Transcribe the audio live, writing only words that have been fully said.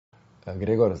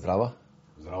Gregor, zdravo.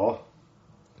 Zdravo.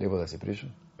 Lepo, da si prišel.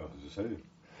 Ja, z veseljem.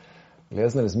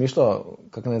 Jaz sem razmišljal,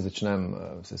 kako naj začnem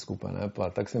vse skupaj. Ne? Pa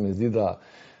tako se mi zdi, da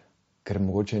ker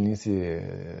mogoče nisi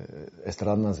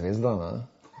estradna zvezda,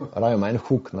 raje manj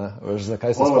huk, ne? Veš,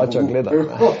 zakaj se splača gledati.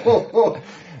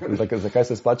 Zakaj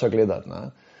se splača gledati. Ne?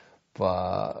 Pa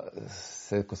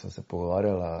se, ko sem se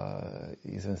pogovarjala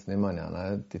izven snemanja,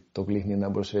 ne? Ti to glih ni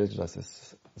najboljše reči, da se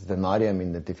z denarjem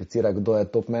identificira, kdo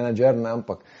je top menedžer, ne?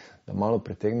 Ampak da malo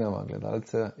pritegneva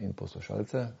gledalce in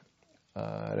poslušalce.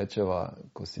 Rečeva,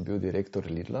 ko si bil direktor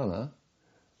Lidla, ne?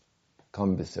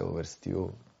 Kam bi se uvrstil?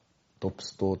 Top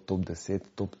 100, top 10,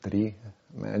 top 3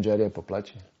 menedžerje po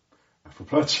plači? Po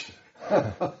plači?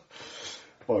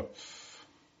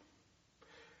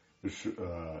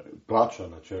 Plača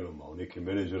načeloma v nekem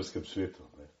menedžerskem svetu,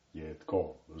 ne, je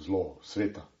tako zelo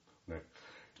sveta. Ne.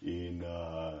 In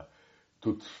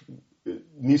tudi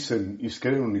nisem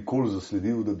iskreno nikoli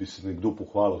zasledil, da bi se nekdo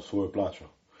pohvalil svojo plačo.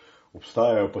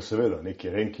 Obstajajo pa seveda neki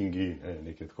rankingi,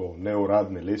 neke tako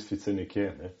neuradne lestvice nekje,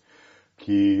 ne,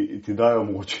 ki ti dajo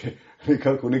mogoče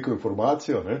neko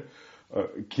informacijo, ne,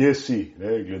 kje si,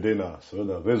 ne, glede na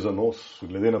seveda vezanost,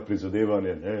 glede na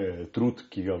prizadevanje, ne, trud,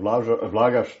 ki ga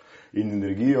vlagaš in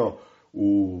energijo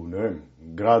v, ne vem,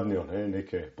 gradnjo, ne,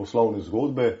 neke poslovne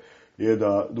zgodbe, je,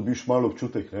 da dobiš malo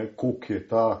občutek, ne, koliko je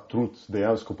ta trud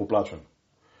dejansko poplačan.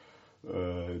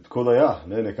 Tako da ja,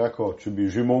 ne, nekako, če bi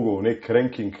že mogel nek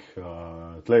ranking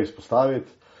tle izpostaviti,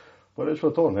 pa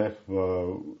rečemo to, ne,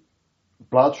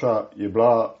 plača je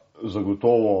bila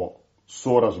zagotovo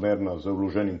sorazmerna z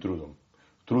vloženim trudom.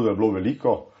 Truda je bilo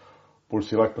veliko, pol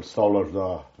si lahko predstavljaš, da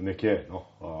nekje, no,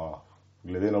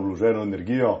 glede na vloženo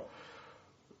energijo,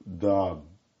 da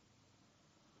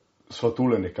sva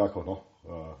tule nekako, no,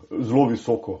 zelo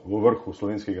visoko v vrhu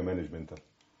slovenskega menedžmenta.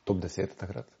 Top 10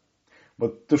 takrat? Pa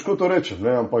težko to rečem,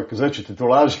 ne, ampak zdaj, če ti to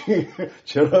laži,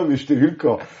 če rabi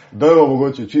številko, dajmo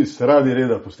mogoče čist radi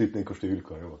reda pustiti neko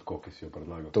številko, evo, tako, ki si jo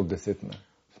predlagal. Top 10, ne.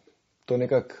 To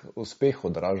nekak uspeh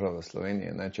odraža v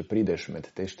Sloveniji, ne, če prideš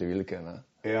med te številke, ne.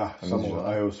 Ja, samo,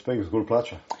 a je uspeh zgolj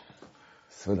plača?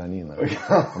 Sveda ni, ne.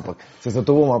 Ampak se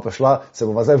zato bomo pa šla, se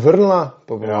bova zdaj vrnila,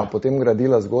 pa bomo potem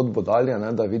gradila zgodbo dalje,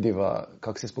 ne, da vidiva,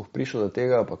 kak si sploh prišel do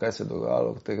tega, pa kaj se je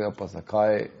dogajalo od tega, pa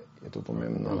zakaj je to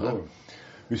pomembno, ne.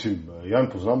 Mislim, Jan,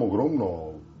 poznam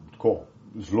ogromno tako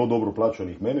zelo dobro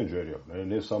plačanih menedžerjev,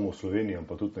 ne samo v Sloveniji,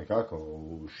 ampak tudi nekako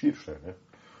širše, ne,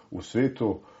 v svetu,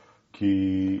 ki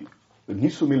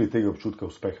niso imeli tega občutka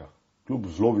uspeha,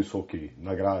 kljub zelo visoki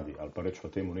nagradi ali pa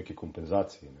rečemo temu neki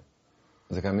kompenzaciji. Ne.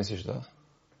 Zakaj misliš, da?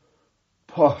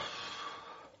 Pa,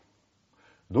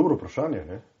 dobro vprašanje,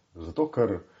 ne. Zato,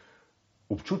 ker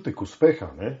občutek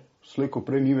uspeha, ne, slej ko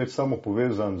prej ni več samo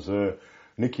povezan z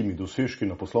nekimi dosežki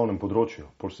na poslovnem področju.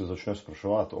 Pol se začne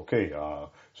spraševati,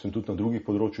 a sem tudi na drugih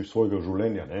področjih svojega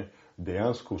življenja, ne,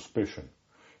 dejansko uspešen.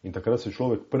 In takrat se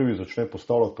človek prvi začne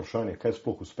postavljati vprašanje, kaj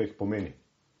sploh uspeh pomeni.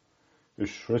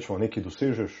 Veš, rečemo, nekaj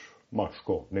dosežeš, imaš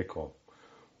neko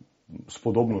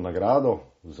spodobno nagrado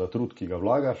za trud, ki ga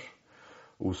vlagaš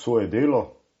v svoje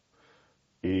delo,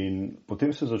 in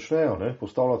potem se začnejo, ne,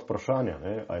 postavljati vprašanja,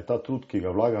 ne, a je ta trud, ki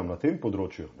ga vlagam na tem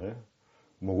področju, ne,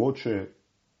 mogoče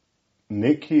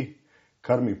nekaj,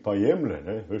 kar mi pa jemlje,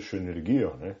 ne, veš,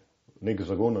 energijo, ne, nek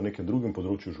zagon na nekem drugem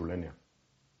področju življenja.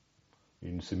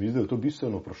 In se mi zdi, da je to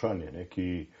bistveno vprašanje, ne,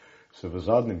 ki se v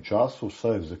zadnjem času,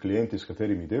 vsaj za klienti, s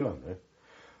katerimi delam, ne,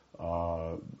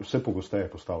 vse pogosteje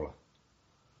postavlja.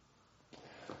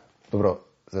 Dobro,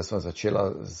 zdaj sva začela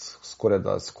skoraj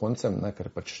da s koncem, ne, ker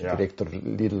pač direktor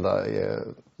Lidla je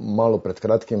malo pred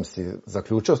kratkim si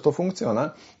zaključil s to funkcijo,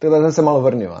 ne, tako da zdaj se malo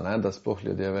vrniva, ne, da sploh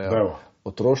ljudje vejo. Evo.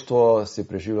 Otroštvo si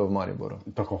preživljal v Mariboru.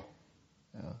 Tako.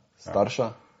 Ja. Starša?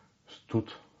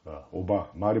 Tudi oba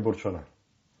Mariborčana.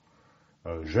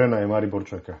 Žena je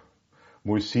Mariborčanka.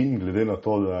 Moj sin, glede na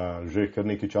to, da že kar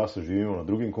nekaj časa živimo na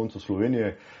drugim koncu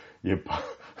Slovenije, je pa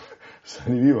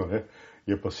zanimivo, ne,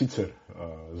 je pa sicer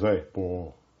zdaj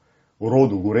po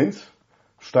rodu Gorenc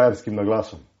s štajerskim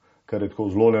naglasom, kar je tako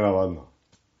zelo nenavadno.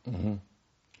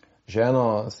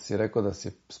 Ženo si rekel, da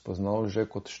si spoznal že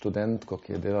kot študentko,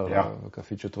 ki je delala v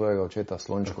kafiču tvojega očeta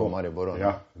Slončko v Mariboru.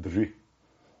 Ja, drži.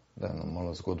 Da, no,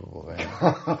 malo zgodbo povej.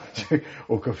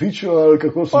 O kafiču ali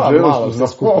kako so ženo malo vse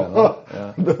skupaj, no.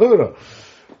 Ja. Dobro.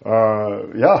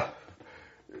 Ja,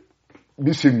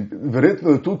 mislim, verjetno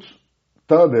je tudi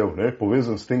ta del, ne,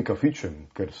 povezan s tem kafičem,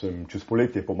 ker sem čez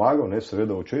poletje pomagal, ne,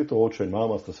 seveda očetu, oče in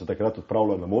mama sta se takrat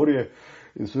odpravila na morje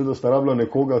in seveda sta rabila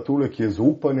nekoga tule, ki je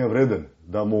zaupanja vreden,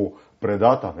 da mu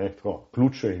predata, ne, tako,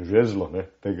 ključe in žezlo, ne,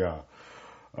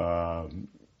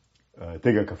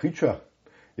 tega kafiča.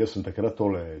 Jaz sem takrat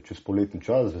tole čez poletni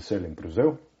čas z veseljem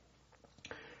prevzel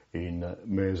In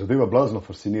me je zadeva blazno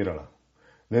fascinirala.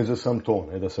 Ne zdaj sam to,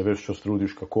 ne, da se več čas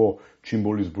trudiš, kako čim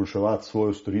bolj izboljševati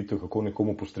svojo storitev, kako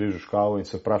nekomu postrežeš kavo in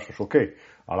se vprašaš, ok,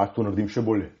 a lahko to naredim še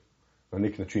bolje, na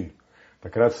nek način.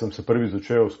 Takrat sem se prvi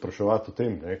začel spraševati o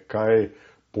tem, ne, kaj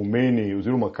pomeni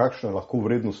oziroma kakšna je lahko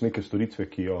vrednost neke storitve,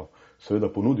 ki jo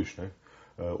seveda ponudiš, ne,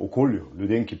 okolju,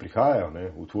 ljudem, ki prihajajo, ne,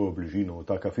 v tvojo bližino, v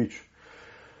ta kafič.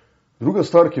 Druga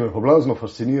stvar, ki me je pa blazno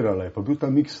fascinirala, je pa bil ta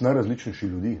miks najrazličnejših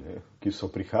ljudi, ne, ki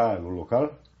so prihajali v lokal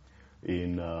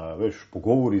in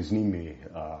pogovori z njimi,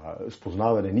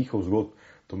 spoznavanje njihov zgodb,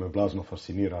 to me je blazno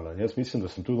fasciniralo. In jaz mislim, da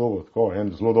sem tu dobil tako en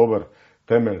zelo dober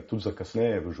temelj tudi za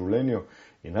kasneje v življenju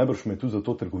in najbrž me je tudi za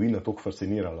to trgovina toliko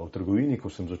fascinirala. V trgovini, ko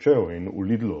sem začel in v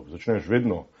Lidlu začneš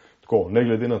vedno tako, ne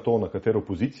glede na to, na katero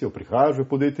pozicijo prihajaš v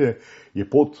podjetje, je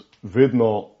pot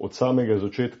vedno od samega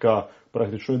začetka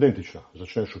praktično identična.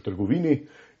 Začneš v trgovini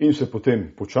in se potem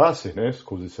počasi, ne,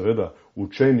 skozi seveda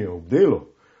učenje ob delu,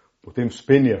 potem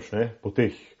spenjaš, ne, po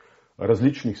teh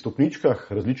različnih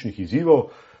stopničkah, različnih izzivov.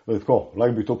 Tako,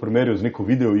 lahko bi to primerjal z neko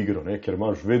videoigro, ne, ker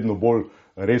imaš vedno bolj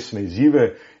resne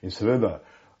izzive in seveda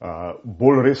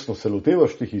bolj resno se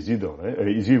lotevaš teh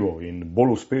izzivov in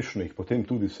bolj uspešno jih potem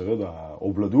tudi seveda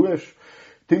obvladuješ,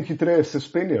 tem hitreje se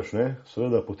spenjaš, ne,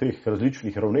 seveda po teh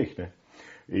različnih ravneh. Ne.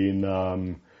 In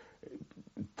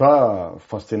ta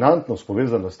fascinantnost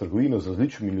povezana s trgovino, z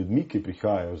različnimi ljudmi, ki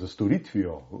prihajajo, za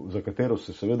storitvijo, za katero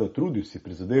se seveda trudiš, si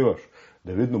prizadevaš,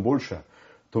 da je vedno boljša,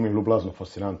 to mi je bilo blazno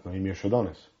fascinantno in mi je še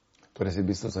danes. Torej si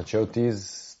v bistvu začel ti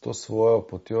z to svojo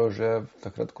potjo že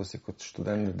takrat, ko si kot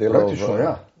študent delal praktično,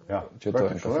 v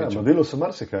Očetovem kafiču? Ja. Delal sem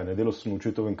marsikaj, ne, delal sem v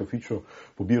Očetovem kafiču,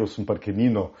 pobiral sem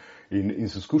parkirnino in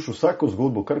se skušal vsako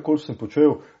zgodbo, karkoli sem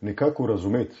počel, nekako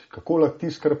razumeti, kako lahko ti,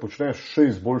 kar počneš, še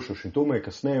izboljšaš. In to me je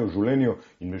kasneje v življenju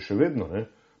in me še vedno, ne,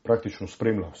 praktično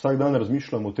spremlja. Vsak dan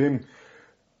razmišljam o tem,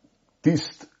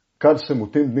 kar sem v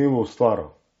tem dnevu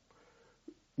ustvaril,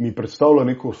 mi predstavlja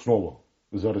neko osnovo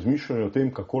za razmišljanje o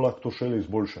tem, kako lahko to šele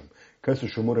izboljšam, kaj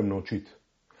se še moram naučiti,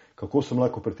 kako sem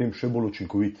lahko pri tem še bolj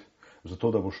učinkovit,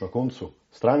 zato da boš na koncu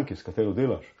stranki, s katero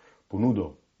delaš,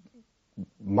 ponudil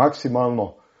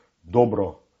maksimalno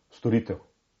dobro storitev.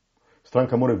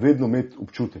 Stranka mora vedno imeti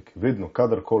občutek, vedno,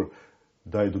 kadarkoli,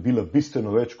 da je dobila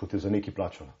bistveno več, kot je za nekaj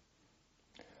plačala.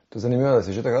 To je zanimivo, da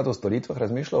si že takrat o storitvah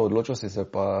razmišljal, odločil si se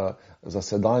pa za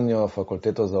sedanjo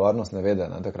fakulteto za varnostne vede,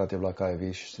 ne? Takrat je bila kaj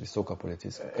visoka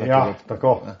policijska. Ja,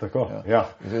 tako. Ja.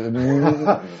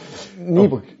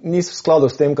 Ni v skladu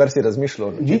s tem, kar si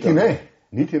razmišljal?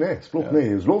 Niti ne, sploh ne,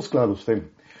 je zelo v skladu s tem.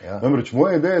 Ja. Namreč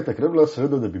moja ideja je takrat bila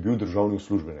seveda, da bi bil državni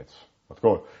uslužbenec.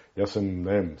 Tako, jaz sem,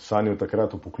 ne vem, sanjal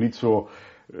takrat v poklicu,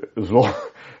 zelo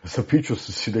zapičil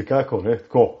si nekako, ne,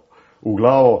 tako, v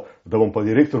glavo, da bom pa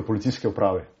direktor policijske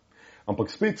uprave.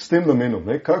 Ampak spet s tem namenom,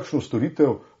 ne, kakšno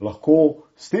storitev lahko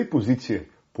z te pozicije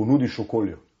ponudiš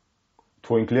okolju,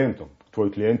 tvojim klientom.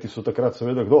 Tvoji klienti so takrat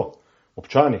seveda kdo?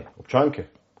 Občani, občanke,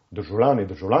 državljani,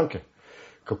 državljanke.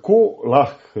 Kako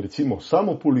lahko recimo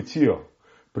samo policijo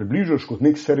približaš kot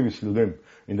nek servis ljudem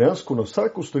in dejansko na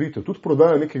vsako storitev, tudi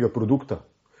prodaja nekega produkta,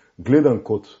 gledam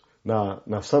kot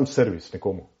na sam servis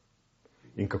nekomu.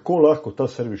 In kako lahko ta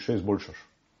servis še izboljšaš?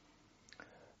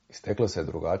 Izteklo se je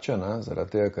drugače, ne?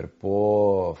 Zaradi tega, ker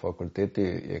po fakulteti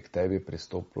je k tebi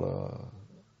pristopila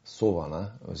Sova,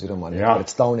 ne? Oziroma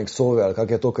predstavnik Sove, ali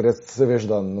kak je to, ker se veš,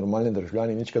 da normalni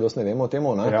državljani nič kaj dosti ne vemo o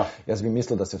temu. Ne? Ja. Jaz bi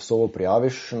mislil, da se v Sovo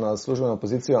prijaviš na službeno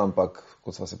pozicijo, ampak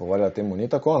kot sva se pogovarjala, temu ni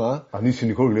tako. Ne? A nisi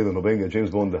nikoli gledal nobenega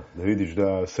James Bonda, da vidiš,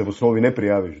 da se v osnovi ne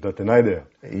prijaviš, da te najdejo?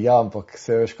 Ja, ampak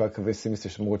se veš, kak si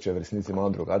misliš, mogoče v resnici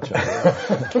malo drugače.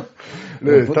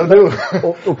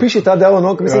 Opiši ta del,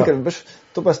 no, mislim, ker veš,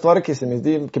 to pa je stvar, ki se mi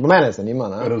zdi, ki pa mene zanima.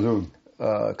 Ne? Razumem.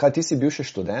 Kaj ti si bil še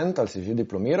študent ali si že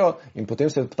diplomiral in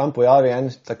potem se tam pojavi en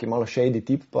taki malo shady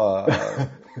tip pa...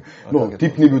 No,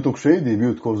 tip ni bil tako shady, je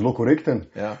bil tako zelo korekten.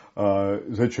 Ja.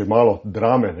 Zdaj, če malo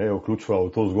drame vključila v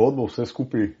to zgodbo, vse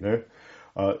skupaj, ne,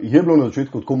 je bilo na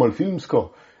začetku tako malo filmsko,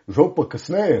 žal pa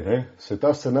kasneje, ne, se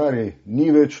ta scenarij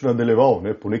ni več nadaljeval,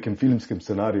 ne, po nekem filmskem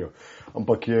scenariju,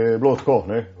 ampak je bilo tako,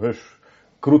 ne, veš,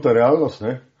 kruta realnost,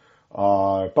 ne,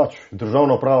 pač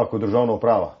državna uprava kot državna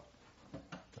uprava.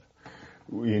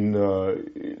 In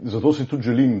zato si tudi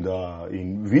želim,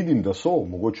 in vidim, da so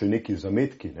mogoče neki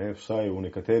zametki, ne, vsaj v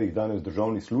nekaterih danes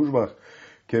državnih službah,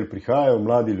 kjer prihajajo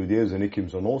mladi ljudje z nekim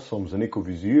zanosom, za neko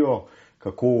vizijo,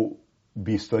 kako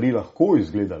bi stvari lahko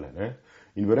izgledale. Ne.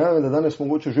 In verjamem, da danes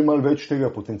mogoče že malo več tega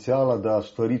potencijala, da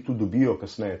stvari tudi dobijo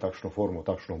kasneje takšno formo,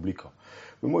 takšno obliko.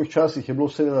 V mojih časih je bilo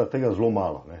seveda tega zelo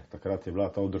malo. Ne. Takrat je bila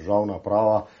ta državna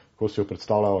prava, ko si jo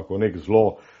predstavljala kot nek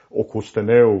zelo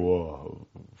okostenev,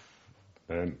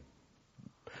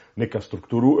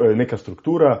 neka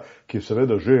struktura, ki je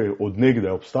seveda že od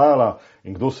nekdaj obstajala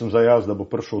in kdo sem zdaj jaz, da bo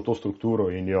prišel v to strukturo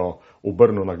in jo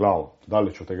obrnil na glavo.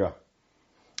 Daleč od tega.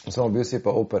 Samo bil si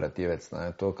pa operativec, ne?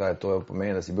 To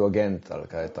pomeni, da si bil agent ali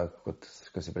kaj je tako,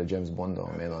 kot si pred James Bondom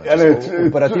omenil. Ja,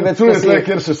 tu je tle,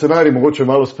 kjer se scenarij mogoče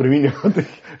malo spreminja od teh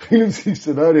filmskih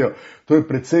scenarijev. To je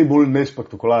precej bolj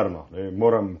nespektakularno.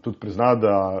 Moram tudi priznati,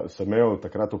 da sem imel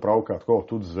takrat opravka tako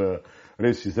tudi z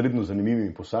res izredno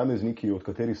zanimivimi posamezniki, od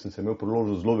katerih sem se imel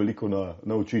priložnost zelo veliko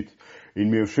naučiti.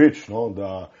 In mi je všeč, no,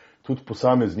 da tudi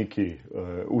posamezniki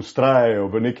ustrajajo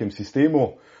v nekem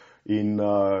sistemu in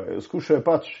skušajo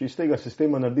pač iz tega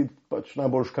sistema narediti pač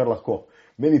najboljš, kar lahko.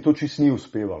 Meni to čisto ni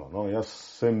uspevalo. No. Jaz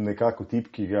sem nekako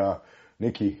tip, ki ga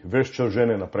neki ves čas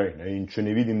žene naprej. Ne. In če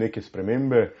ne vidim neke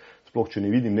spremembe, sploh če ne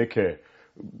vidim neke...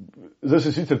 Zdaj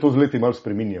se sicer to z leti malo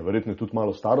spreminja, verjetno je tudi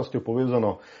malo starostjo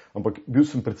povezano, ampak bil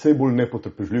sem predvsej bolj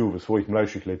nepotrpežljiv v svojih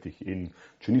mlajših letih. In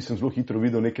če nisem zelo hitro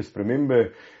videl neke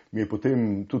spremembe, mi je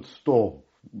potem tudi to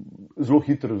zelo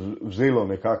hitro vzelo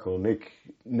nekako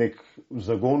nek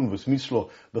zagon v smislu,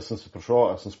 da sem se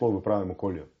spraševal, ali sem sploh v pravem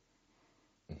okolju.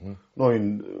 No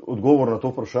in odgovor na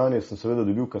to vprašanje sem seveda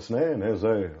dobil kasneje, ne,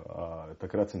 zdaj,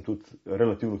 takrat sem tudi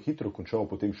relativno hitro končal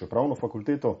potem še pravno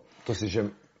fakulteto. To si že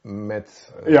med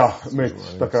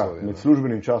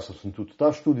službenim časom sem tudi ta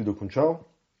študij dokončal,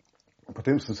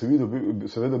 potem sem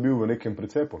seveda bil v nekem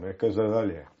precepu, ne, kaj zdaj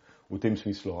dalje v tem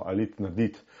smislu, ali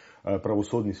narediti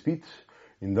pravosodni izpit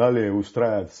in dalje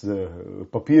ustrajati z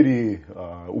papirji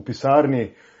v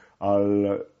pisarni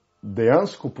ali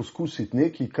dejansko poskusiti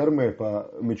nekaj, kar me je pa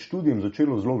med študijem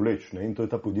začelo zelo vleči, ne, in to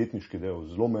je ta podjetniški del.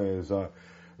 Zelo me je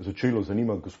začelo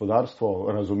zanimati gospodarstvo,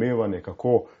 razumevanje,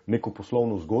 kako neko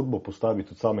poslovno zgodbo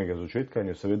postaviti od samega začetka in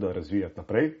jo seveda razvijati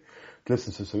naprej. Tle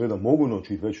sem se seveda mogel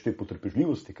naučiti več te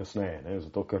potrpežljivosti kasneje, ne,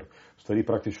 zato ker stvari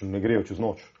praktično ne grejo čez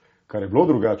noč. Kar je bilo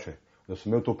drugače, da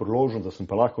sem imel to priložnost, da sem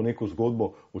pa lahko neko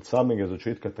zgodbo od samega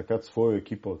začetka takrat svojo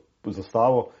ekipo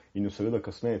zastavil in jo seveda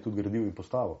kasneje tudi gradil in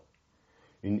postavil.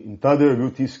 In ta del je bil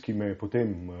tist, ki me je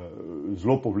potem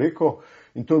zelo povlekel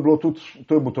in to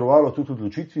je botrovalo tudi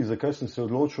odločitvi, zakaj sem se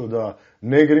odločil, da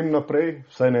ne grem naprej,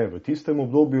 vsaj ne v tistem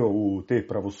obdobju, v te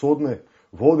pravosodne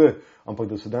vode, ampak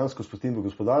da se dejansko spustim v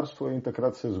gospodarstvo in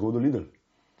takrat se je zgodil Lidl.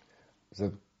 Zdaj,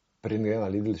 preden grem na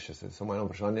Lidl, še samo eno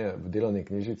vprašanje. V delovni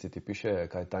knjižici ti piše,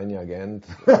 kaj tajni agent,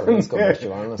 slovenska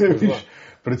obveščevalna služba?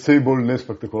 Predvsej bolj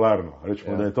nespektakularno.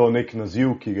 Rečemo, da je to nek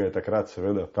naziv, ki ga je takrat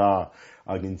seveda ta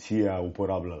agencija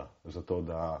uporabljala. Zato,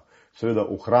 da seveda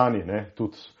ohrani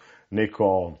tudi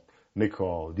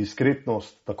neko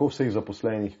diskretnost tako vseh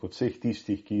zaposlenih, kot vseh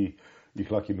tistih, ki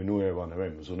jih lahko imenujeva, ne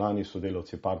vem, zunanji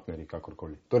sodelavci, partnerji,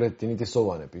 kakorkoli. Torej, ti niti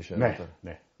sova ne piše? Ne.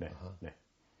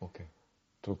 Okay.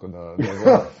 Tukaj,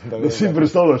 da si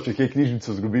predstavljaš, če kaj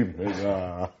knjižnico zgubim.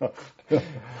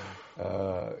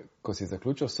 Ko si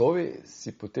zaključil Sovi,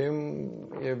 si potem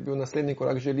je bil naslednji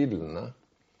korak že Lidl, ne?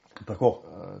 Tako.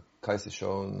 Kaj si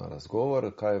šel na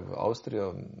razgovor, kaj v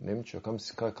Avstrijo, Nemčijo,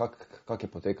 kak je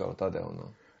potekal ta del?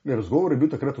 No? Razgovor je bil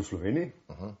takrat v Sloveniji.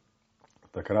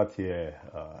 Takrat je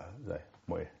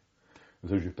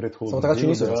zdaj že predhodno. Samo takrat, če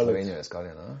niso za Slovenijo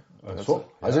iskali, ne?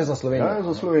 Že za Slovenijo? Ja,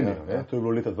 za Slovenijo. Ja. To je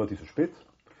bilo leta 2005.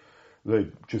 Zdaj,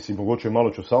 če si mogoče malo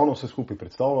časovno vse skupaj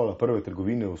predstavljala, prve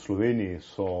trgovine v Sloveniji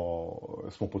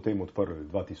smo potem odprli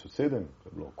 2007, to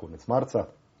je bilo konec marca.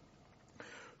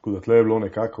 Tako da tle je bilo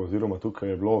nekako, oziroma tukaj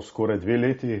je bilo skoraj 2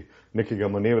 leti nekega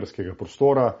manevrskega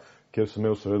prostora, kjer sem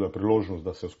imel seveda priložnost,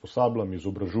 da se usposabljam,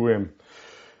 izobražujem.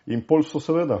 In pol so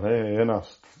seveda, ena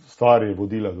stvar je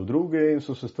vodila do druge in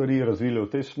so se stvari razvile v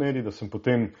tej smeri, da sem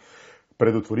potem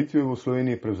pred otvoritvijo v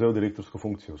Sloveniji prevzel direktorsko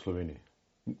funkcijo v Sloveniji.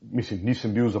 Mislim,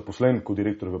 nisem bil zaposlen kot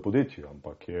direktor v podjetju,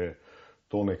 ampak je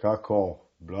to nekako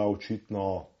bila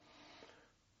očitno,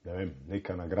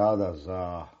 neka nagrada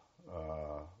za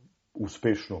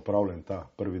uspešno opravljen ta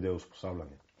prvi del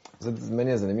usposabljanja. Zdaj,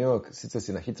 meni je zanimivo, sicer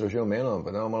si na hitro že omenil,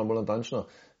 ampak malo bolj natančno,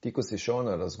 ti, ko si šel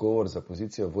na razgovor za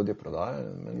pozicijo vodje prodaje,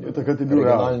 takrat je bil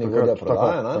regionalni vodja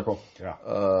prodaje, tako, ja.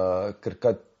 Ker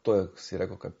to je, si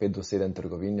rekel, 5 do 7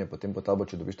 trgovin je potem po tabo,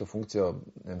 če dobiš to funkcijo,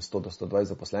 100 do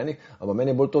 120 zaposlenih, ampak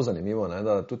meni je bolj to zanimivo,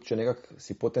 da tudi če nekak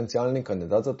si potencialni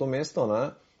kandidat za to mesto,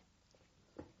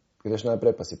 greš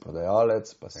najprej, pa si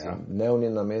prodajalec, pa si dnevni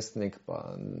namestnik,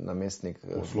 pa namestnik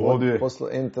poslovodje,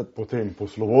 potem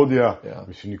poslovodja. Ja.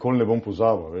 Mislim, nikoli ne bom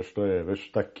pozabil,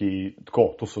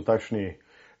 to so takšni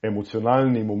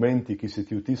emocionalni momenti, ki se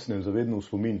ti vtisnejo zavedno v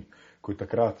spomin, ko je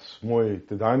takrat moj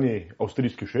tedanji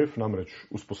avstrijski šef, namreč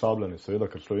usposabljanje, seveda,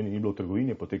 ker v Sloveniji ni bilo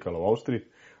trgovine, potekalo v Avstriji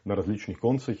na različnih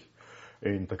koncih,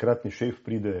 in takratni šef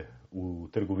pride v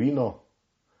trgovino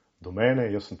do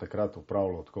mene, jaz sem takrat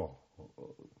upravljal tako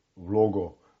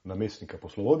vlogo namestnika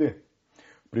poslovodje,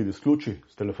 pride s ključi,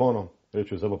 s telefonom,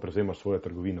 reče, zdaj pa prevzemaš svojo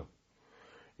trgovino.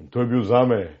 In to je bil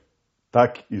zame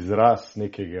tak izraz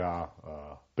nekega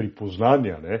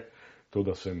pripoznanja, ne, to,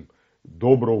 da sem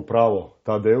dobro upravil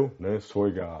ta del, ne,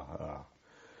 svojega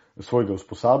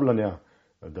usposabljanja,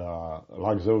 da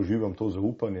lahko zdaj uživam to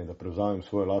zaupanje, da prevzamem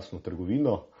svojo lastno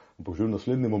trgovino, ampak že v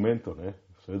naslednjem momentu, ne,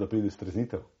 seveda pride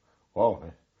streznitev. Wow,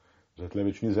 ne, zdaj tle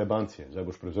več ni zajebancije, zdaj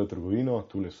boš prevzel trgovino,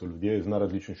 tule so ljudje iz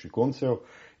najrazličnejših koncev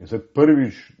in zdaj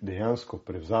prvič dejansko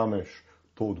prevzameš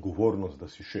to odgovornost, da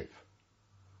si šef.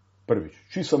 Prvič,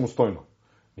 čisto samostojno.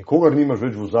 Nikogar nimaš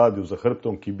več v ozadju za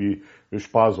hrbtom, ki bi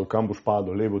veš pazil, kam boš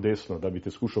padel, levo, desno, da bi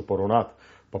te skušal poravnati,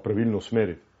 pa pravilno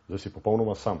usmeriti. Zdaj si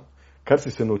popolnoma sam. Kar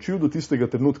si se naučil do tistega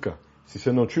trenutka, si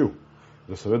se naučil.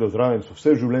 Da seveda zraven so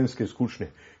vse življenjske izkušnje.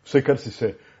 Vse, kar si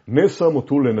se ne samo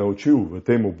tule naučil v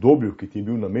tem obdobju, ki ti je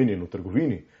bil namenjen v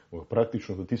trgovini, ampak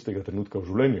praktično do tistega trenutka v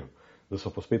življenju, da so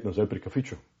pa spet nazaj pri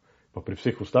kafiču, pa pri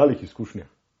vseh ostalih izkušnjah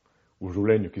v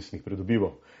življenju, ki si jih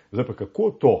pridobival. Zdaj pa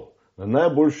kako to na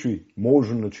najboljši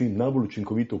možen način, najbolj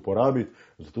učinkovito uporabiti,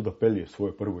 zato da pelje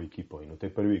svojo prvo ekipo. In v tej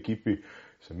prvi ekipi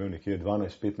sem imel nekje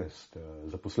 12-15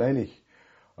 zaposlenih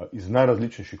iz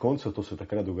najrazličnejših koncev. To se je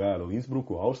takrat dogajalo v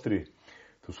Innsbrucku, v Avstriji.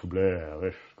 Tu so bile,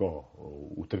 veš,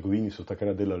 v trgovini so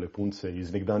takrat delale punce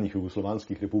iz nekdanjih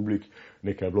jugoslovanskih republik,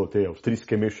 nekaj je bilo te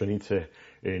avstrijske mešanice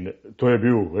in to je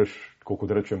bil, veš, kako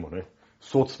da rečemo, ne,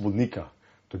 socmodnika.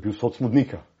 To je bil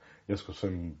socmodnika. Jaz, ko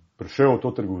sem prišel v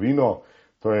to trgovino,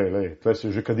 to je, lej, tle se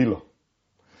je že kadilo.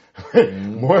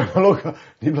 Moja naloga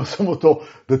ni bila samo to,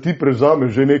 da ti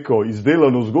prevzameš že neko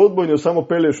izdelano zgodbo in jo samo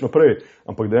pelješ naprej,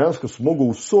 ampak dejansko sem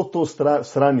mogel vso to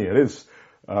sranje res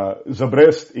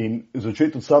zabrest in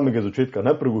začeti od samega začetka,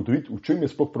 najprej ugotoviti, v čem je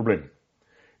sploh problem.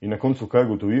 In na koncu kaj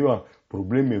gotoviva,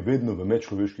 problem je vedno v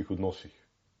medčloveških odnosih.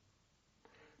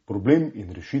 Problem in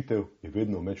rešitev je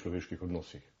vedno v medčloveških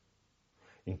odnosih.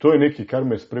 In to je nekaj, kar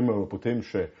me je spremljalo potem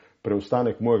še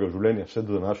preostanek mojega življenja vse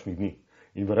do današnjih dni.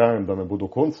 In verjamem, da me bo do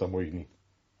konca mojih dni.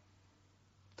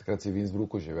 Takrat si v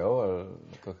Innsbrucku živel?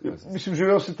 Mislim,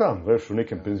 živel si tam, veš, v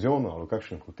nekem penzionu ali v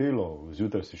kakšnem hotelu.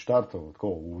 Zjutraj si štartal,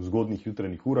 tako v zgodnih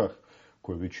jutranjih urah,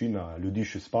 ko je večina ljudi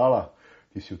še spala.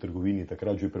 Ti si v trgovini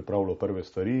takrat že pripravljal prve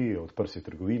stvari, odprl si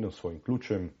trgovino s svojim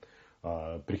ključem,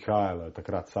 prihajala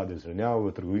takrat sadje zelenjavo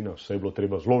v trgovino, vse je bilo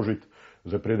treba zložiti.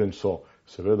 Zdaj preden so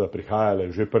seveda prihajale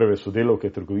že prve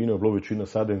sodelavke trgovine, je bilo večina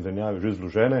sadje in zelenjave že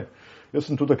zložene. Jaz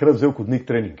sem to takrat vzel kot nek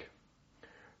trening.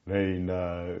 In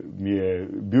mi je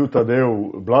bil ta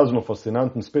del blazno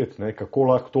fascinanten spet, ne, kako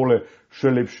lahko tole še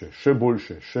lepše, še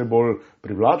boljše, še bolj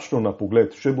privlačno na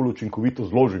pogled, še bolj učinkovito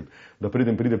zložim, da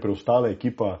pride preostala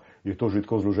ekipa, je to že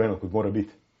tako zloženo, kot mora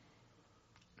biti.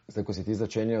 Zdaj, ko si ti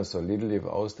začenjal, so Lidli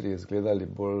v Avstriji izgledali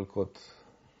bolj kot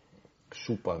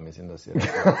šupa, mislim, da si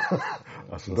rekel.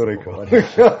 A sem to rekel?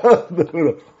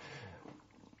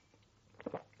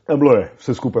 Bilo je,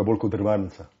 vse skupaj bolj kot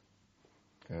drvarnica.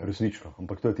 Resnično,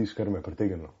 ampak to je tisto, kar me je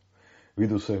pritegnilo.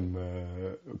 Videl sem,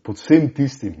 pod vsem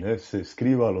tistim, ne, se je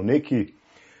skrivalo nekaj,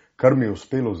 kar mi je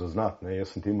uspelo zaznati. Ne.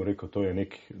 Jaz sem temu rekel, to je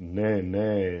nek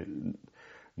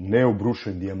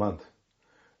neobrušen diamant.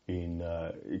 In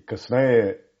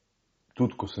kasneje,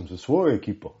 tudi ko sem za svojo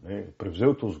ekipo, ne,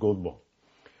 prevzel to zgodbo,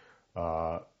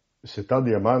 se ta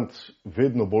diamant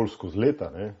vedno bolj skozi leta,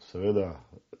 ne, seveda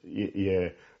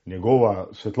je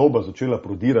njegova svetloba začela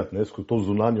prodirati, ne, skozi to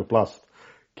zunanjo plast,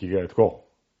 ki ga je tako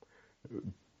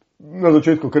na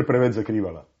začetku kar preveč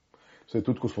zakrivala. Saj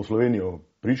tudi, ko smo v Slovenijo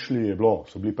prišli,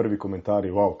 so bili prvi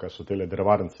komentarji, wow, kaj so tele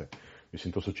drvarnice,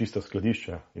 mislim, to so čista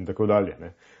skladišča in tako dalje.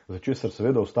 Ne. Za česar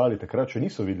seveda ostali takrat še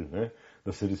niso videli, ne,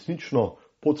 da se resnično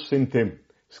pod vsem tem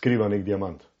skriva nek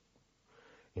diamant.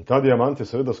 In ta diamant je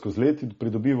seveda skozi leti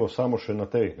pridobival samo še na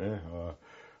tej, ne,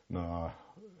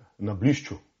 na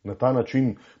blišču. Na ta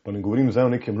način, pa ne govorim zdaj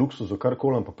o nekem luksuzu,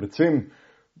 karkoli, ampak predvsem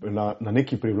na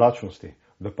neki privlačnosti,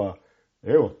 da pa,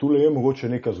 evo, tule je mogoče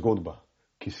neka zgodba,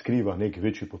 ki skriva nek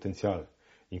večji potencial.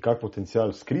 In kak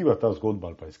potencial skriva ta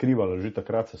zgodba, ali pa je skrivala že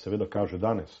takrat, se seveda kaže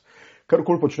danes.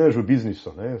 Karkoli počneš v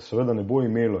biznisu, ne, seveda ne bo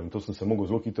imelo, in to sem se mogel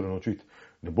zelo hitro naučiti,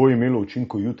 ne bo imelo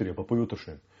učinkov jutri, pa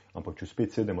pojutrišnjem, ampak čez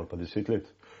 5, 7 ali pa 10 let.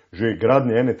 Že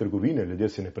gradnje ene trgovine, ljudje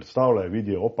si ne predstavljajo,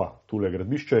 vidijo, opa, tule je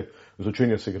gradbišče,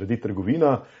 začenja se graditi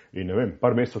trgovina in ne vem,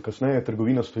 par mesecev kasneje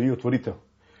trgovina stoji otvoritev.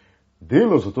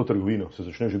 Delo za to trgovino se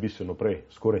začne že bistveno prej,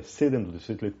 skoraj 7 do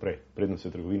 10 let prej, preden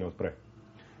se trgovina odpre.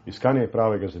 Iskanje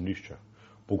pravega zemljišča,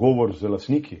 pogovor z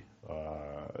lastniki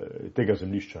tega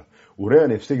zemljišča,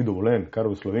 urejanje vseh dovoljenj, kar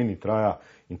v Sloveniji traja,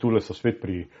 in tule so spet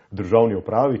pri državni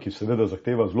upravi, ki seveda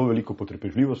zahteva zelo veliko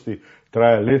potrpežljivosti,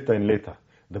 traja leta in leta,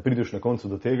 da prideš na koncu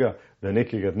do tega, da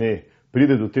nekega dne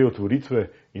pride do te otvoritve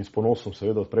in s ponosom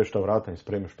seveda odpreš ta vrata in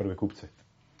sprejmeš prve kupce.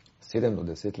 7 do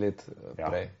 10 let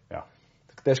prej. Ja.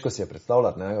 Tako težko si je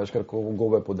predstavljati, ne? Veš, kar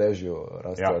gobe po dežju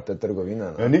rastejo te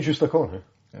trgovine. Ne? Ni čisto tako, ne?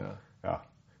 Ja.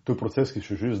 To je proces, ki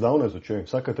se že zdavnaj začel.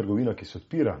 Vsaka trgovina, ki se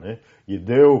odpira, ne,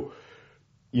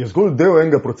 je zgolj del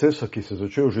enega procesa, ki se je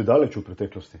začel že daleč v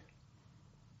preteklosti.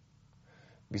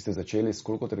 Vi ste začeli s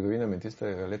koliko trgovinami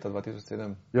tistega leta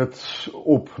 2007? Ja,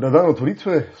 na dan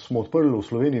otvoritve smo odprli v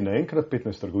Sloveniji naenkrat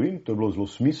 15 trgovin. To je bilo zelo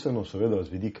smiselno, seveda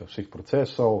z vidika vseh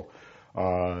procesov,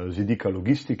 z vidika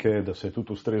logistike, da se je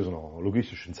tudi ustrezno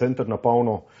logistični center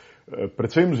napolnil.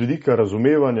 Predvsem z vidika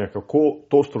razumevanja, kako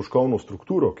to stroškovno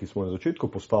strukturo, ki smo na začetku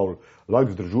postavili,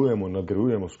 lahko vzdržujemo in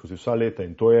nadgrajujemo skozi vsa leta.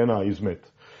 In to je ena izmed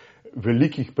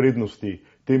velikih prednosti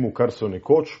temu, kar so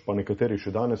nekoč, pa nekateri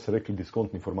še danes rekli,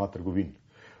 diskontni format trgovin.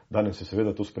 Danes se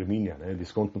seveda to spreminja.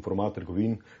 Diskontni format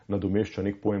trgovin nadomešča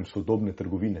nek pojem sodobne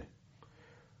trgovine.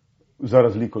 Za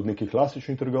razliko od nekih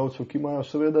klasičnih trgovcev, ki imajo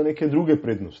seveda neke druge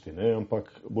prednosti, ne?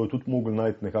 Ampak bojo tudi mogli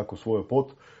najti nekako svojo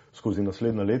pot skozi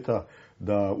naslednja leta,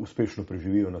 da uspešno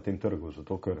preživijo na tem trgu.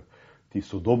 Zato, ker ti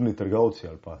sodobni trgovci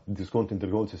ali pa diskontni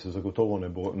trgovci se zagotovo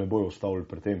ne bojo ustavili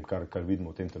pri tem, kar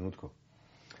vidimo v tem trenutku.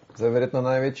 Zdaj, verjetno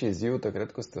največji izziv,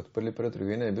 takrat, ko ste odprli prve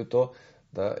trgovine, je bil to,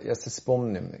 da jaz se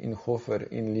spomnim in Hofer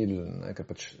in Lidl, ker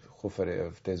pač Hofer je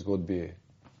v tej zgodbi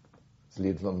z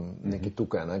Lidlom nekaj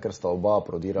tukaj, ker sta oba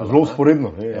prodirala. Zelo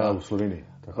sporedno, v Sloveniji.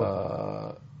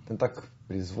 Ten tak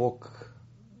prizvok,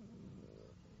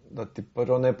 da ti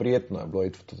prvo neprijetno je bilo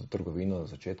iti v to trgovino na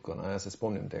začetku, jaz se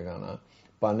spomnim tega,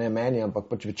 pa ne meni,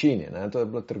 ampak pač večini, to je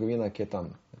bila trgovina, ki je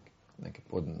tam, nekaj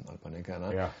Poden ali pa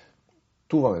nekaj, Ja.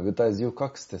 Tu vam je bil ta izziv,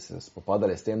 kako ste se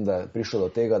spopadali s tem, da je prišlo do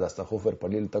tega, da sta Hofer pa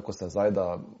Lidl tako ste zdaj,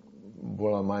 da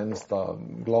bolj ali manj sta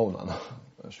glavna.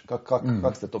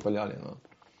 Kako ste to peljali?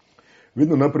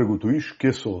 Vedno najprej ugotoviš,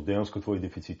 kje so dejansko tvoji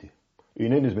deficiti.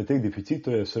 In en izmed teh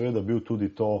deficitov je seveda bil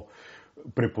tudi to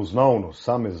prepoznavnost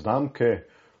same znamke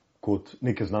kot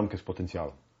neke znamke s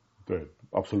potencialom. To je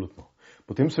absolutno.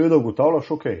 Potem seveda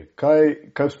ugotavljaš,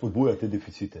 kaj spodbuja te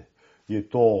deficite. Je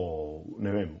to,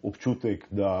 občutek,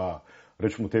 da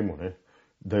rečemo temu,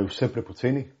 da je vse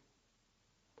prepoceni,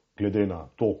 glede na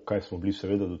to, kaj smo bili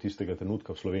seveda do tistega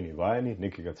trenutka v Sloveniji vajeni,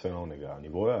 nekega cenovnega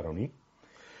nivoja, ravni.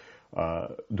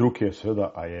 Drugi je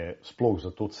seveda, a je sploh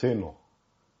za to ceno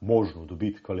možno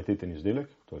dobiti kvaliteten izdelek,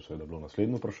 to je seveda bilo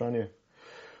naslednje vprašanje.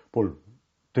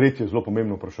 Tretje zelo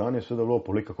pomembno vprašanje je seveda bilo,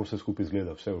 poleg kako vse skupaj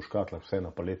izgleda, vse v škatlah, vse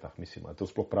na paletah, mislim, je to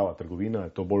sploh prava trgovina,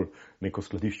 je to bolj neko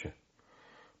skladišče.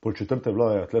 Četrte je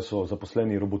bilo, tle so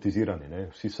zaposleni robotizirani,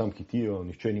 vsi sam hitijo,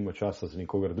 nihče nima časa za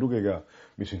nikogar drugega,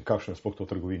 mislim, kakšna je sploh to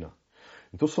trgovina.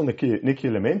 In to so neki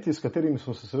elementi, s katerimi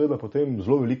smo se seveda potem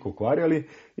zelo veliko ukvarjali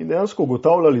in dejansko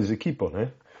ugotavljali z ekipo,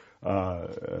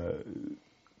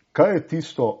 kaj je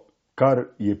tisto, kar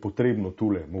je potrebno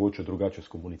tule mogoče drugače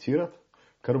skomunicirati,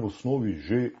 kar v osnovi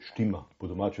že štima, po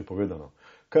domače povedano.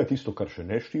 Kaj je tisto, kar še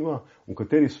ne štima, v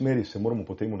kateri smeri se moramo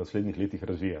potem v naslednjih letih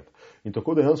razvijati. In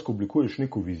tako dejansko oblikuješ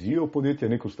neko vizijo podjetja,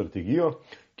 neko strategijo,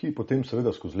 ki potem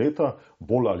seveda skozi leta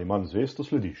bolj ali manj zvesto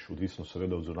slediš, odvisno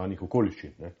seveda od zunanjih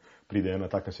okoliščin. Pride ena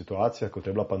taka situacija, kot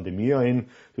je bila pandemija in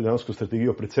ti dejansko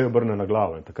strategijo precej obrne na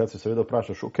glavo. In takrat se seveda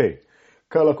vprašaš,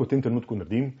 kaj lahko v tem trenutku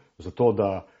naredim, zato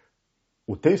da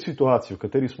v tej situaciji, v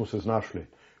kateri smo se znašli,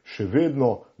 še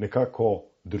vedno nekako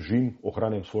držim,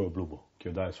 ohranjam svojo obljubo, ki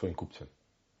jo daje svojim kupcem.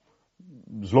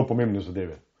 Zelo pomembne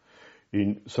zadeve.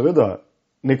 In seveda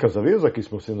neka zaveza, ki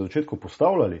smo se na začetku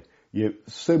postavljali, je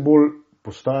vse bolj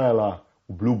postajala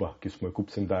obljuba, ki smo jo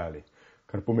kupcem dajali.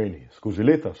 Kar pomeni, skozi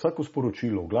leta vsako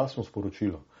sporočilo, glasno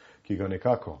sporočilo, ki ga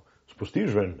nekako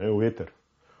spustiš ven v eter,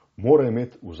 mora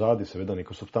imeti v zadnji seveda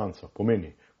neko substanco.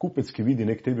 Pomeni, kupec, ki vidi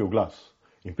nek tebi oglas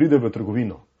in pride v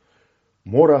trgovino,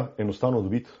 mora enostavno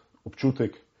dobiti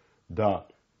občutek, da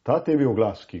ta tebi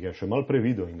oglas, ki ga je še malo prej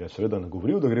videl in ga je seveda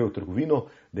nagovoril, da gre v trgovino,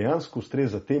 dejansko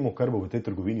ustreza temu, kar bo v tej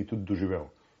trgovini tudi doživel.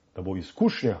 Da bo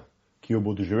izkušnja, ki jo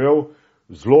bo doživel,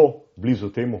 zelo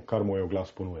blizu temu, kar mu je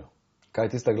oglas ponujal. Kaj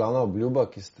je tista glavna obljuba,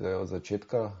 ki ste od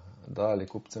začetka dali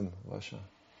kupcem vaša?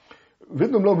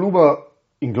 Vedno je bila obljuba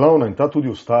in glavna in ta tudi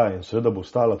ostaja in seveda bo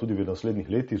ostala tudi v naslednjih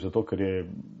letih, zato ker je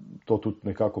to tudi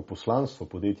nekako poslanstvo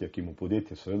podjetja, ki mu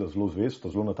podjetje seveda zelo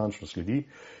zvesto, zelo natančno sledi,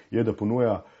 je, da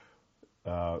ponuja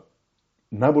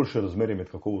najboljše razmerje med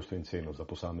kakovostjo in ceno za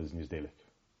posamezni izdelek.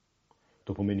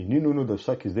 To pomeni, ni nujno, da je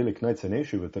vsak izdelek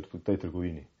najcenejši v tej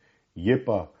trgovini. Je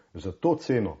pa za to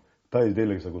ceno ta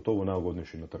izdelek zagotovo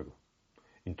najugodnejši na trgu.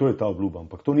 In to je ta obljuba.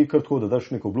 Ampak to ni kar tako, da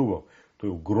daš neko obljubo. To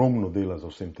je ogromno dela za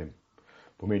vsem tem.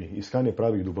 Pomeni iskanje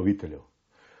pravih dobaviteljev,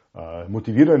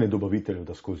 motiviranje dobaviteljev,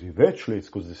 da skozi več let,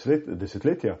 skozi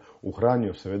desetletja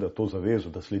ohranijo seveda to zavezo,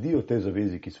 da sledijo te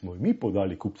zavezi, ki smo mi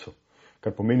podali kupcu,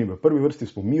 kar pomeni, v prvi vrsti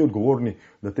smo mi odgovorni,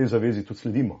 da te zavezi tudi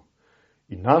sledimo.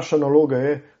 In naša naloga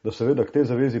je, da seveda k te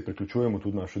zavezi priključujemo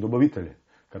tudi naše dobavitelje,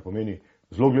 kar pomeni,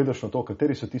 zelo gledaš na to,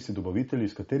 kateri so tisti dobavitelji,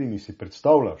 s katerimi si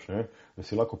predstavljaš, da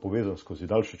si lahko povezan skozi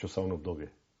daljše časovno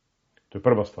obdobje. To je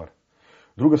prva stvar.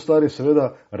 Druga stvar je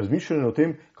seveda razmišljanje o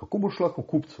tem, kako boš lahko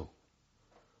kupcu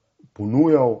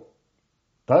ponujal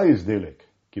ta izdelek,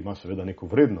 ki ima seveda neko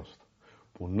vrednost,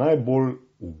 po najbolj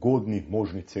ugodni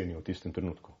možni ceni v tistem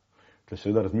trenutku. Tle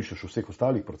seveda razmišljaš o vseh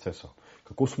ostalih procesov,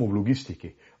 kako smo v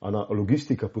logistiki,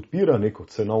 logistika podpira neko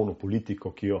cenovno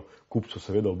politiko, ki jo kupcu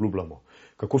seveda obljubljamo,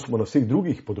 kako smo na vseh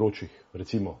drugih področjih,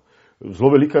 recimo,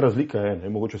 zelo velika razlika je,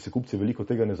 mogoče se kupci veliko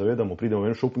tega ne zavedamo, pridemo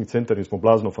v en shopping center in smo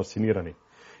blazno fascinirani.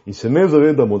 In se ne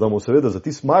zavedamo, da bomo seveda za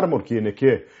tisti marmor, ki je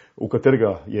nekje, v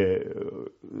katerega je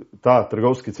ta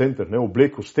trgovski center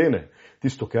oblekel stene,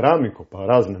 tisto keramiko, pa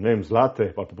razne,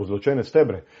 zlate, pa pozlačene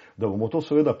stebre, da bomo to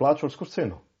seveda plačali skozi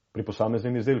ceno pri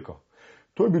posameznem izdelku.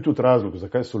 To je bil tudi razlog,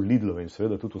 zakaj so Lidlove in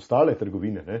seveda tudi ostale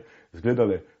trgovine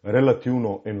izgledale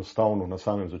relativno enostavno na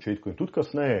samem začetku in tudi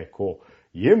kasneje, ko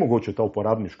je mogoče ta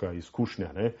uporabniška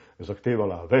izkušnja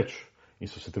zahtevala več in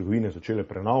so se trgovine začele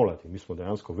prenavljati. Mi smo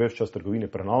dejansko več čas trgovine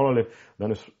prenavljali,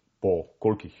 danes po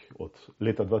kolikih od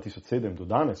leta 2007 do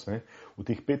danes, v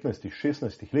teh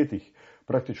 15-16 letih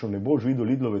praktično ne boš videl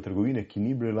Lidlove trgovine, ki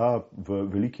ni bila v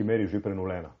veliki meri že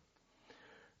prenovljena.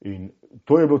 In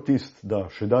to je bilo tisto, da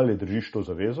še dalje držiš to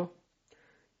zavezo,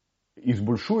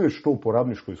 izboljšuješ to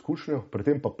uporabniško izkušnjo, pri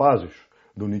tem pa paziš,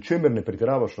 da v ničemer ne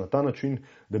pretiravaš na ta način,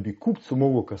 da bi kupcu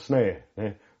mogel kasneje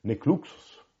nek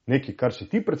luksus, nekaj, kar si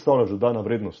ti predstavljaš dodana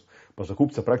vrednost, pa za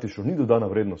kupca praktično ni dodana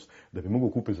vrednost, da bi mogel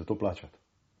kupec za to plačati.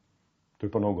 To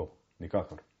je pa nogo,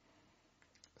 nikakor.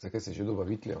 Zakaj si že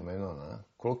dobavitelje omenil,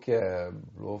 koliko je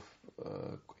bilo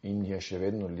in je še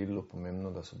vedno Lidlu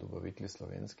pomembno, da so dobavitelji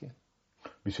slovenski?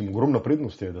 Mislim, ogromna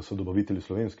prednost je, da so dobavitelji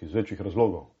slovenski, z večjih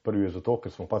razlogov. Prvi je zato,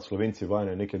 ker smo pač Slovenci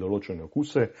vajeni neke določene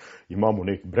okuse, imamo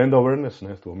nek brand awareness,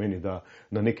 to pomeni, da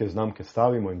na neke znamke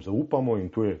stavimo in zaupamo in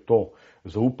tu je to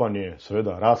zaupanje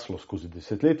seveda raslo skozi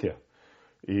desetletja.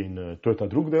 In to je ta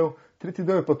drugi del. Tretji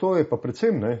del je pa to, je pa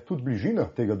predvsem tudi bližina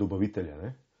tega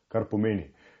dobavitelja, kar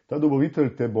pomeni. Ta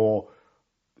dobavitelj te bo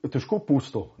težko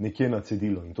pustil nekje na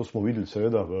cedilu in to smo videli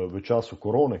seveda v času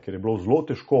korone, ker je bilo zelo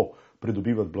težko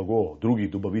pridobivati blago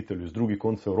drugih dobaviteljev iz drugih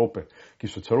koncev Evrope, ki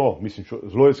so celo, mislim,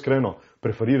 zelo iskreno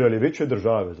preferirali večje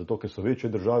države, zato ker so večje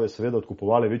države seveda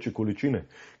odkupovale večje količine,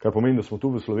 kar pomeni, da smo tu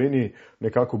v Sloveniji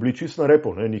nekako bili čisto na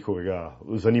repu njihovega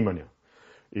zanimanja.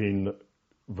 In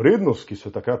vrednost, ki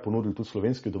so takrat ponudili tudi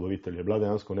slovenski dobavitelji, je bila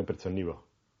dejansko neprecenljiva.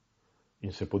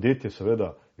 In se podjetje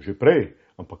seveda že prej,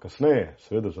 ampak kasneje,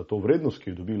 seveda za to vrednost, ki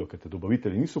je dobilo, ker te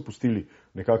dobavitelji niso pustili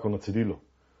nekako na cedilu,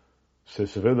 se je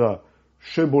seveda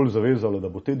še bolj zavezalo, da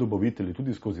bo te dobavitelji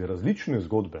tudi skozi različne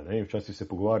zgodbe, včasih se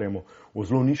pogovarjamo o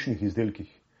zelo nišnih izdelkih,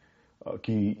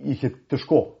 ki jih je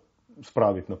težko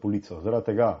spraviti na polico. Zaradi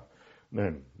tega,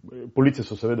 police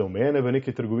so seveda omejene v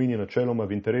neki trgovini, načeloma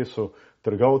v interesu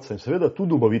trgovca in seveda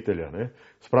tudi dobavitelja,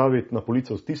 spraviti na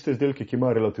polico tiste izdelke, ki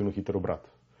imajo relativno hiter obrat.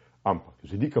 Ampak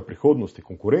z vidika prihodnosti,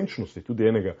 konkurenčnosti tudi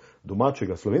enega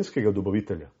domačega slovenskega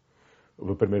dobavitelja,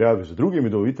 v primerjavi z drugimi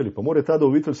dobavitelji, pa mora ta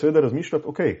dobavitelj seveda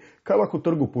razmišljati, kaj lahko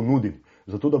trgu ponudim,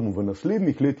 zato da bom v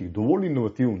naslednjih letih dovolj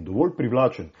inovativen, dovolj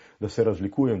privlačen, da se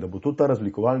razlikujem, da bo to ta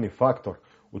razlikovalni faktor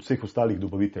od vseh ostalih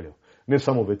dobaviteljev. Ne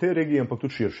samo v tej regiji, ampak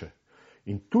tudi širše.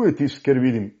 In tu je tisto, ker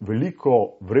vidim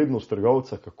veliko vrednost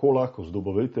trgovca, kako lahko z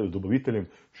dobaviteljem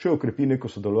še okrepi neko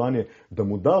sodelovanje, da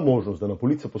mu da možnost, da na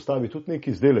polico postavi tudi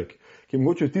neki izdelek, ki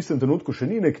mogoče v tistem trenutku še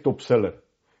ni nek top seller,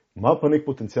 ima pa nek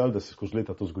potencial, da se skozi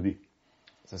leta to zgodi.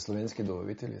 Za slovenski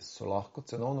dobavitelji so lahko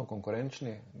cenovno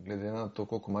konkurenčni, glede na to,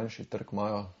 koliko manjši trg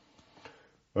imajo?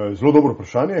 Zelo dobro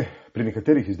vprašanje. Pri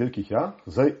nekaterih izdelkih ja.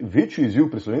 Zdaj, večji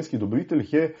izziv pri slovenskih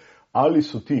dobaviteljih je, ali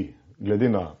so ti, glede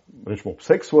na rečemo,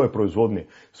 obseg svoje proizvodnje,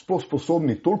 sploh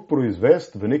sposobni toliko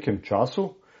proizvesti v nekem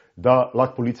času, da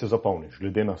lahko police zapolniš,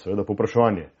 glede na seveda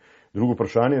povpraševanje. Drugo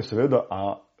vprašanje je seveda,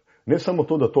 ne samo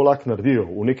to, da to lahko naredijo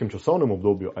v nekem časovnem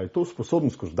obdobju, a je to sposobno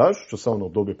skozi daljše časovno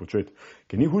obdobje početi,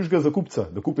 ker ni hujšega za kupca,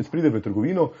 da kupec pride v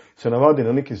trgovino, se navadi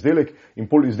na nek izdelek in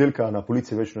pol izdelka na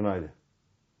polici več ne najde.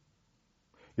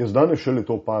 Jaz danes šele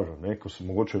to opažam, ko sem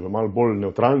mogoče v malo bolj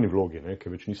nevtralni vlogi,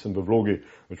 ker več nisem v vlogi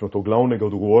to glavnega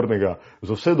odgovornega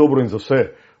za vse dobro in za vse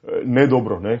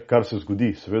nedobro, kar se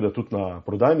zgodi, seveda tudi na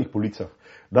prodajnih policah.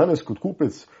 Danes kot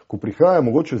kupec, ko prihaja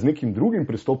mogoče z nekim drugim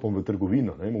pristopom v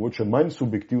trgovino, mogoče manj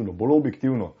subjektivno, bolj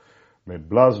objektivno, me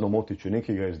blazno moti, če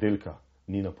nekega izdelka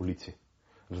ni na polici.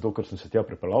 zato ker sem se tja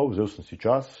pripeljal, vzel sem si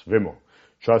čas, vemo,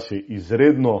 čas je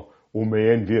izredno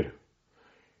omejen vir.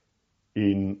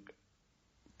 In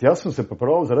tja sem se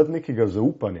pripeljal zaradi nekega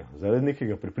zaupanja, zaradi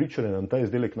nekega prepričanja, da ta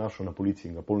izdelek našel na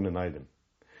policiji in ga pol ne najdem.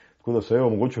 Tako da se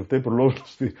mogoče v tej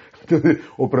priložnosti tudi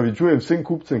opravičujem vsem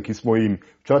kupcem, ki smo jim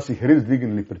včasih res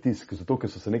dvignili pritisk, zato ker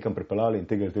so se nekam pripeljali in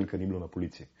tega izdelka ni bilo na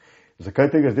policiji.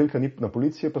 Zakaj tega izdelka ni na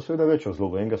policiji, pa seveda več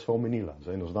razlogov. Enega sva omenila.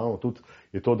 Enostavno tudi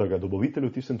je to, da ga dobavitelj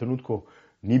v tistem trenutku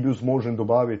ni bil zmožen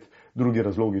dobaviti. Drugi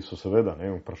razlogi so seveda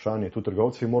vprašanje. Tudi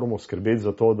trgovci moramo skrbeti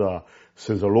za to, da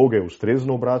se zaloge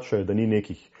ustrezno obračajo, da ni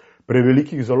nekih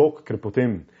prevelikih zalog, ker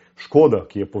potem škoda,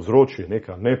 ki je povzroči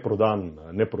neka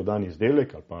neprodan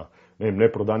izdelek ali pa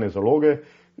neprodane zaloge,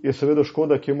 je seveda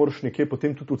škoda, ki jo moraš nekje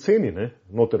potem tudi v ceni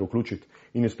noter vključiti.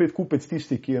 In je spet kupec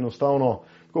tisti, ki je enostavno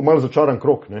tako malo začaran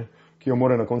krog, ki jo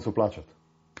mora na koncu plačati.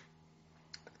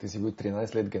 Ti si bil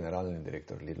 13 let generalni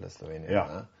direktor Lidla Slovenije.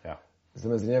 Ja.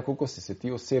 Zdaj me zanima, koliko si se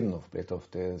ti osebno vpletal v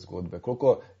te zgodbe,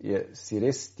 koliko si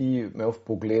res ti imel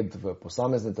vpogled v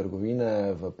posamezne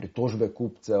trgovine, v pritožbe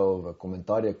kupcev, v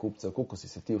komentarje kupcev, koliko si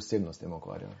se ti osebno s tem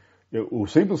ukvarjal? Ja,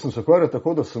 osebno sem se ukvarjal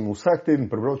tako, da sem vsak teden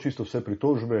prebral čisto vse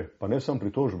pritožbe, pa ne samo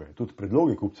pritožbe, tudi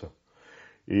predloge kupcev.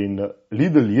 In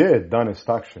Lidl je danes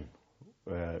takšen,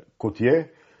 kot je,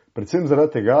 predvsem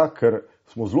zaradi tega, ker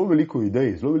smo zelo veliko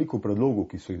idej, zelo veliko predlogov,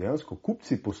 ki so jih dejansko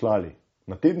kupci poslali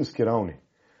na tedenski ravni,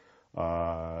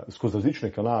 skozi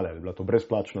različne kanale, ali je bila to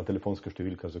brezplačna telefonska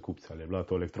številka za kupce, ali je bila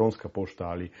to elektronska pošta,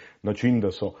 ali način,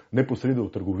 da so neposredno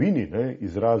v trgovini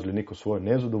izrazili neko svoje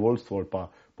nezadovoljstvo ali pa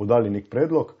podali nek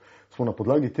predlog, smo na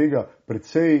podlagi tega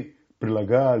precej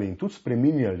prilagajali in tudi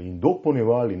spreminjali in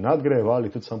dopolnjevali, nadgrajevali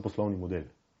tudi sam poslovni model.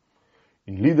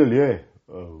 In Lidl je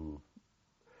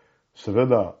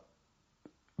seveda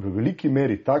v veliki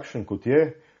meri takšen, kot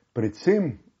je,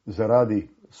 predvsem zaradi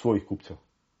svojih kupcev.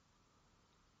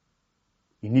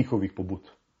 In njihovih pobud,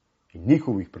 in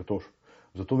njihovih pritožb.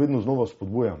 Zato vedno znova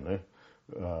spodbujam.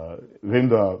 Vem,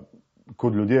 da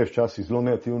kot ljudje včasih zelo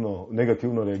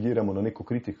negativno reagiramo na neko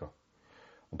kritiko.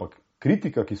 Ampak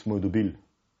kritika, ki smo jo dobili,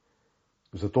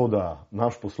 zato da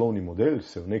naš poslovni model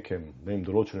se v nekem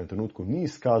določenem trenutku ni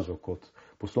izkazal kot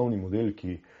poslovni model,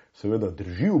 ki seveda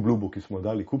drži obljubo, ki smo jo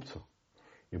dali kupcu,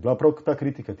 je bila prav ta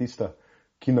kritika tista,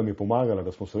 ki nam je pomagala,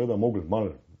 da smo seveda mogli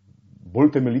malo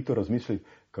bolj temeljito razmisliti,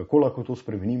 kako lahko to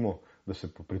spremenimo, da se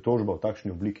pritožba v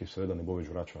takšni obliki seveda ne bo več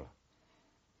vračala.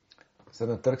 Zdaj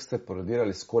na trg ste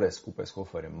porodirali skoraj skupaj s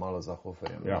Hoferjem, malo za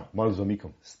Hoferjem. Ja, malo z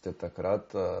zamikom. Ste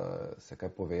takrat se kaj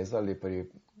povezali pri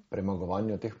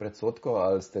premagovanju teh predsotkov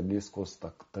ali ste bili skozi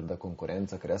tak trda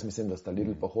konkurenca? Ker jaz mislim, da sta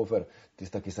Lidl pa Hofer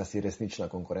tista, ki sta si resnična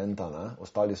konkurenta.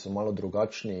 Ostali so malo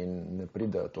drugačni in ne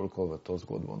pridejo toliko v to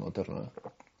zgodbo noter.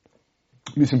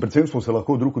 Mislim, predvsem smo se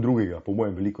lahko drug od drugega, po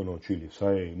mojem, veliko naučili.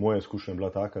 Vsaj moja izkušnja je bila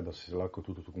taka, da si se lahko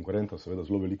tudi od konkurenta seveda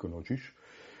zelo veliko naučiš.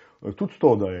 Tudi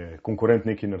to, da je konkurent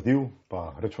nekaj naredil,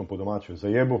 pa rečemo po domače,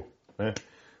 zajebo,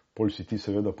 pol si ti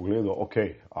seveda pogledal,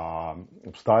 a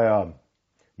obstaja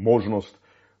možnost,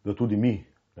 da tudi mi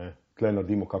tle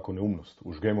naredimo kako neumnost,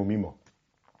 užgemo mimo.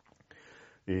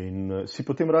 In si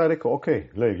potem raje rekel,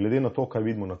 glede na to, kaj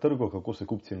vidimo na trgu, kako se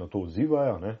kupci na to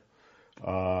odzivajo,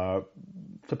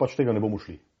 se pač tega ne bomo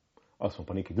šli. Ali smo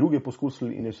pa nekaj druge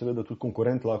poskusili in je seveda tudi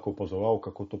konkurent lahko opazoval,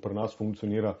 kako to pri nas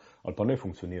funkcionira ali pa ne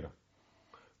funkcionira.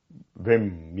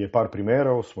 Vem, je par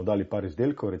primerov, smo dali par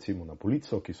izdelkov, recimo na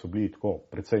polico, ki so bili tako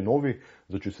precej novi,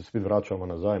 zdaj če se spet vračamo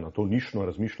nazaj na to nišno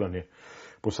razmišljanje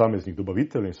posameznih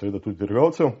dobaviteljev in seveda tudi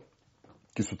trgovcev,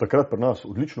 ki so takrat pri nas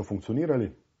odlično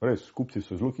funkcionirali, res, kupci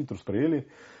so zelo hitro sprejeli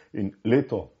in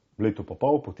leto pa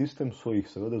pol po tistem so jih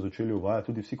seveda začeli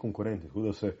uvajati tudi vsi konkurenti,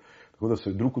 tako da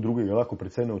se drug od drugega lahko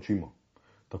precej naučimo.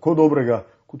 Tako dobrega,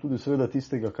 kot tudi seveda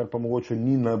tistega, kar pa mogoče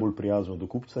ni najbolj prijazno do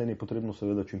kupca in je potrebno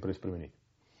seveda čim prej spremeniti.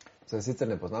 Zdaj sicer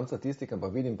ne poznam statistike,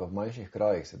 ampak vidim pa v manjših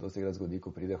krajih se dosti krat zgodi,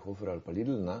 ko pride Hofer ali pa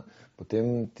Lidl,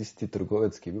 potem tisti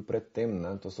trgovec, ki je bil pred tem,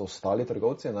 to so ostali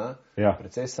trgovci,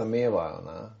 precej samevajo.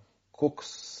 Koliko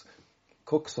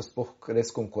so sploh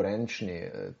res konkurenčni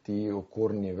ti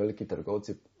okorni veliki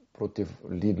trgovci proti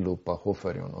Lidlu pa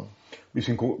Hoferju?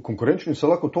 Mislim, konkurenčni so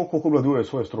lahko to, koliko obvladujejo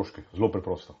svoje stroške, zelo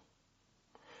preprosto.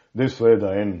 Dejstvo je,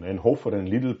 da en Hofer in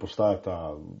Lidl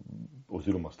postajata,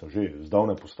 oziroma sta že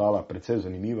zdavnaj postala precej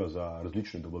zanimiva za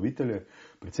različne dobavitelje,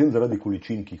 predvsem zaradi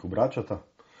količin, ki jih obračata,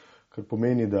 kar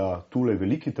pomeni, da tule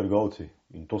veliki trgovci,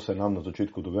 in to se nam na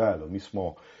začetku dogajalo, mi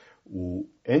smo v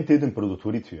en teden pred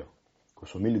otvoritvijo, ko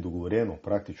smo imeli dogovorjeno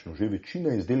praktično že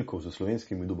večina izdelkov za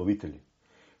slovenskimi dobavitelji,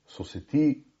 so se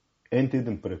ti en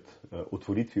teden pred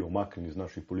otvoritvijo umaknili z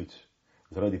naših polic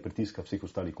zaradi pritiska vseh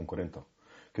ostalih konkurentov.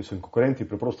 Ker so jim konkurenti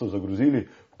preprosto zagrozili,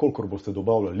 kolikor boste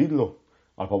dobavljali Lidlu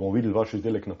ali pa bomo videli vaš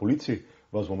izdelek na polici,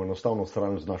 vas bomo enostavno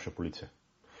odstranili z naše police.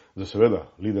 Zdaj seveda,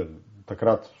 Lidl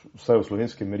takrat vsaj v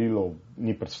slovenskem merilu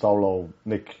ni predstavljal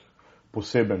nek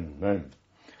poseben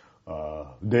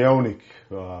dejavnik,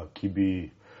 ki bi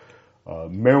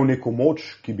imel neko moč,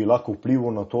 ki bi lahko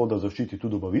vplival na to, da zaščiti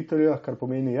tudi dobavitelja, kar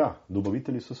pomeni,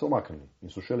 dobavitelji so se omaknili in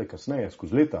so šele kasneje,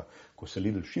 skozi leta, ko se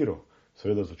Lidl širil,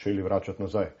 seveda začeli vračati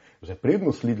nazaj. Zdaj,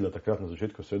 prednost Lidla takrat na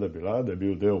začetku seveda bila, da je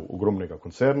bil del ogromnega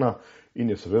koncerna in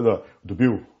je seveda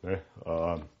dobil,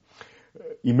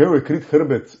 imel je krit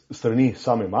hrbet strani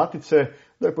same matice,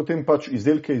 da je potem pač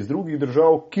izdelke iz drugih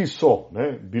držav, ki so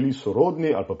bili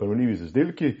sorodni ali pa primerljivi z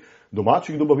izdelki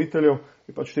domačih dobaviteljev,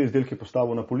 je pač te izdelke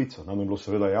postavil na polico. Nam je bilo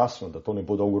seveda jasno, da to ne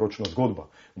bo dolgoročna zgodba,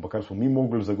 ampak kar smo mi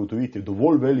mogli zagotoviti, je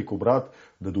dovolj velik obrat,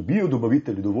 da dobijo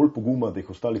dobavitelji dovolj poguma, da jih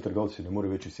ostali trgovci ne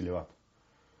morejo več izsiljevati.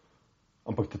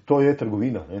 Ampak to je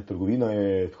trgovina. Trgovina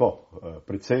je tako,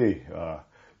 precej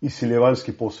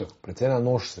izsiljevalski posel. Precej na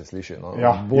nož se sliši. No?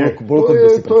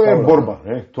 To je borba,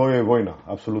 to je vojna,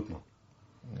 absolutno.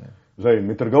 Zdaj,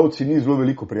 med trgovci ni zelo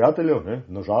veliko prijateljev,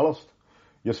 nažalost.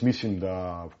 Jaz mislim,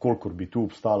 da vkolikor bi tu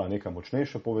obstala neka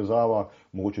močnejša povezava,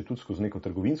 mogoče tudi skozi neko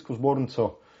trgovinsko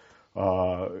zbornico,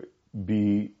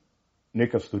 bi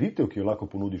neka storitev, ki jo lahko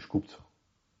ponudiš kupcu,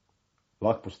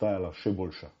 lahko postajala še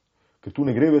boljša. Ker tu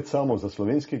ne gre več samo za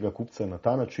slovenskega kupca na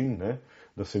ta način,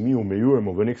 da se mi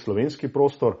omejujemo v nek slovenski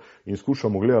prostor in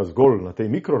skušamo gledati zgolj na tej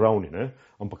mikroravni,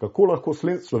 ampak kako lahko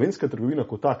slovenska trgovina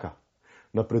kot taka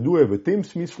napreduje v tem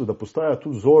smislu, da postaja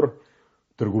tudi vzor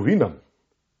trgovinam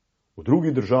v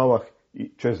drugih državah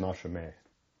čez naše meje.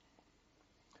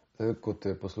 Ko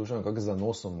te poslušam, kako za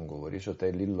nosom govoriš o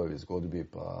tej Lidlovi zgodbi,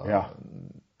 pa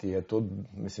ti je to,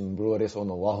 mislim, bilo res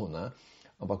ono wow,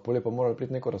 ampak bolje pa moralo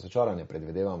priti neko razočaranje,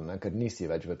 predvidevam, ker nisi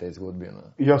več v tej zgodbi.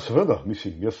 Ja, seveda,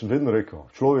 mislim, jaz sem vedno rekel,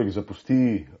 človek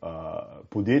zapusti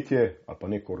podjetje ali pa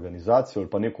neko organizacijo ali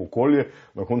pa neko okolje,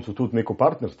 na koncu tudi neko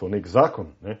partnerstvo, nek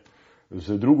zakon,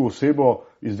 z drugo osebo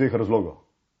iz dveh razlogov.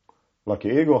 Lahko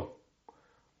je ego,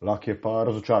 lahko je pa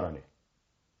razočaranje.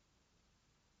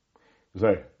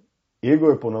 Zdaj, ego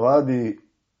je ponavadi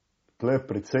tle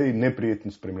precej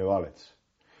neprijeten spremljevalec.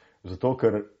 Zato,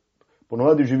 ker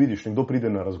ponavadi že vidiš, nekdo pride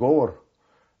na razgovor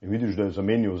in vidiš, da je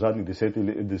zamenil v zadnjih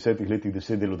 10 letih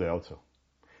 10 delodajalcev.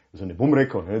 Zdaj ne bom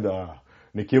rekel, da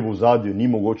nekje v ozadju ni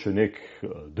mogoče nek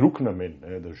drug namen,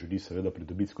 da želi seveda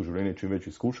pridobiti skozi življenje čim več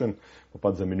izkušenj, pa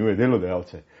pač zamenjuje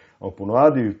delodajalce. Ampak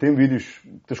ponavadi v tem vidiš,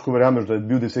 težko verjameš, da je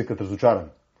bil 10krat razočaran.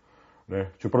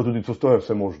 Čeprav tudi to je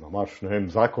vse možno. Imaš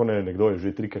zakone, nekdo je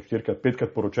že 3krat, 4krat,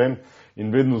 5krat poročen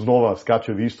in vedno znova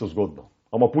skače v isto zgodbo.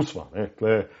 Ampak pusva,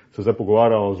 tle se zdaj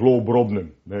pogovarjamo o zelo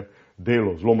obrobnem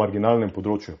delu, zelo marginalnem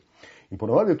področju. In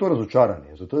ponavadi je to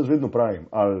razočaranje. Zato jaz vedno pravim,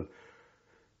 ali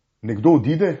nekdo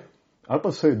odide, ali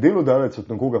pa se delodajalec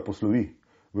od nekoga poslovi.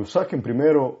 V vsakem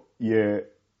primeru je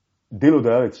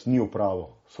delodajalec ni opravil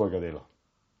svojega dela.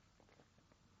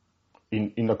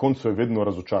 In na koncu je vedno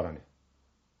razočaranje.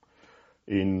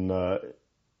 In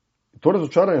to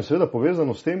razočaranje je seveda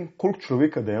povezano s tem, koliko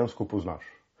človeka dejansko poznaš.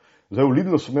 Zdaj, v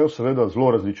Lidlu sem imel seveda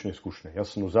zelo različne izkušnje. Jaz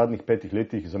sem v zadnjih 5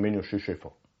 letih zamenjal 6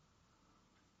 šefov.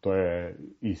 To je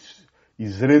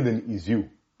izreden izziv.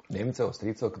 Nemcev,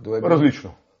 Avstrijcev, kdo je bil?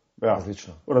 Različno. Ja.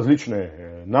 Različno.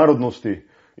 Narodnosti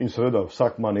in seveda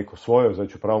vsak ima neko svojo, zdaj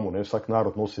če pravimo, vsak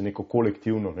narod nosi neko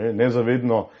kolektivno,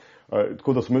 nezavedno,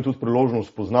 tako da smo imeli tudi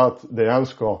priložnost poznati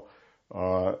dejansko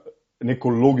neko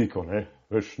logiko,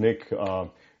 veš,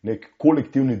 nek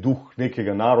kolektivni duh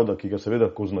nekega naroda, ki ga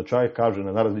seveda ko značaj kaže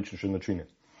na najrazličnejše načine.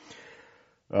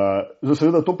 Zdaj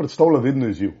seveda to predstavlja vedno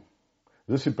izziv.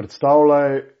 Zdaj si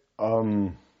predstavljaj,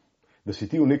 da si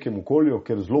ti v nekem okolju,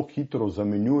 ker zelo hitro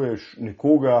zamenjuješ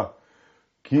nekoga,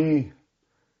 ki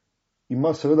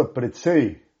ima seveda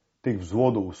precej teh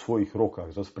vzvodov v svojih rokah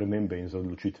za spremembe in za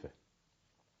odločitve.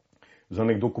 Za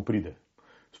nekdo, ko pride,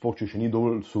 sploh če še ni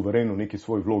dovolj suveren v neki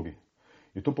svoji vlogi.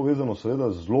 Je to povezano seveda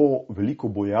z zelo veliko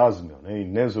bojaznjo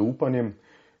in nezaupanjem,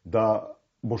 da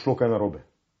bo šlo kaj narobe.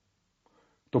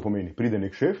 To pomeni, pride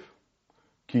nek šef,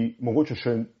 ki mogoče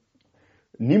še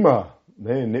nima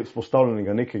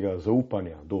vzpostavljenega nekega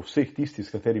zaupanja do vseh tistih,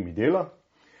 s katerimi dela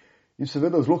in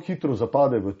seveda zelo hitro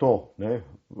zapade v to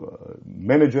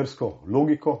menedžersko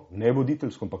logiko, ne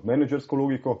voditeljsko, ampak menedžersko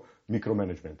logiko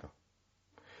mikromanagementa.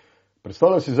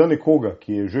 Predstavljaj si za nekoga,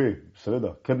 ki je že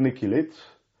seveda kar nekaj let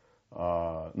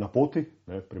na poti,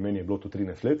 pri meni je bilo to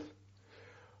 13 let,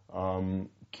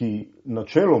 ki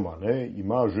načeloma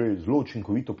ima že zelo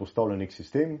učinkovito postavljen nek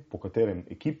sistem, po katerem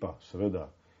ekipa seveda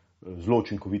zelo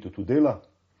učinkovito tu dela,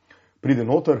 pride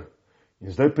noter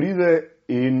in zdaj pride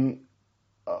in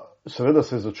seveda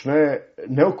se začne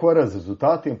ne ukvarjati z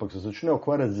rezultati, ampak se začne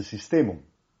ukvarjati z sistemom.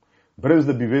 Brez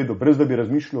da bi vedel, brez da bi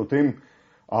razmišljal o tem,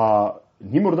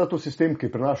 ni morda to sistem,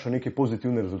 ki prinaša neke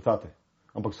pozitivne rezultate,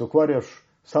 ampak se ukvarjaš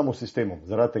samo s sistemom.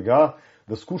 Zaradi tega,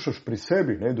 da skušaš pri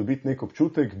sebi dobiti nek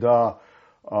občutek, da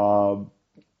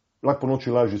lahko po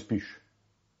noči lažje spiš.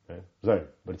 Zdaj,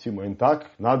 recimo en tak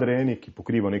nadrejeni, ki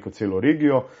pokriva neko celo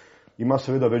regijo, ima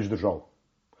seveda več držav.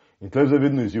 In tle je zdaj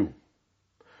vedno izziv.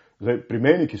 Zdaj, pri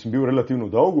meni, ki sem bil relativno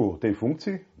dolgo v tej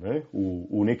funkciji,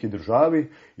 v neki državi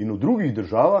in v drugih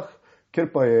državah, ker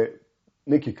pa je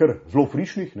nekaj kar zelo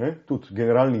frišnih, tudi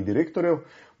generalnih direktorjev,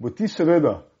 bo ti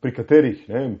seveda, pri katerih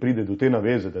pride do te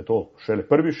naveze, da je to šele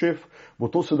prvi šef, bo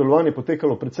to sodelovanje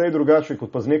potekalo precej drugače,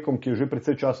 kot pa z nekom, ki je že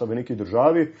precej časa v neki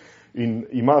državi in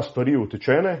ima stvari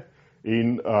utečene.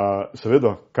 In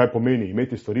seveda, kaj pomeni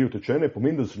imeti stvari utečene,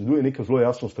 pomeni, da zasleduje neko zelo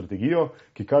jasno strategijo,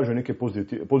 ki kaže neke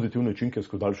pozitivne učinke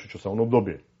skozi daljše časovno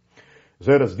obdobje.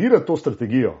 Zdaj, razdirati to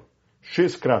strategijo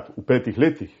 6-krat v 5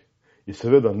 letih je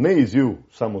seveda ne izziv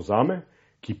samo zame,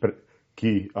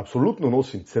 ki absolutno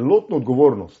nosim celotno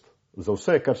odgovornost za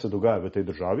vse, kar se dogaja v tej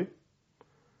državi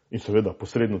in seveda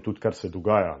posredno tudi, kar se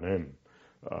dogaja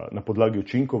na podlagi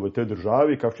učinkov v tej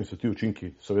državi, kakšni so ti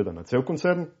učinki seveda na cel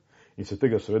koncern in se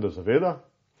tega seveda zaveda.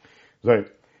 Zdaj,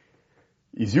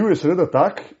 izziv je seveda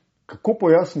tak, kako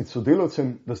pojasniti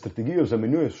sodelavcem, da strategijo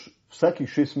zamenjuješ vsakih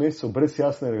 6 mesecev brez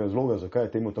jasnega razloga, zakaj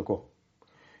je temu tako.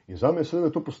 In zame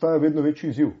seveda to postaja vedno večji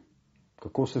izziv,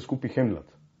 kako se skupaj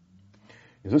handlati.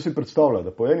 In zdaj si predstavlja,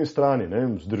 da po eni strani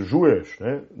zdržuješ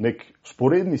nek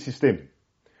sporedni sistem,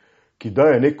 ki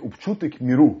daje nek občutek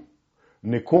miru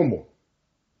nekomu,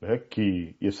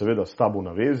 ki je seveda s tabo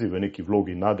na vezi v neki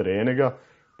vlogi nadrejenega,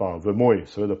 pa v moji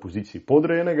seveda poziciji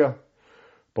podrejenega,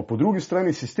 pa po drugi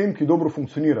strani sistem, ki dobro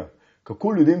funkcionira.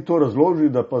 Kako ljudem to razloži,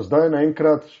 da pa zdaj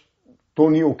naenkrat to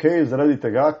ni ok, zaradi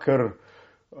tega, ker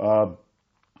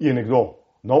je nekdo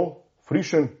nov,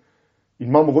 frišen in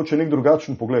ima mogoče nek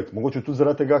drugačen pogled. Mogoče tudi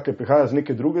zaradi tega, ker prihaja z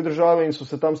neke druge države in so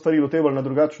se tam stvari lotevali na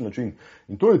drugačen način.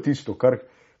 In to je tisto,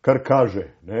 kar kaže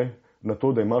na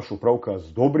to, da imaš opravka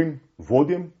z dobrim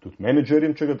vodjem, tudi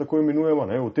menedžerjem, če ga tako imenujemo,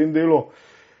 v tem delu,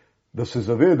 da se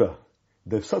zaveda,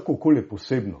 da je vsako okolje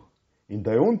posebno in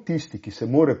da je on tisti, ki se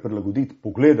more prilagoditi,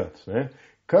 pogledati,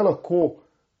 kaj lahko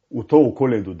v to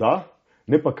okolje doda,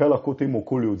 ne pa kaj lahko temu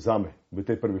okolju odzame v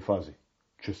tej prvi fazi,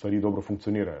 če stvari dobro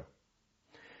funkcionirajo.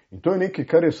 In to je nekaj,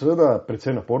 kar je seveda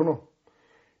precej naporno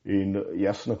in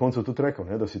jaz na koncu tudi rekel,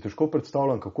 da si težko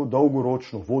predstavljam, kako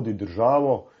dolgoročno vodi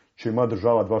državo, če ima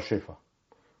država 2 šefa.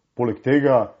 Poleg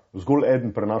tega zgolj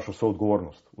eden prenaša vso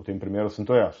odgovornost. V tem primeru sem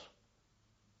to jaz.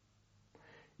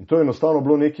 In to je enostavno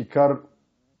bilo nekaj, kar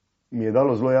mi je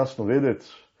dalo zelo jasno vedeti,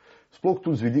 sploh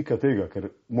tudi z vidika tega, ker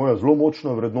moja zelo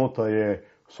močna vrednota je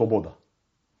svoboda.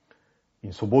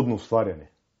 In svobodno ustvarjanje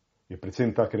je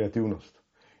predvsem ta kreativnost.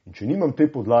 In če nimam te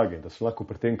podlage, da sem lahko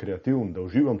pri tem kreativen, da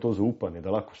uživam to zaupanje, da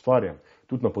lahko ustvarjam,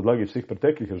 tudi na podlagi vseh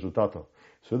preteklih rezultatov,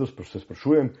 seveda se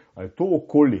sprašujem, ali je to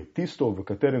okolje tisto, v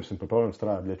katerem sem pripravljen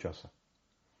vztrajati dlje časa.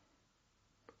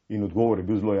 In odgovor je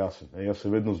bil zelo jasen. Jaz se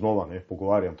vedno znova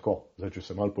pogovarjam tako, zdaj če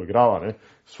se malo poigrava,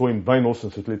 s svojim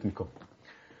 82-letnikom.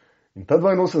 In ta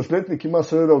 82-letnik ima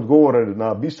seveda odgovore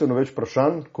na bistveno več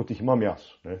vprašanj, kot jih imam jaz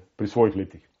pri svojih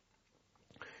letih.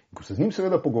 In ko se z njim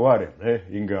seveda pogovarjam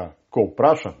in ga ko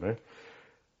vprašam,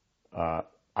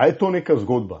 a je to neka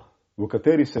zgodba, v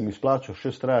kateri se mi splača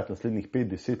še vztrajati naslednjih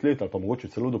 5-10 let ali pa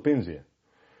mogoče celo do penzije.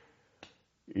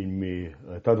 In mi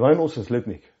ta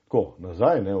 82-letnik tako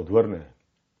nazaj odvrne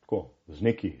tako,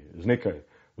 z nekaj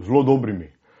zelo dobrimi,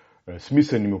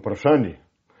 smiselnimi vprašanji.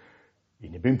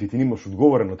 In jebem ti nimaš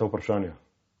odgovore na ta vprašanja.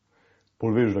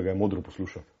 Pol veš, da ga je modro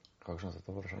poslušati. Kakšno so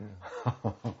to vprašanje?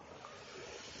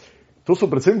 To so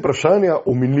predvsem vprašanja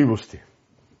o minljivosti.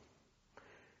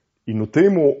 In o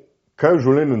temu, kaj v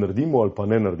življenju naredimo ali pa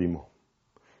ne naredimo.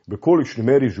 V kolikšni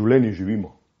meri življenje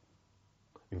živimo.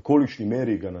 In v kolikšni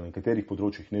meri ga na nekaterih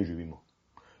področjih ne živimo.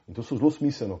 In to so zelo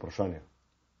smiselna vprašanja.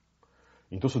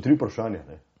 In to so 3 vprašanja,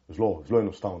 zelo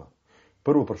enostavna.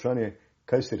 Prvo vprašanje je,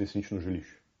 kaj si resnično želiš.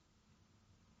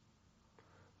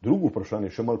 Drugo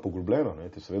vprašanje je še malo poglobljeno,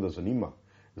 te seveda zanima,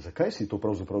 zakaj si to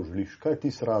pravzaprav želiš, kaj je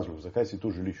tisti razlog, zakaj si to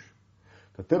želiš.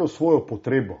 Katero svojo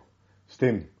potrebo s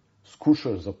tem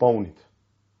skušaš zapolniti,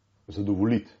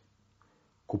 zadovoljiti,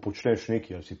 ko počneš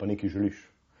nekaj ali si pa nekaj želiš.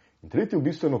 In tretje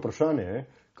bistveno vprašanje je,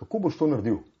 kako boš to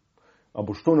naredil. A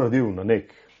boš to naredil na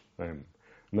nek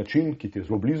način, ki ti je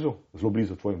zelo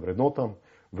blizu tvojim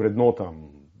vrednotam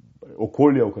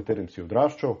okolja, v katerem si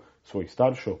odraščal, svojih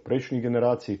staršev, prejšnjih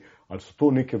generacij, ali so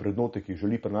to neke vrednote, ki jih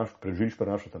želiš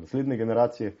prenašati na naslednje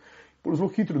generacije. Zelo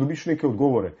hitro dobiš neke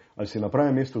odgovore, ali si na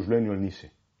pravem mestu v življenju ali nisi.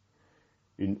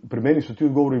 In pri meni so ti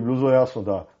odgovori bilo zelo jasno,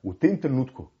 da v tem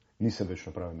trenutku nisem več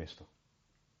na pravem mestu.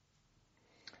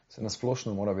 Se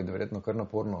nasplošno mora biti verjetno kar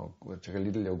naporno, če ga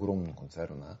Lidl je ogromen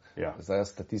koncern. Ja. Zdaj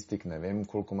jaz statistik ne vem,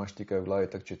 koliko imaš ti kaj v glavi,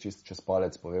 tako če čist čez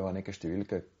palec poveva neke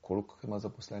številke, koliko ima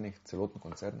zaposlenih celotno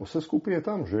koncern. Vse skupaj je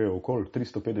tam že okoli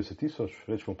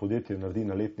 350,000, rečemo podjetje naredi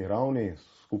na letni ravni,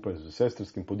 skupaj z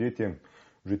sestrskim podjetjem,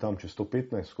 že tam čez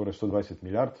 115, skoraj 120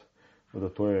 milijard, da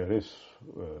to je res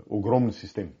ogromen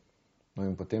sistem. No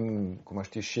in potem, ko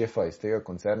imaš ti šefa iz tega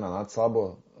koncerna nad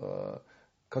sabo,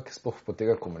 kak je sploh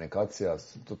poteka komunikacija?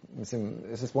 Mislim,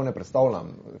 jaz se sploh ne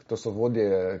predstavljam. To so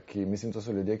vodje, to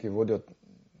so ljudje, ki vodijo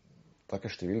take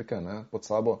številke, ne, pod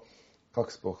sabo. Kak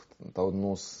sploh ta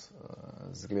odnos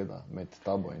zgleda med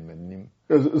tabo in med njim?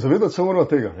 Zavedati se moramo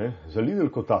tega. Ne? Za Lidl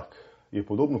kot tak je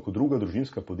podobno kot druga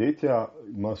družinska podjetja,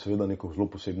 ima seveda neko zelo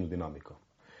posebno dinamiko.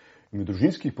 In v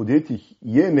družinskih podjetjih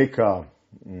je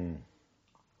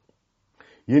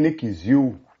neki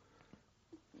izziv,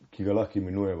 ki ga lahko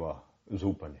imenujeva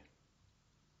zaupanje.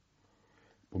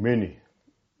 Pomeni,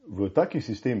 v takih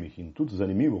sistemih in tudi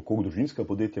zanimivo, koliko družinska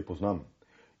podjetja poznam,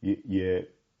 je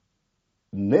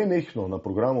nenehno na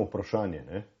programu vprašanje,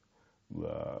 ne,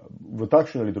 v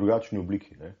takšni ali drugačni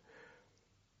obliki, ne,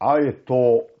 a je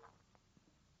to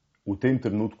v tem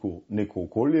trenutku neko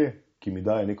okolje, ki mi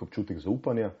daje nek občutek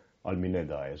zaupanja, ali mi ne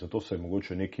daje. Zato se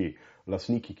mogoče neki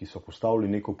lastniki, ki so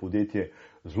postavili neko podjetje,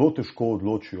 zelo težko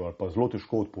odločijo ali pa zelo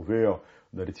težko odpovejo,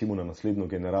 da recimo na naslednjo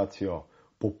generacijo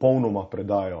popolnoma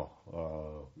predajo,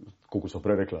 kako so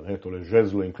prej rekla, ne, tole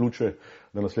žezlo in ključe,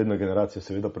 da naslednja generacija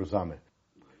seveda prevzame.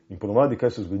 In ponovadi,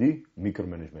 kaj se zgodi?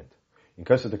 Mikromanagement. In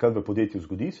kaj se takrat v podjetju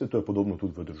zgodi? To je podobno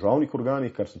tudi v državnih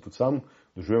organih, kar sem tudi sam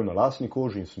doživel na lastni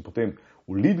koži in sem potem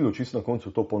v Lidlu čisto na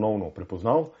koncu to ponovno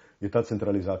prepoznal, je ta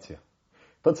centralizacija.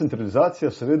 Ta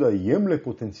centralizacija seveda jemlje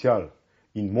potencial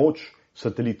in moč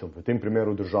satelitom, v tem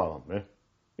primeru državam, ne?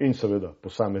 In seveda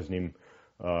posameznim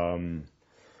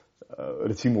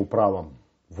recimo upravam,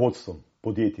 vodstvom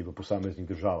podjetij v posameznih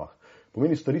državah.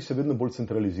 Pomeni, stvari se vedno bolj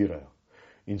centralizirajo.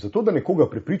 In zato, da nekoga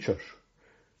prepričaš,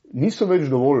 niso več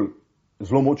dovolj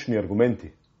zelo močni argumenti.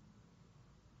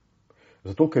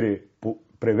 Zato, ker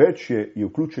preveč je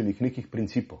vključenih nekih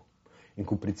principov. In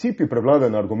ko principi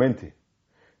prevladajo na argumenti,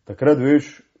 takrat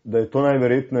veš, da je to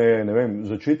najverjetneje, ne vem,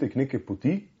 začetek neke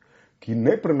poti, ki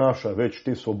ne prenaša več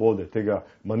te svobode, tega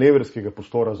manevrskega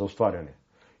prostora za ustvarjanje.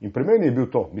 In pri meni je bil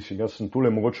to, mislim, jaz sem tule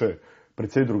mogoče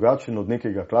precej drugačen od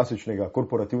nekega klasičnega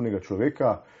korporativnega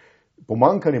človeka,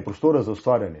 pomankanje prostora za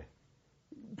ustvarjanje.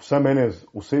 Vse mene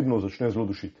osebno začne zelo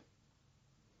dušiti.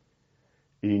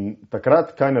 In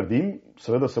takrat, kaj naredim,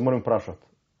 seveda se moram vprašati,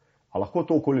 a lahko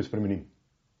to okolje spremenim.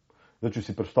 Zdaj, če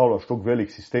si predstavljaš tako velik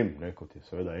sistem, ne, kot je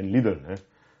seveda en Lidl, ne,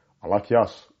 a lahko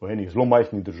jaz v enih zelo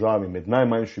majhnih državi, med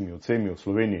najmanjšimi od vsemi od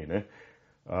Sloveniji, ne,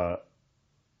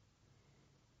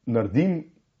 naredim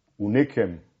v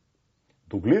nekem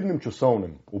doglednem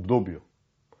časovnem obdobju,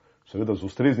 seveda z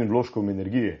ustreznim vložkom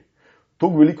energije,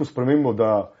 toliko veliko spremembo,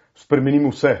 da spremenim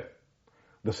vse,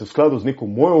 da se v skladu z neko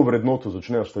mojo vrednoto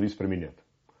začnejo stvari spreminjati.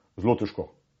 Zelo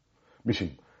težko. Mislim,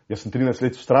 jaz sem 13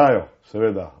 let vztrajal,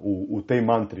 seveda, v tej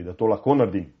mantri, da to lahko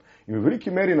naredim. In v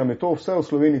veliki meri nam je to vse v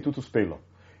Sloveniji tudi uspelo.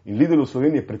 In Lidl v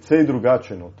Sloveniji je precej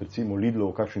drugačen od recimo Lidla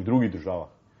v kakšnih drugih državah.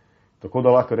 Tako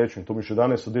da lahko rečem, to mi še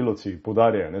danes sodelavci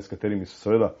podarjajo, ne, s katerimi se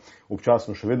seveda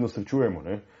občasno še vedno srečujemo,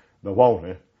 ne, da wow,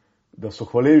 ne, da so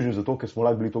hvaležni za to, ker smo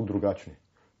lahko bili tako drugačni.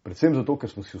 Predvsem zato,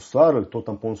 ker smo si ustvarili to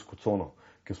tamponsko cono,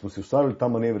 ker smo si ustvarili ta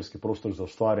manevrski prostor za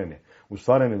ustvarjanje.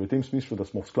 Ustvarjanje v tem smislu, da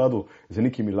smo v skladu z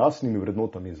nekimi lastnimi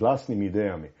vrednotami, z lastnimi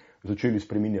idejami začeli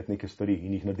spreminjati neke stvari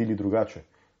in jih naredili drugače.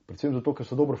 Predvsem zato, ker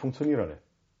so dobro funkcionirale.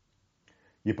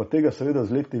 Je pa tega seveda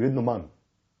z leti vedno manj.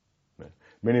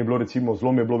 Meni je bilo recimo,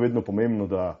 zelo mi je bilo vedno pomembno,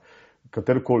 da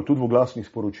katerkoli, tudi v glasnih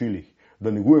sporočilih, da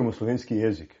negujemo slovenski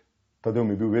jezik. Ta del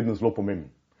mi je bil vedno zelo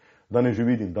pomemben. Danes že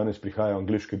vidim, danes prihajajo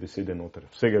angleške besede noter,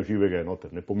 vsega živega je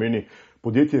noter. Ne pomeni,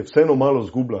 podjetje vseeno malo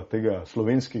zgublja tega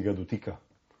slovenskega dotika.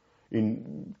 In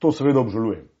to seveda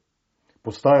obžalujem.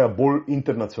 Postaja bolj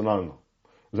internacionalno.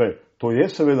 Zdaj, to je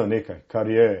seveda nekaj, kar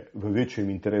je v večjem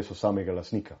interesu samega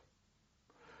lastnika.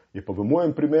 Je pa v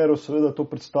mojem primeru seveda to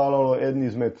predstavljalo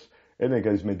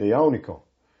enega izmed dejavnikov,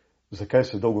 zakaj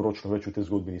se dolgoročno več v tej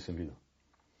zgodbi nisem videl.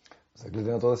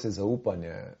 Glede na to, da si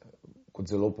zaupanje kot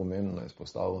zelo pomembno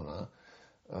izpostavil,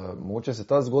 mogoče se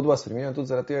ta zgodba spreminja tudi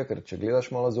zaradi tega, ker če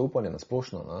gledaš malo zaupanje na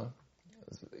splošno,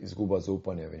 izguba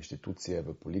zaupanja v institucije,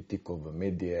 v politiko, v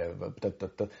medije,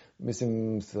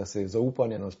 mislim, da se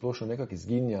zaupanje na splošno nekako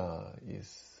izginja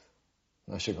iz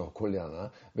našega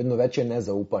okolja. Vedno več je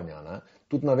nezaupanja.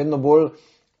 Tudi na vedno bolj,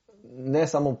 ne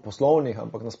samo poslovnih,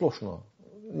 ampak na splošno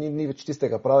ni več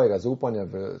tistega pravega zaupanja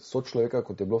v sočloveka,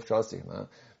 kot je bilo včasih. Ne?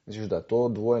 Misliš, da je to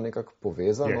dvoje nekako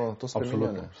povezano, to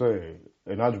spreminjanje? Absolutno.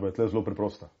 Enačba je tle zelo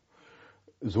preprosta.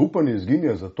 Zaupanje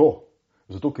izginja zato,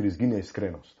 ker izginja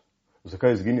iskrenost.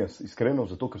 Zakaj izginja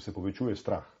iskrenost? Zato, ker se povečuje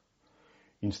strah.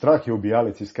 In strah je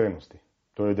ubijalec iskrenosti.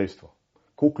 To je dejstvo.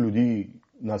 Koliko ljudi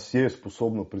nas je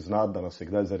sposobno priznati, da nas je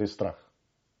kdaj zares strah?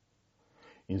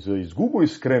 In z izgubo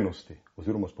iskrenosti,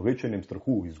 oziroma s povečanjem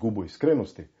strahu, izgubo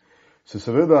iskrenosti, se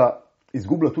seveda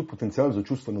izgublja tudi potencial za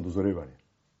čustveno dozorevanje.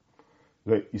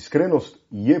 Zdaj, iskrenost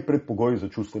je predpogoj za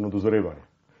čustveno dozorevanje.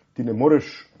 Ti ne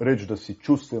moreš reči, da si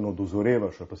čustveno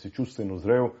dozorevaš ali pa si čustveno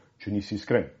zrel, če nisi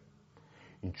iskren.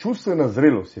 In čustvena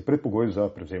zrelost je predpogoj za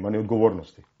prevzemanje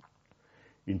odgovornosti.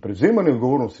 In prevzemanje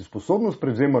odgovornosti, sposobnost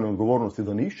prevzemanja odgovornosti,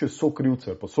 da ne išče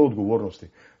sokrivce ali pa soodgovornosti,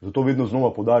 zato vedno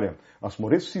znova poudarjam, a smo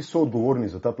res vsi soodgovorni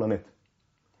za ta planet?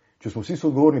 Če smo vsi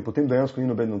soodgovorni, potem dejansko ni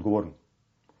noben odgovoren.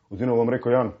 Oziroma vam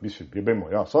rekel, Jan,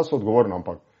 jebemo, ja, sva so odgovorna,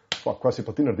 ampak kaj si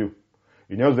pa ti naredil?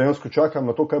 In jaz dejansko čakam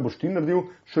na to, kaj boš ti naredil,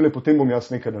 šele potem bom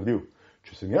jaz nekaj naredil.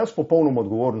 Če sem jaz popolnoma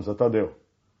odgovoren za ta del,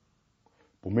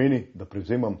 pomeni, da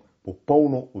prevzemam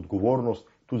popolno odgovornost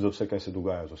tudi za vse, kaj se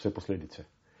dogaja, za vse posledice.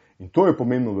 In to je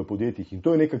pomembno v podjetjih in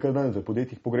to je nekaj, kar danes v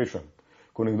podjetjih pogrešam.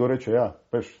 Ko nekdo reče, ja,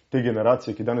 veš, te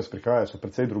generacije, ki danes prihajajo, so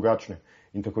precej drugačne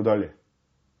in tako dalje.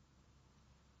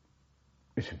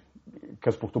 Mislim,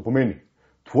 kaj sploh to pomeni?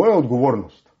 Tvoja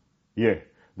odgovornost je,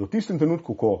 da v tistem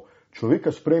trenutku, ko človeka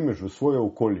sprejmeš v svoje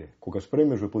okolje, ko ga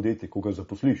sprejmeš v podjetje, ko ga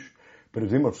zaposliš,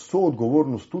 prevzemaš vso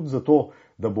odgovornost tudi za to,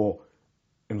 da bo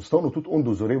enostavno tudi on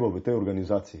dozoreval v tej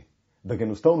organizaciji. Da ga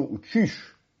enostavno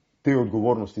učiš te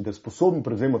odgovornosti, da je sposoben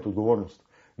prevzemati odgovornost.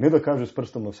 Ne da kaže s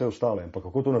prstom na vse ostale. Ampak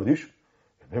kako to narediš?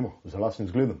 Ja, vemo, za lastnim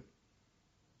zgledom.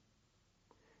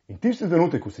 In tisti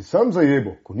trenutek, ko si sam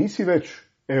zajebo, ko nisi več,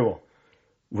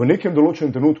 v nekem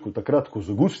določenem trenutku, takrat, ko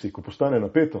zagusti, ko postane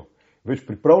napeto, več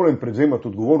pripravljen prevzemati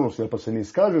odgovornosti ali pa se ne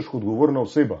izkažeš kot odgovorna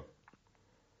oseba,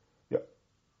 ja,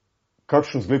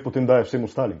 kakšen zgled potem daje vsem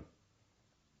ostalim?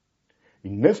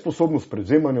 In nesposobnost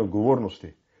prevzemanja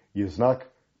odgovornosti je znak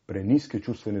preniske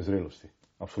čustvene zrelosti.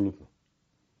 Absolutno.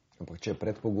 Ampak če je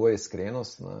predpogoj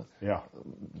iskrenost,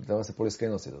 da se pol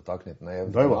iskrenosti dotakniti. V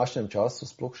današnjem času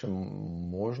sploh še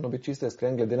možno biti čisto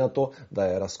iskren, glede na to, da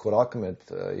je razkorak med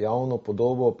javno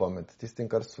podobo pa med tistim,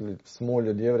 kar smo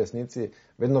ljudje v resnici,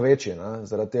 vedno večji.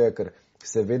 Zaradi tega, ker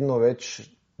se vedno več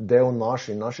del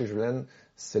naših življenj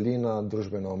seli na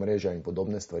družbena omrežja in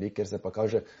podobne stvari, kjer se pa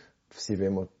kaže, vsi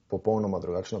vemo, popolnoma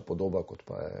drugačna podoba, kot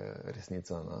pa je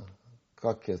resnica.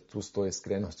 Kak je tu s to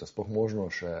iskrenostjo? Sploh možno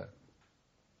še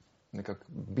nekako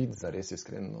biti zares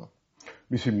iskreno?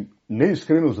 Mislim,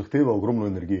 neiskrenost zahteva ogromno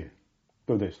energije.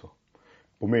 To je dejstvo.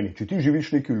 Pomeni, če ti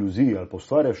živiš neki iluziji ali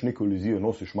ustvarjaš neko iluzijo,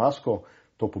 nosiš masko,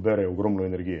 to pobere ogromno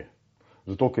energije.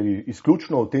 Zato, ker je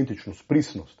izključno avtentičnost,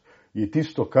 pristnost je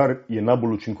tisto, kar je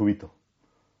najbolj učinkovito.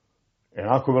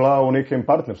 Enako velja o nekem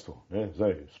partnerstvu.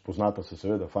 Zdaj, spoznata se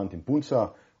seveda fant in punca,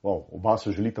 oba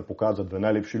se želita pokazati v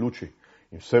najlepši luči.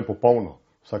 In vse je popolno.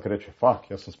 Vsak reče,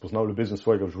 jaz sem spoznal ljubezen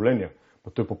svojega življenja,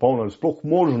 pa to je popolno, ali sploh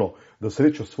možno, da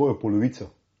sreča svojo polovico.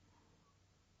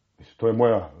 To je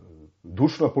moja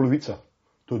dušna polovica,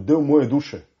 to je del moje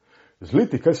duše. Z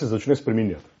leti, kaj se začne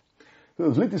spreminjati?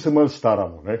 Z leti se malo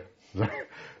staramo.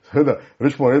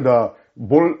 Rečemo, da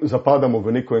bolj zapadamo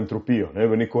v neko entropijo,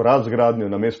 v neko razgradnjo,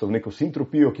 namesto v neko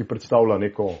sintropijo, ki predstavlja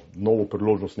neko novo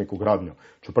priložnost, neko gradnjo.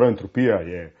 Čeprav entropija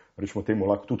je, rečemo temu,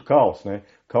 lahko tudi kaos.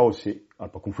 Kaos je, ali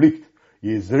pa konflikt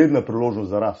je izredna priložnost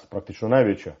za rast, praktično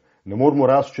največja. Ne moramo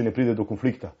rasti, če ne pride do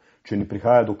konflikta, če ne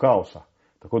prihaja do kaosa.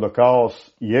 Tako da kaos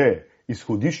je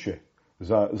izhodišče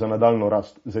za nadaljno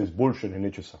rast, za izboljšanje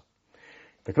nečesa.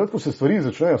 Takrat, ko se stvari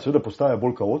začnejo, seveda postajajo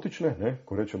bolj kaotične,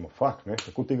 ko rečemo,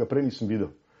 tako tega prej nisem videl.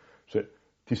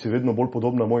 Ti si vedno bolj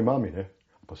podobna moji mami,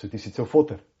 pa se ti si cel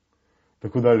foter.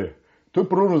 Tako dalje. To je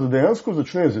priložnost, da dejansko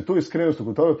začne z to iskrenostjo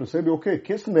ugotavljati pri sebi,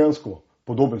 kje sem dejansko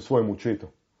podoben svojemu očetu?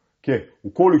 Kje?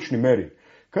 V kolikšni meri?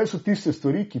 Kaj so tiste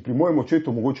stvari, ki pri mojem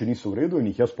očetu mogoče niso v redu in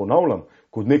jih jaz ponavljam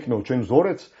kot nek naučen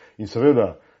vzorec in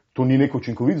seveda to ni nek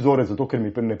učinkovit vzorec, zato ker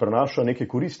mi ne prenaša neke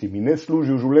koristi, mi ne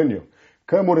služi v življenju.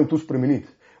 Kaj moram tu spremeniti?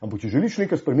 Ampak če želiš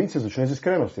nekaj spremeniti, se začne z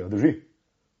iskrenostjo, drži?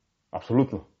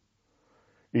 Absolutno.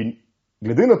 In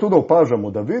glede na to, da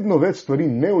opažamo, da vedno več stvari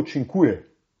ne učinkuje,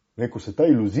 ko se ta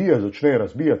iluzija začne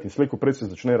razbijati in slejko pred se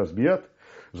začne razbijati,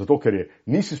 zato ker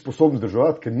nisi sposoben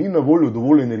zdržovati, ker ni na voljo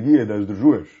dovolj energije, da jo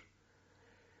zdržuješ.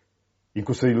 In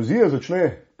ko se iluzija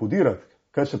začne podirati,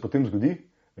 kaj se potem zgodi?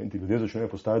 Ti ljudje začnejo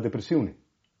postajati depresivni.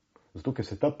 Zato, ker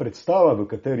se ta predstava, v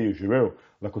kateri je živel,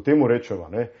 lahko temu rečeva,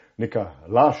 neka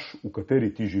laž, v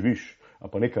kateri ti živiš, a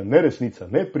pa neka neresnica,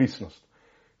 nepristnost,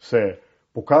 se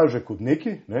pokaže kot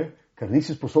nekaj, kar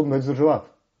nisi sposoben več zdrževati.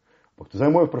 Ampak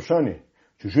zdaj moje vprašanje,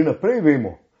 če že naprej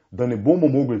vemo, da ne bomo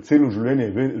mogli celo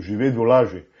življenje živeti v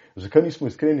laži, zakaj nismo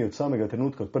iskreni od samega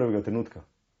trenutka, od prvega trenutka?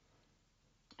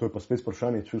 To je pa spet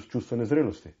vprašanje čustvene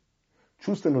zrelosti.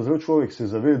 Čustveno zrel človek se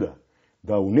zaveda,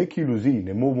 da v neki iluziji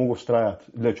ne bo mogel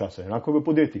vztrajati dlje časa. Enako v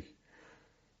podjetjih.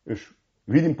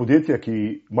 Vidim podjetja,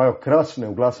 ki imajo krasne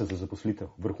oglase za zaposlitev,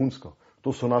 vrhunsko.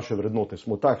 To so naše vrednote,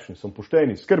 smo takšni, smo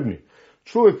pošteni, skrbni.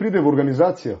 Človek pride v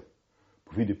organizacijo,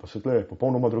 pa vidi, pa se tle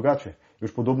popolnoma drugače.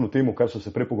 Veš, podobno temu, kar so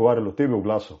se prej pogovarjali o tebi v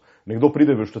glasu. Nekdo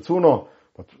pride v štacuno,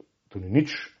 pa to ni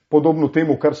nič podobno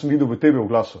temu, kar sem videl v tebi v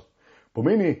glasu.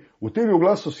 Pomeni, v tebi v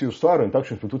glasu si ustvaril, in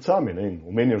takšni smo tudi sami, in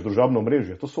omenjaš družabno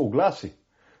mrežje. To so oglasi.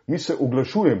 Mi se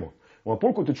oglašujemo.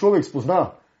 Pol, ko te človek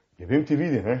spozna, ne vem, ti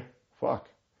vidi, fak.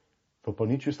 To pa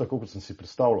ni čisto tako, kot sem si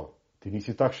predstavljal. Ti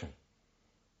nisi takšen.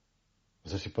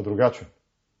 Zdaj si pa drugačen.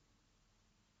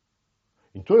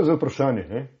 In to je zdaj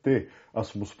vprašanje, a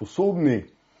smo sposobni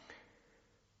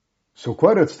se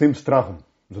ukvarjati s tem strahom.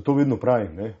 Zato vedno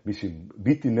pravim, mislim,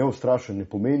 biti neustrašen ne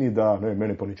pomeni, da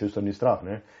mene pa ničesar ni strah,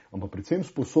 ampak predvsem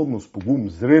sposobnost, pogum,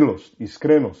 zrelost,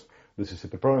 iskrenost, da si se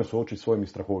pripravljen soočiti s svojimi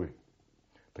strahovi.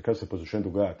 Takrat se pa začne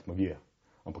dogajati magija.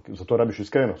 Ampak zato rabiš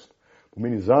iskrenost.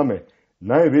 Pomeni zame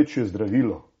največje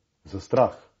zdravilo za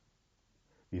strah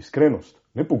je iskrenost,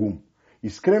 ne pogum.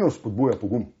 Iskrenost spodbuja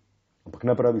pogum, ampak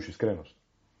najprej rabiš iskrenost.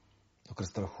 Ker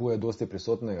strahu je dosti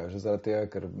prisotnega, že zaradi tega,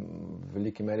 ker v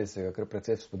veliki meri se ga kar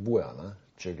precej spodbuja.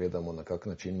 Če gledamo, na kak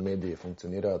način mediji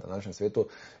funkcionirajo v današnjem svetu,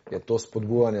 je to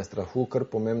spodbujanje strahu kar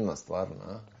pomembna stvar.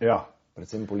 Ja.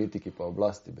 Predvsem politiki pa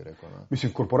oblasti, bi rekel.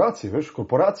 Mislim,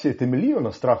 korporacije temeljijo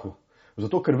na strahu.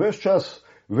 Zato, ker ves čas,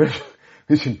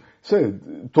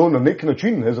 to na nek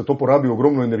način, zato porabijo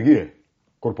ogromno energije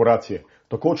korporacije.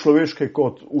 Tako človeške,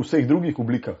 kot v vseh drugih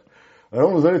oblikah.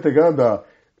 Ravno zaradi tega, da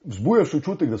vzbujaš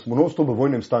občutek, da smo non-stop v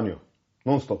vojnem stanju.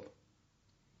 Non-stop.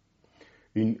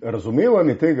 In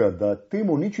razumevanje tega, da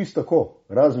temu ni čisto tako,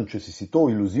 razen če si to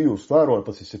iluzijo ustvaril ali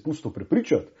pa si se pustil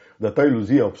prepričati, da ta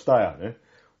iluzija obstaja.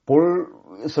 Pol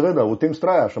seveda v tem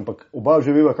strajaš, ampak oba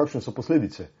že veva, kakšne so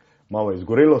posledice. Mala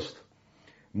izgorelost,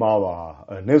 mala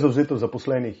nezavzetost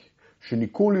zaposlenih, še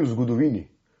nikoli v zgodovini,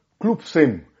 kljub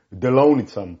vsem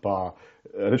delavnicam pa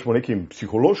rečemo nekim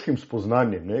psihološkim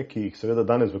spoznanjem, ki jih seveda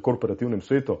danes v korporativnem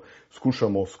svetu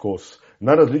skušamo skozi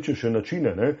najrazličnejše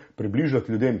načine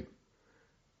približati ljudem,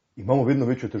 imamo vedno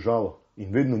večjo težavo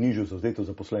in vedno nižjo zavzetost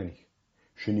zaposlenih.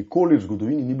 Še nikoli v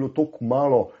zgodovini ni bilo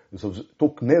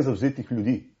toliko nezavzetih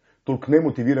ljudi, toliko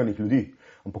nemotiviranih ljudi,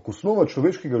 ampak osnova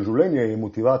človeškega življenja je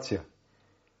motivacija.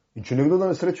 In če nekdo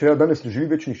danes reče, ja, danes ne želi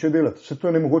več nišče delati, vse to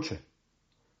je nemogoče.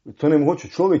 To je nemogoče.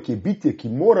 Človek je bitje, ki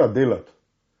mora delati,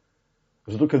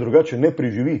 zato ker drugače ne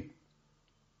preživi.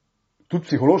 Tudi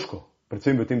psihološko,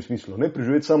 predvsem v tem smislu. Ne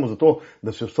preživeti samo zato,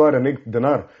 da se ustvarja nek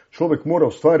denar. Človek mora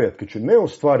ustvarjati, ker če ne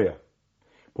ustvarja,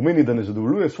 pomeni, da ne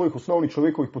zadovoljuje svojih osnovnih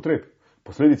človekovih potreb.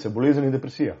 Posledice bolezen in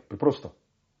depresija. Preprosto.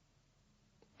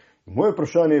 In moje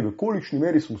vprašanje je, v kolikšni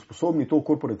meri smo sposobni to v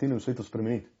korporativnem svetu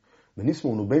spremeniti. Da nismo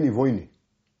v nobeni vojni,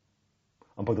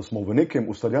 ampak da smo v nekem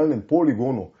ustvarjalnem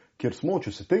poligonu, kjer smo,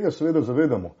 če se tega seveda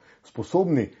zavedamo,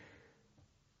 sposobni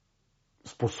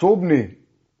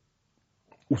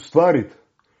ustvariti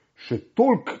še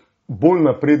toliko bolj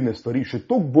napredne stvari, še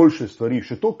toliko boljše stvari,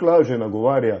 še toliko lažje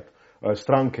nagovarjati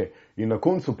stranke in na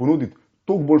koncu ponuditi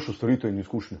toliko boljšo storitev in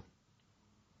izkušnjo.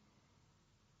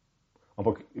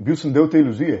 Ampak bil sem del te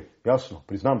iluzije, jasno,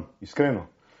 priznam, iskreno.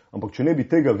 Ampak če ne bi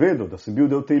tega vedel, da sem bil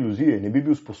del te iluzije, ne bi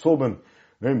bil sposoben,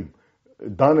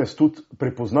 danes tudi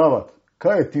prepoznavati,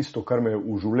 kaj je tisto, kar me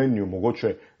v življenju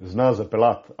mogoče zna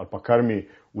zapeljati, ali pa kar mi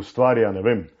ustvarja,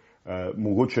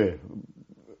 mogoče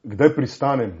kdaj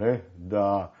pristanem,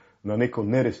 da na neko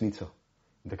neresnico.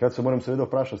 Takrat se moram seveda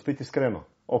vprašati, spet iskreno,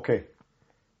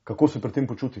 kako se pri tem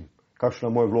počutim, kakšna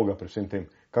je moja vloga pri vsem tem,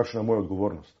 kakšna je moja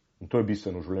odgovornost. In to je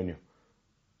bistveno v življenju.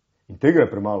 In tega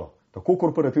je premalo. Tako v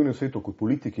korporativnem svetu kot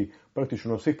politiki,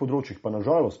 praktično na vseh področjih, pa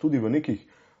nažalost tudi v nekih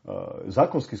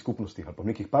zakonskih skupnostih ali pa v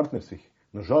nekih partnerstvih,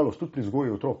 nažalost tudi pri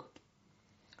vzgoji otrok.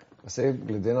 Vse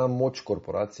glede na moč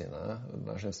korporacije v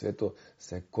našem svetu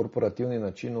se korporativni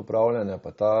način upravljanja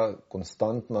pa ta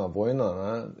konstantna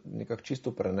vojna nekako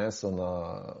čisto prenesel na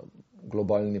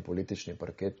globalni politični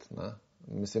parket.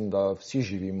 Mislim, da vsi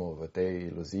živimo v tej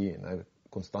iluziji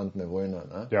konstantne vojne.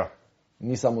 Ja.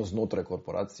 Ni samo znotraj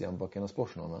korporacije, ampak je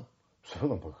nasplošno.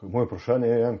 Seveda, ampak moje vprašanje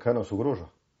je, kaj nas ogroža?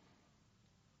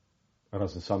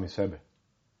 Razen sami sebe.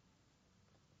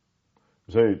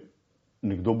 Zdaj,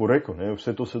 nekdo bo rekel,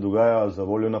 vse to se dogaja za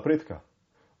voljo napredka.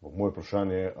 Moje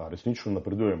vprašanje je, a resnično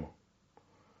napredujemo?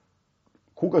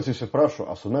 Koga si se vprašal,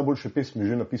 a so najboljše pesmi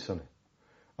že napisane?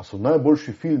 A so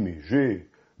najboljši filmi že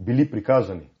bili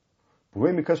prikazani?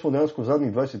 Povej mi, kaj smo dejansko v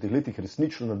zadnjih 20 letih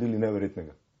resnično naredili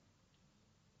neverjetnega.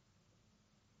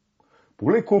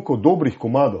 Poglej, koliko dobrih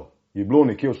komadov je bilo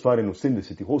nekje ustvarjeno v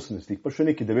 70-ih, 80-ih, pa še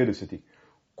nekaj 90-ih.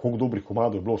 Koliko dobrih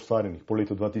komadov je bilo ustvarjenih po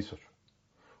letu 2000.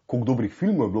 Koliko dobrih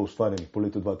filmov je bilo ustvarjenih po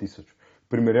letu 2000.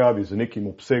 V primerjavi z nekim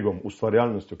obsegom,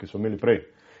 ustvarjalnostjo, ki smo imeli prej.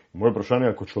 Moje vprašanje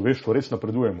je, ako človeštvo res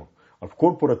napredujemo. Ali v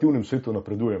korporativnem svetu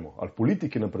napredujemo, ali v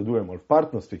politiki napredujemo, ali v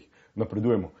partnerstvih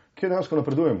napredujemo. Kje dejansko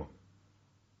napredujemo?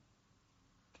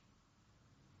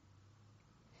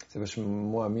 Se veš,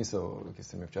 moja misel, ki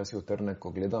se mi včasih utrne,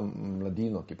 ko gledam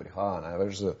mladino, ki prihaja, ne,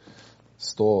 veš,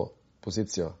 z to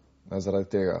pozicijo, ne, zaradi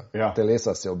tega. Ja.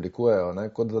 Telesa se oblikujejo, ne,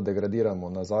 kot da degradiramo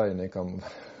nazaj nekam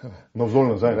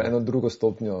Navzdol nazaj. v eno drugo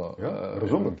stopnjo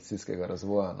razumem. evolucijskega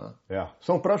razvoja. Ne. Ja.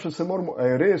 Samo vprašati se moramo,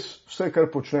 a je res vse, kar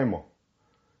počnemo,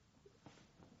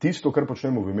 tisto, kar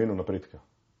počnemo v imenu napredka.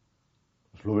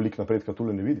 Zelo veliko napredka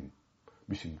tule ne vidim.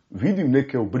 Mislim, vidim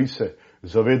neke obrise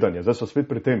zavedanja, zdaj so spet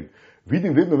pri tem.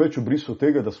 Vidim vedno več obrisov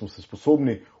tega, da smo se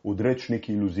sposobni odreči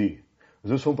neki iluziji.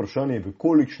 Zdaj so vprašanje, v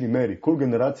kolikšni meri, koliko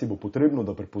generacij bo potrebno,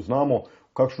 da prepoznamo,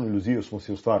 kakšno iluzijo smo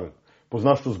si ustvarili.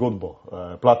 Poznaš to zgodbo,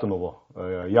 Platonovo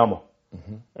jamo.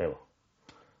 Evo.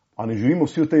 A ne živimo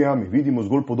vsi v tej jami, vidimo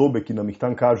zgolj podobe, ki nam jih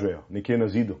tam kažejo, nekje na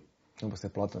zidu. No, pa se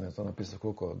Platon je to napisal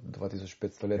koliko,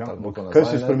 2500 let ali koliko nazaj. Kaj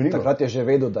se je spremenilo? Takrat je že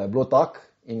vedel, da je bilo tak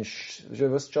in že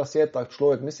ves čas je tak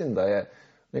človek, mislim, da je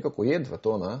nekako jed v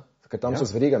to, ne? Ker tam so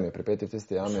z verigami pripeti v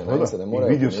tiste jame. In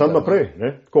vidijo sam naprej,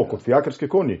 ne? Tako, kot fijakarske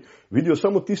konji. Vidijo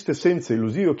samo tiste sence,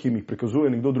 iluzijo, ki jim jih prikazuje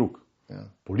nekdo drug. Ja.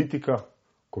 Politika,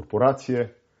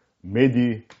 korporacije,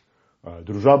 mediji,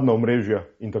 družabna omrežja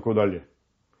in tako dalje.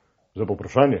 Za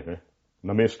vprašanje, ne?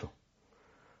 Na mesto.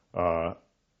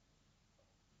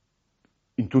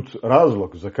 In tudi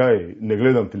razlog, zakaj ne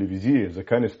gledam televizije,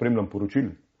 zakaj ne spremljam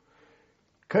poročil.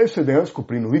 Kaj se dejansko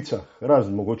pri novicah,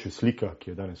 razen mogoče slika, ki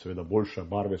je danes seveda boljša,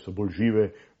 barve so bolj žive,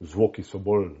 zvoki so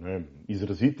bolj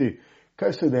izraziti,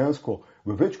 kaj se je dejansko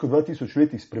v več kot 2000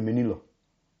 letih spremenilo?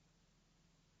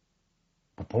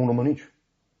 Popolnoma nič.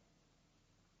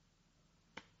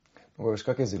 Veš,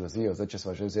 kak je z iluzijo? Zdaj, če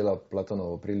sva že vzela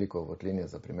Platonovo priliko v Tlinje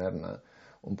za primer, ne?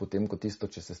 On potem, ko tisto,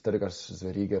 če se strgaš z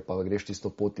verige, pa greš tisto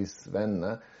pot iz ven,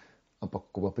 ne? Ampak,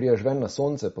 ko pa prijaš ven na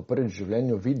sonce, pa prvič v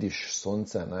življenju vidiš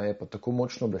sonce, ne? Je pa tako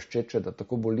močno bleščeče, da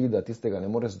tako boli, da tistega ne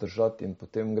moreš zdržati in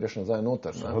potem greš nazaj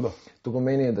noter. Ne? To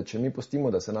pomeni, da če mi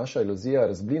pustimo, da se naša iluzija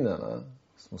razbline, ne?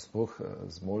 Smo sploh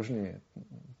zmožni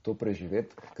to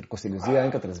preživeti, ker ko se iluzija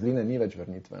enkrat razbline, ni več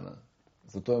vrnitve. Ne?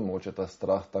 Zato je mogoče ta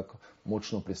strah tako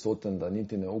močno prisoten, da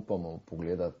niti ne upamo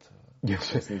pogledati.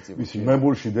 Mislim,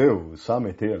 najboljši del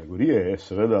same te alegorije je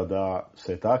seveda, da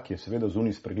se tak je seveda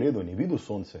zunaj spregledal in je videl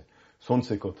sonce.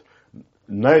 Sonce kot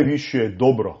najvišje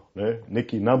dobro, ne,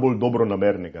 nekaj najbolj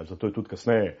dobronamernega. Zato je tudi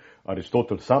kasneje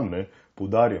Aristotel sam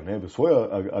poudaril v svoji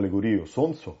alegoriji o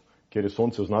soncu, kjer je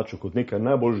sonce označil kot nekaj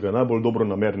najboljšega, najbolj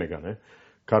dobronamernega, ne,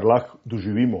 kar lahko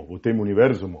doživimo v tem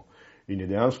univerzumu. In je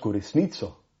dejansko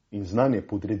resnico in znanje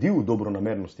podredil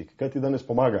dobronamernosti. Kaj ti danes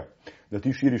pomaga, da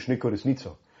ti širiš neko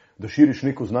resnico, da širiš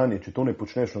neko znanje, če to ne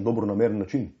počneš na dobronameren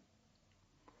način?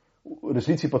 V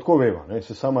resnici pa tako veva,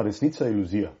 se sama resnica je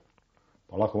iluzija.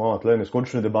 Pa lahko imamo tle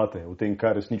neskončne debate o tem, kaj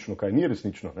je resnično, kaj ni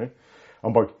resnično. Ne?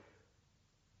 Ampak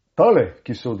tale,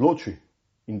 ki se odloči,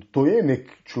 in to je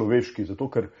nek človeški, zato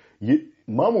ker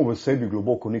imamo v sebi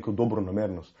globoko neko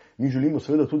dobronamernost. Mi želimo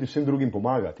seveda tudi vsem drugim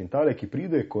pomagati. In tale, ki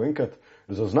pride, ko enkrat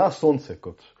zazna sonce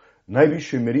kot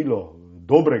najvišje merilo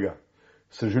dobrega,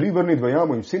 se želi vrniti v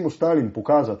jamo in vsem ostalim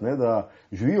pokazati, da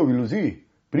živijo v iluziji.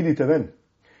 Pridite ven.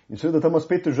 In seveda tam ima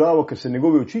spet težavo, ker se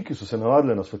njegove oči, ki so se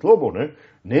navadile na svetlobo,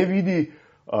 ne vidi,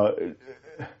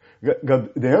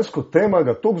 dejansko tema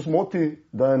ga toliko zmoti,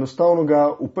 da enostavno ga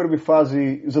v prvi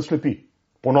fazi zaslepi.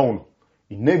 Ponovno.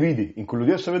 In ne vidi. In ko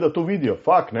ljudje seveda to vidijo,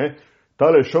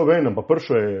 tale je šel ven, ampak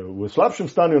prišel je v slabšem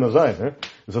stanju nazaj,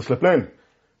 zaslepljen.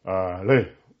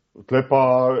 Tle pa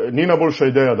ni najboljša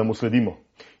ideja, da mu sledimo.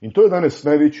 In to je danes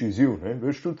največji izziv.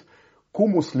 Veš tudi,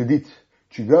 komu slediti?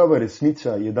 Čigava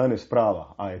resnica je danes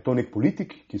prava? A je to nek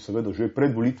politik, ki seveda že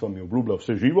pred volitvami obljublja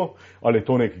vse živo, ali je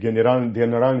to nek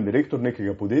generalni direktor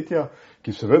nekega podjetja,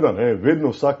 ki seveda vedno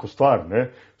vsako stvar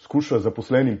skuša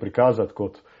zaposlenim prikazati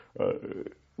kot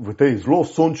v tej zelo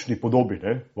sončni podobi.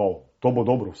 Wow, to bo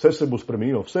dobro, vse se bo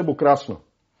spremenilo, vse bo krasno,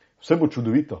 vse bo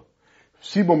čudovito,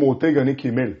 vsi bomo od tega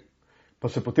nekaj imeli. Pa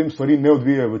se potem stvari ne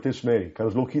odvijajo v tej smeri, kar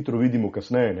zelo hitro vidimo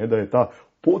kasneje, da je ta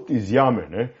pot iz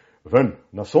jame ven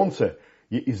na sonce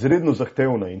je izredno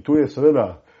zahtevna in tu je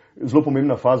seveda zelo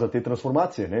pomembna faza te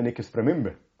transformacije, neke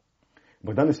spremembe.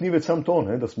 Ampak danes ni več samo to,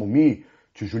 da smo mi,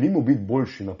 če želimo biti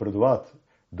boljši, napredovati,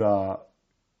 da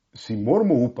si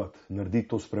moramo upati narediti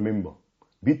to spremembo.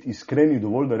 Biti iskreni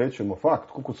dovolj, da rečemo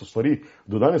fakt, kako so stvari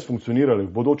do danes funkcionirale,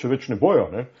 v bodoče več ne bojo,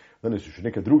 ne? Danes je še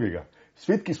nekaj drugega.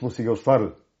 Svet, ki smo si ga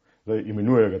ustvarili, zdaj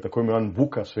imenujejo ga tako imenovan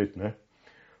VUCA svet, ne?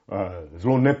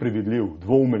 Zelo neprevidljiv,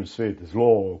 dvoumen svet,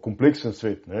 zelo kompleksen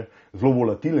svet, ne? Zelo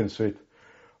volatilen svet.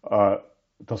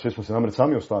 Ta svet smo se namreč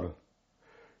sami ustvarili.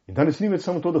 In danes ni več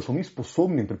samo to, da smo mi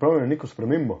sposobni in pripravljeni na neko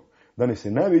spremembo. Danes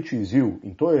je največji izziv,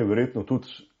 in to je verjetno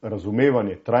tudi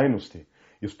razumevanje trajnosti,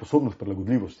 je sposobnost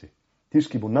prilagodljivosti.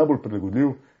 Tisti, ki bo najbolj prilagodljiv,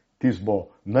 tisti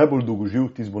bo najbolj dolgoživ,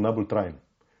 tisti bo najbolj trajen.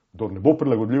 Kdor ne bo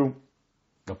prilagodljiv,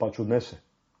 ga pač odnese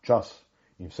čas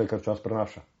in vse, kar čas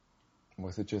prenaša.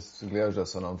 Če gledaš, da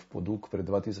so nam v poduk pred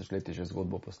 2000 leti že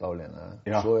zgodbo postavljene.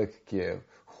 Ja. Človek, ki je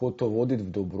hotel voditi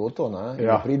v dobroto,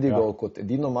 in pridigal kot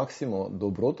edino maksimo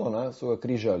dobroto, so ga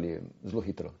križali zelo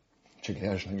hitro. Če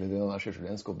gledaš glede na naše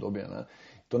življenjsko obdobje.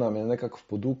 To nam je nekako v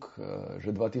poduk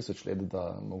že 2000 let,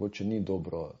 da mogoče ni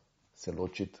dobro se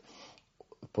ločiti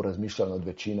po razmišljanju od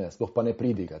večine, sploh pa ne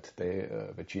pridigati tej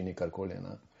večini karkoli.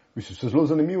 Mislim, zelo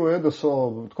zanimivo je, da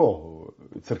so tako,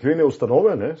 cerkvene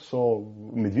ustanove, so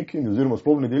med vikendi oziroma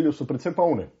sploh v nedeljo so predvsem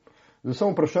polne. Zdaj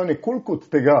samo vprašanje, koliko od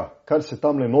tega, kar se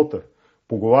tamle noter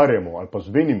pogovarjamo ali pa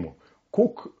zvenimo,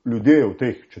 koliko ljudje v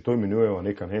teh, če to imenujejo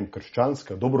neka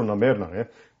krščanska, dobronamerna,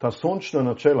 ta sončna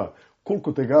načela,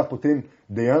 koliko tega potem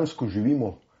dejansko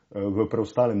živimo v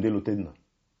preostalem delu tedna.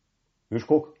 Veš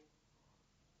koliko?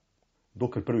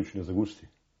 Dokler prvič ne zagusti.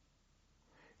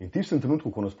 In v tistem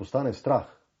trenutku, ko nas postane strah,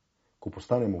 ko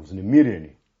postanemo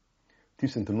vznemirjeni, v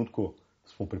tistem trenutku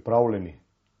smo pripravljeni,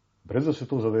 brez da se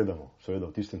to zavedamo, seveda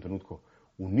v tistem trenutku,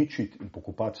 uničiti in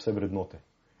pokopati vse vrednote.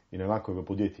 In enako je v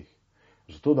podjetjih.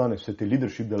 Zato danes vse te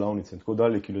leadership delavnice in tako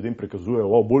dalje, ki ljudem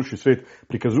prikazujejo boljši svet,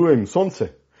 prikazuje jim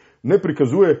sonce, ne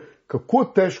prikazuje, kako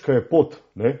težka je pot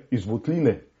iz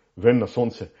votline ven na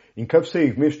sonce in kaj vse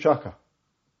jih vmes čaka.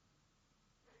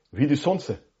 Vidi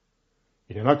sonce.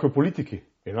 In enako je v politiki,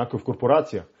 enako je v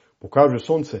korporacijah. Pokaže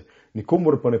sonce,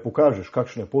 nikomor pa ne pokažeš,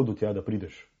 kakšna je pot do tja, da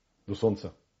prideš do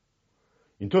sonca.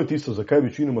 In to je tisto, zakaj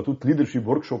večinoma tudi leadership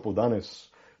workshopov danes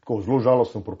tako zelo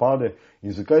žalostno propade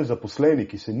in zakaj zaposleni,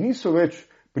 ki se niso več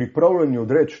pripravljeni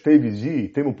odreči tej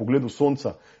viziji, temu pogledu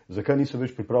sonca, zakaj niso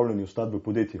več pripravljeni ostati v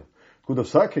podjetju. Tako da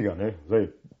vsakega,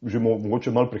 zdaj že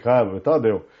mogoče malo prihaja v ta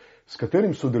del, s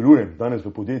katerim sodelujem danes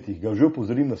v podjetjih, ga že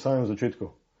opozorim na samem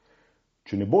začetku.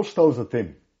 Če ne boš stal za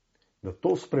tem, da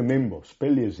to spremembo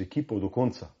spelješ z ekipo do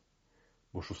konca,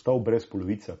 boš ostal brez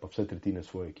polovice pa vse tretjine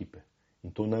svoje ekipe.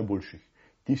 In to najboljših.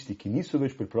 Tisti, ki niso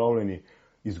več pripravljeni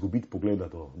izgubiti pogleda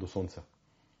do sonca.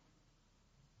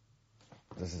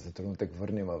 Zdaj se trenutek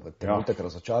vrnimo v trenutek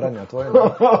razočaranja tvoje.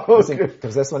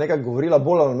 Ker zdaj smo nekako govorila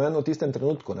bolj ali manj o tistem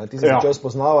trenutku. Ti si začel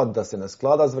spoznavati, da se ne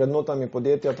sklada z vrednotami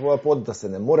podjetja tvoja pot, da se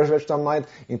ne moreš več tam najti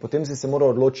in potem si se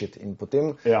moral odločiti. In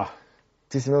potem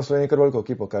ti si imel svojo nekaj veliko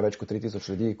ekipo, kaj več kot 3000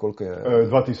 ljudi, koliko je?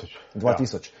 2000.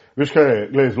 2000. Veš kaj je,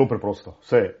 gledaj, zelo preprosto.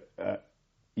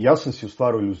 Jaz sem si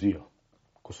ustvaril iluzijo,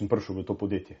 ko sem prišel v to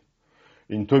podjetje.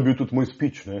 In to je bil tudi moj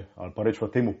speech, ali pa rečemo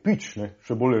temu pitch,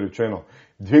 še bolje rečeno,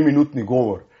 2-minutni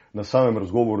govor na samem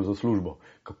razgovoru za službo.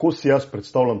 Kako si jaz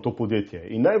predstavljam to podjetje?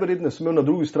 In najverjetneje sem imel na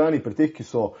drugi strani pri teh, ki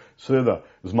so seveda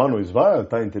z mano izvajali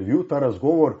ta intervju, ta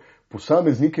razgovor,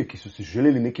 posameznike, ki so si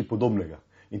želeli nekaj podobnega.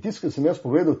 In tisto, kar sem jaz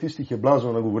povedal, tistih je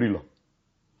blazno nagovorilo.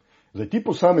 Zdaj, ti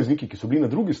posamezniki, ki so bili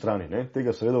na drugi strani,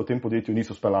 tega seveda v tem podjetju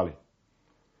niso speljali.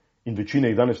 In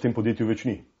večine jih danes v tem podjetju več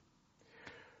ni.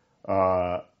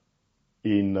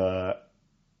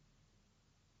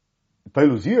 Ta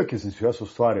iluzija, ki sem si jaz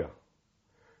ustvarjal,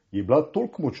 je bila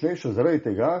toliko močnejša zaradi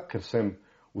tega, ker sem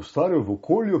ustvarjal v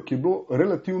okolju, ki je bilo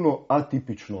relativno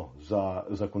atipično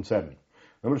za koncern.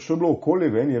 Namreč to je bilo okolje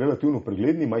v eni relativno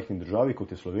pregledni majhni državi,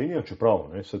 kot je Slovenija,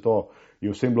 čeprav se to je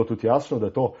vsem bilo tudi jasno,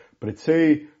 da je to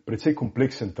precej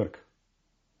kompleksen trg.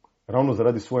 Ravno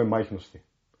zaradi svoje majhnosti.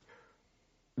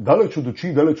 Daleč od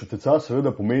oči, daleč od teca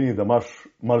seveda pomeni, da imaš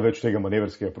malo več tega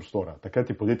manevrskega prostora. Takrat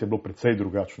je podjetje bilo precej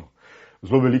drugačno.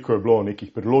 Zelo veliko je bilo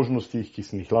nekih priložnosti, ki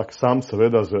sem jih lahko sam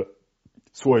seveda z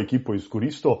svojo ekipo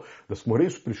izkoristil, da smo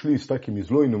res prišli s takimi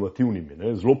zelo inovativnimi,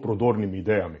 zelo prodornimi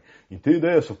idejami. In te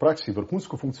ideje so v praksi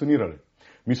vrhunsko funkcionirale.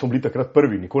 Mi smo bili takrat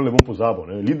prvi, nikoli ne bom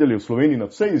pozabil. Lidl je v Sloveniji na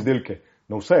vse izdelke,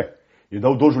 na vse, je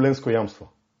dal doživljenjsko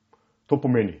jamstvo. To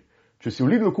pomeni, če si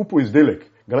v Lidlu kupil izdelek,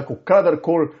 ga lahko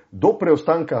kadarkoli do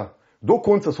preostanka, do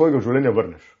konca svojega življenja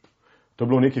vrneš. To je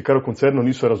bilo nekaj, kar v koncernu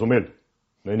niso razumeli.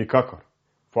 Nikakor.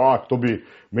 Fakt, to bi,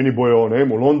 meni bojo,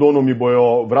 v Londonu mi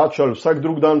bojo vračali vsak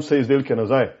drug dan vse izdelke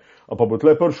nazaj. A pa bo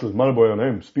tle prišli, malo bojo,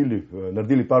 spili,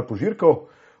 naredili par požirkov,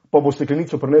 pa bo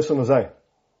steklenico prinesel nazaj.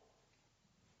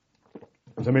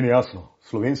 Za mene je jasno,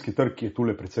 slovenski trg je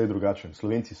tule precej drugačen.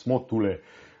 Slovenci smo tule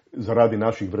zaradi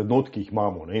naših vrednot, ki jih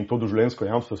imamo. Ne? In to doživljenjsko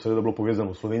jamstvo je seveda bilo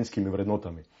povezano s slovenskimi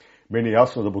vrednotami. Meni je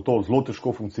jasno, da bo to zelo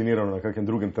težko funkcioniralo na kakem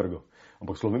drugem trgu.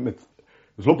 Ampak med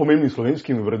zelo pomembnimi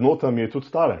slovenskimi vrednotami je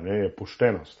tudi tale, ne? Je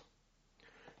poštenost.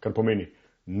 Kar pomeni,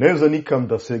 ne zanikam,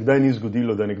 da se kdaj ni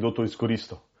zgodilo, da je nekdo to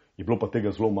izkoristil. Je bilo pa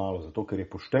tega zelo malo, zato ker je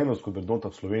poštenost kot vrednota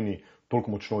v Sloveniji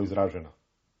toliko močno izražena.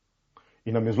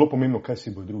 In nam je zelo pomembno, kaj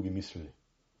si bodo drugi mislili.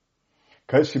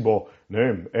 Kaj si bo, ne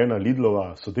vem, ena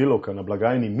Lidlova sodelavka na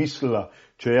blagajni mislila,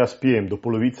 če jaz pijem do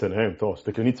polovice, ne vem, to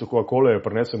steklenico Coca-Cole, jo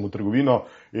prinesem v trgovino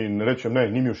in rečem, ne,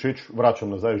 ni mi všeč,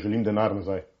 vračam nazaj, želim denar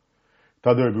nazaj.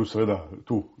 Ta del je bil seveda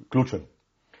tu ključen.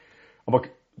 Ampak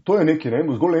to je nekaj, ne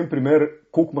vem, zgolj en primer,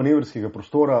 koliko manevrskega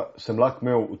prostora sem lahko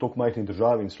imel v toliko majhni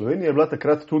državi. In Slovenija je bila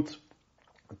takrat tudi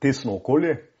tesno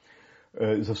okolje,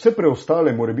 za vse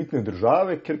preostale morebitne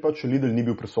države, ker pač Lidl ni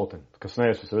bil prisoten.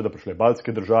 Kasneje so seveda prišle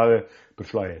baltske države,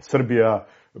 prišla je Srbija,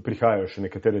 prihajajo še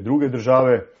nekatere druge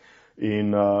države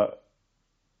in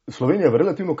Slovenija v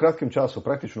relativno kratkem času,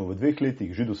 praktično v 2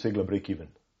 letih, že dosegla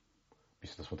break-even.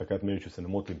 Mislim, da smo takrat imeli, če se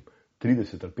ne motim,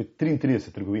 30 ali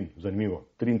 33 trgovin, zanimivo,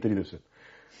 33.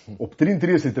 Ob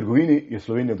 33 trgovini je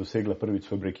Slovenija dosegla prvič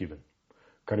svoj break-even.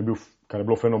 Kar je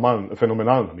bilo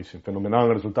fenomenalno, mislim,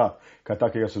 fenomenalen rezultat, kaj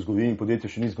takega se v zgodovini podjetja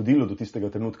še ni zgodilo do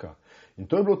tistega trenutka. In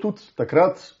to je bilo tudi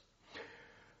takrat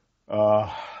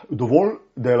dovolj,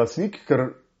 da je lastnik, ker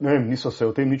ne vem, niso se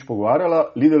o tem nič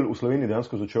pogovarjala, Lidl v Sloveniji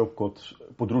dejansko začel kot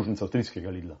podružnica avstrijskega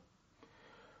Lidla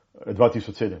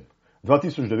 2007.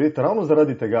 2009, ravno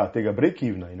zaradi tega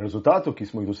break-evena in rezultatov, ki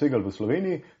smo jih dosegali v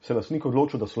Sloveniji, se lastnik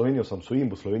odločil, da Slovenijo samostojim,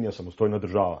 bo Slovenija samostojna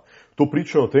država. To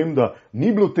priča o tem, da ni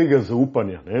bilo tega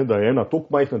zaupanja, ne, da je ena toliko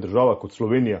majhna država kot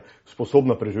Slovenija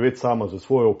sposobna preživeti sama za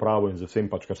svojo upravo in za vsem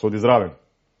pač, kar sodi zraven.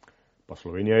 Pa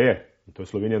Slovenija je in to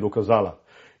je Slovenija dokazala.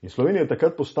 In Slovenija je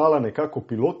takrat postala nekako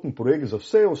pilotni projekt za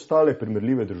vse ostale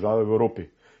primerljive države v Evropi,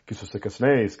 ki so se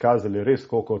kasneje izkazali res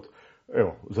kot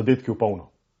zadetki v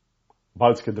polno.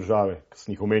 Baltske države, ki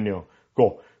sem jih omenjal,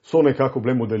 so nekako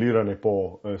bile modelirane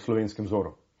po slovenskem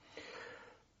vzoru.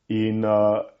 In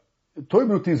to je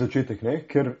bil ti začetek, ne?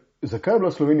 Ker zakaj je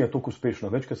bila Slovenija tako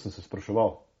uspešna? Večkrat sem se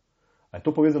spraševal. A je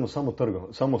to povezano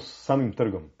samo s samim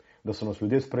trgom, da so nas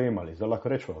ljudje sprejemali? Zdaj lahko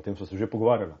rečemo, o tem so se že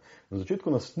pogovarjali. Na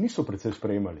začetku nas niso precej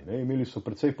sprejemali, ne? Imeli so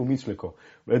precej pomislekov.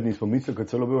 Edni smo mislili,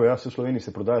 celo bilo, v Sloveniji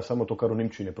se prodaja samo to, kar v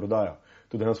Nemčiji ne prodajo.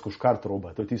 To je dejansko škart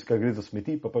roba, to je tisto, kar gre za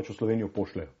smeti, pa pač v Slovenijo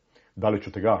pošljejo. Daleč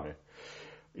od tega. Ne?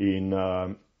 In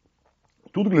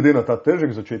tudi glede na ta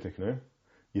težek začetek, ne,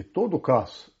 je to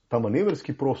dokaz, ta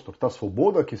manevrski prostor, ta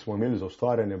svoboda, ki smo imeli za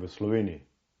ustvarjanje v Sloveniji,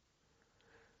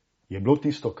 je bilo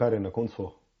tisto, kar je na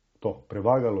koncu to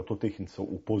prevagalo to tehnico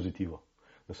v pozitivo.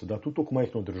 Da se da tudi tako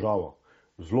majhno državo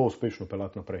zelo uspešno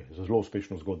pelati naprej, za zelo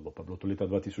uspešno zgodbo. Pa bilo to leta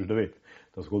 2009.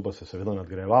 Ta zgodba se seveda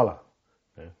nadgrajevala,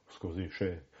 ne, skozi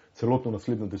še celotno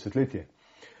naslednjo desetletje.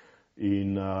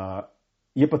 In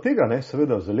je pa tega, ne,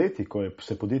 seveda, za leti, ko je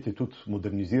se podjetje tudi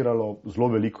moderniziralo, zelo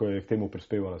veliko je k temu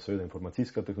prispevala seveda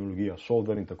informacijska tehnologija,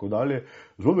 software in tako dalje,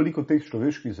 zelo veliko teh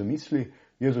človeških zamisli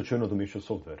je začelo nadomeščati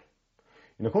software.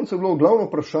 In na koncu je bilo glavno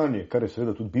vprašanje, kar je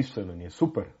seveda tudi bistveno in je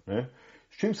super, ne,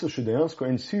 s čim se še dejansko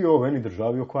en CEO v eni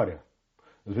državi ukvarja.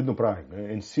 Vedno pravim,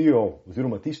 ne, en CEO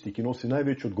oziroma tisti, ki nosi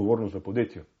največjo odgovornost v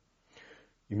podjetju,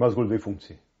 ima zgolj 2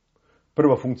 funkciji.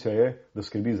 Prva funkcija je, da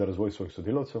skrbi za razvoj svojih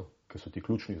sodelavcev, ki so ti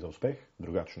ključni za uspeh,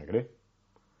 drugače ne gre.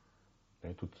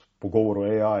 Ne, tudi pogovor o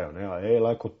AI-ju,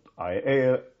 a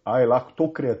je lahko to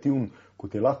kreativen,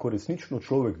 kot je lahko resnično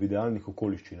človek v idealnih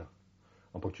okoliščinah.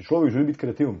 Ampak če človek želi biti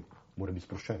kreativen, mora biti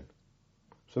sproščen.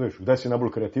 Vse veš, kdaj si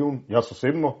najbolj kreativen? Jaz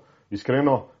osebno,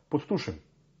 iskreno, pod tušem.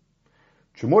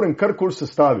 Če moram karkoli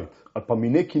sestaviti, ali pa mi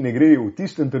nekaj ne gre v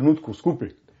tistem trenutku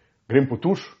skupaj, grem pod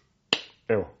tuš,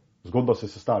 zgodba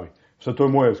se sestavi. Vse to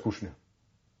je moja izkušnja.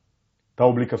 Ta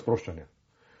oblika sproščanja.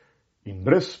 In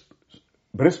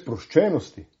brez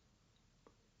sproščenosti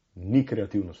ni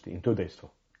kreativnosti. In to je dejstvo.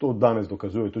 To danes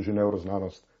dokazuje tudi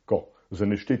neuroznanost, z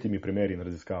neštetimi primeri in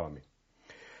raziskavami.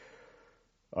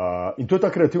 In to je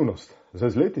ta kreativnost. Zdaj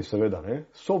z leti seveda, ne,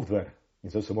 software. In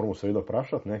zdaj se moramo seveda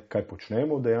vprašati, ne, kaj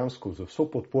počnemo dejansko z vso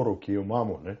podporo, ki jo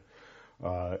imamo, ne.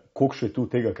 Koliko še tu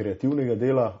tega kreativnega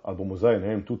dela, ali bomo zdaj,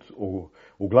 ne vem, tudi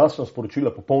oglasna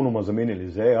sporočila popolnoma zamenjali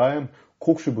z AI-jem,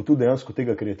 koliko še bo tu dejansko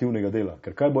tega kreativnega dela.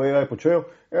 Ker kaj bo AI počel?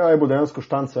 AI bo dejansko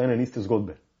štanca ene in iste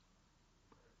zgodbe.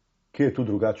 Kje je tu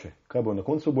drugače? Kaj bo na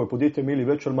koncu? Bojo podjetja imeli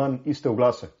več ali manj iste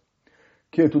oglase.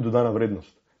 Kje je tu dodana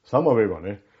vrednost? Sama veva,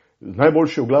 ne?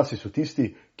 Najboljši oglasi so tisti,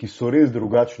 ki so res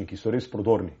drugačni, ki so res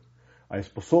prodorni. A je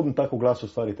sposoben tak oglas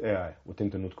ustvariti AI v tem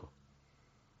trenutku?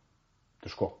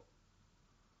 Težko.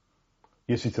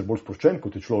 Je sicer bolj sproščen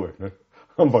kot je človek, ne?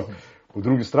 Ampak po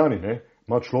drugi strani, ne,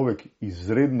 ima človek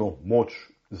izredno moč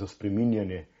za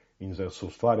spreminjanje in za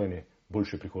soustvarjanje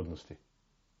boljše prihodnosti.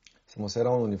 Samo se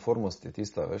ravno uniformnost je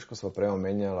tista, veš, ko smo prej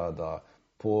omenjala, da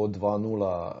po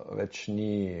 2.0 več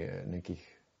ni nekih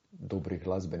dobrih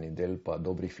glasbenih del pa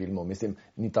dobrih filmov. Mislim,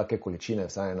 ni take količine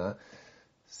vsaj, ne.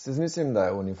 Se mislim, da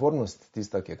je uniformnost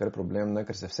tista, ki je kar problem, ne,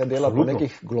 ker se vse dela Absolutno. po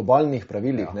nekih globalnih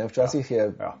pravilih, ne. Včasih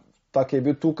je tak je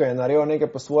bil tukaj, je naredil nekaj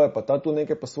po svoje, pa ta tu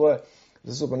nekaj po svoje.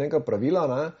 Zdaj so pa neka pravila,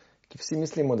 ne, ki vsi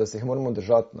mislimo, da se jih moramo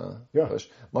držati. Ne. Ja. Veš,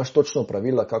 imaš točno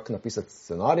pravila, kako napisati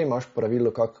scenarij, imaš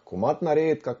pravilo, kako komad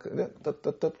narediti,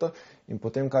 in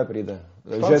potem kaj pride?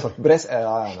 Štanca. Že brez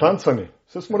AI. Štancanje.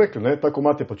 Vse smo rekli, ne, ta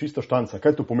komad je pa čista štanca.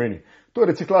 Kaj to pomeni? To je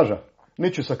reciklaža.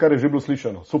 Nečesa, kar je že bilo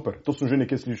slišano. Super, to sem že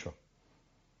nekje slišal.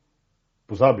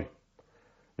 Pozabi.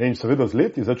 Ne, in seveda z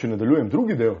leti, zdaj, če nadaljujem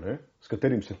drugi del, ne, s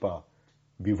katerim se pa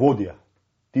bi vodja,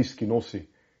 tisti, ki nosi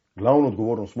glavno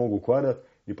odgovornost, mogel ukvarjati,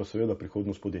 je pa seveda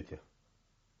prihodnost podjetja.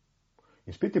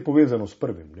 In spet je povezano s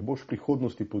prvim. Ne boš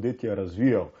prihodnosti podjetja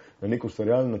razvijal na nek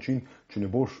ustvarjalen način, če ne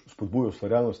boš spodbujal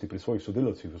ustvarjalnosti pri svojih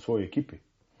sodelavcih, v svoji ekipi.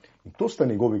 In to sta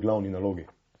njegovi glavni nalogi.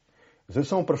 Zdaj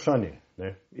samo vprašanje.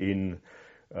 Ne? In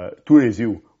tu je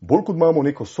izziv. Bolj kot imamo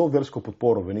neko softversko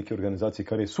podporo v neki organizaciji,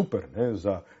 kar je super, ne,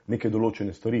 za neke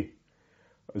določene stvari,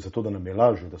 zato da nam je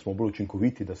lažje, da smo bolj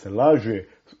učinkoviti, da se lažje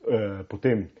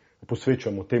potem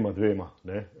posvečamo tema dvema,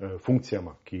 ne,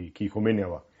 funkcijama, ki jih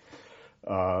omenjava.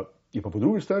 Je pa po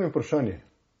drugi strani vprašanje,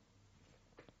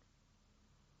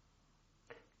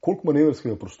 koliko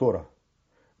manevrskega prostora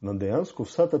nam dejansko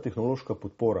vsa ta tehnološka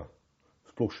podpora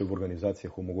sploh še v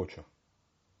organizacijah omogoča.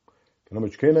 Ker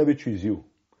namreč kaj je največji izziv?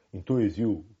 In to je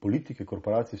izziv politike,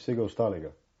 korporacij, vsega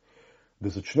ostalega. Da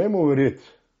začnemo verjeti,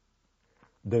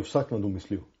 da je vsak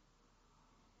nadomestljiv.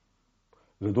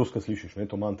 Zdaj doskrat slišiš, ne,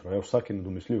 to mantro, vsak je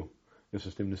nadomestljiv. Jaz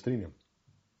se s tem ne strinjam.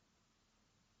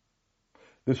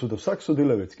 Dejstvo, da vsak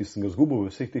sodelavec, ki sem ga zgubil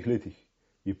v vseh teh letih,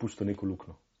 je pustil neko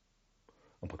luknjo.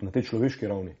 Ampak na tej človeški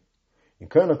ravni.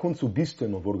 In kaj je na koncu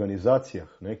bistveno v organizacijah,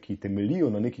 ne, ki temeljijo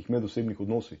na nekih medosebnih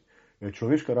odnosih, je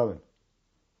človeška raven.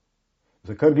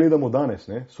 Za kar gledamo danes,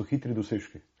 ne, so hitri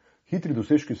dosežki. Hitri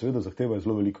dosežki seveda zahtevajo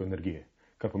zelo veliko energije,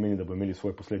 kar pomeni, da bo imeli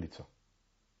svojo posledico.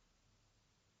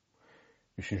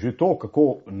 In že to,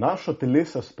 kako naša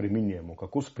telesa spreminjamo,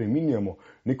 kako spreminjamo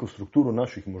neko strukturo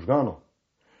naših možganov,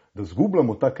 da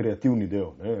zgubljamo ta kreativni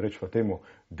del, ne, rečemo temu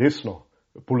desno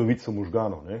polovico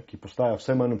možganov, ne, ki postaja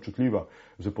vse manj občutljiva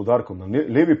z poudarkom na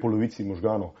levi polovici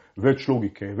možganov, več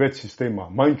logike, več sistema,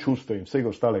 manj čustev in vsega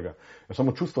ostalega.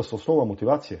 Samo čustva so osnova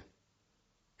motivacije.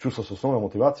 Čustva so osnova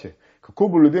motivacije. Kako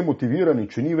bo ljudje motivirani,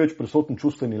 če ni več prisoten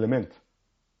čustveni element?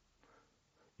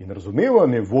 In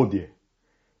razumevanje vodje,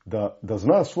 da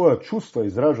zna svoja čustva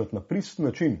izražati na pristen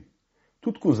način,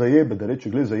 tudi ko zajebe, da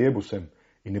reče, gled, zajebil sem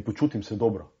in ne počutim se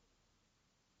dobro.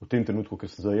 V tem trenutku, ker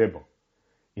sem zajebal.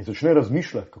 In začne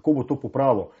razmišljati, kako bo to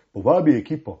popravil. Povabi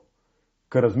ekipo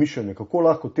k razmišljanju, kako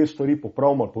lahko te stvari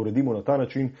popravimo ali poredimo na ta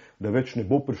način, da več ne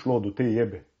bo prišlo do te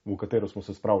jebe, v katero smo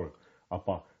se spravili. A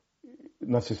pa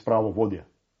nas je spravil vodja.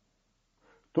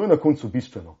 To je na koncu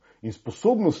bistveno. In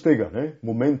sposobnost tega, ne,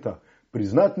 momenta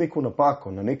priznati neko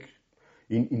napako na nek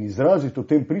in izraziti o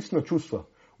tem pristna čustva,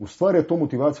 ustvarja to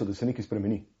motivacijo, da se nekaj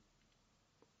spremeni.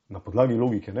 Na podlagi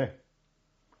logike ne.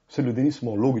 Vse ljudje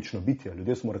nismo logična bitja,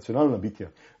 ljudje smo racionalna bitja.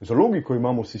 Za logiko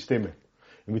imamo sisteme.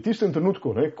 In v tistem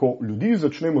trenutku, ne, ko ljudi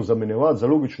začnemo zamenjevati za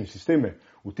logične sisteme,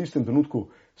 v tistem trenutku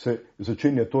se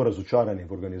začenja to razočaranje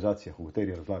v organizacijah, v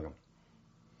kateri razlagam.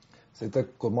 Sej tako,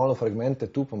 ko malo fragmente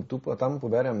tu pa tam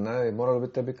poberem, ne, je moralo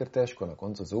biti tebi kar težko. Na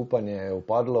koncu zaupanje je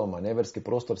upadlo, manevrski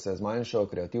prostor se je zmanjšal,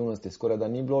 kreativnosti skoraj da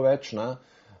ni bilo več, ne.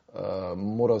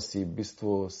 Moral si v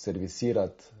bistvu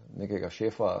servisirati nekega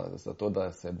šefa za to,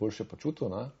 da se je boljše počutil,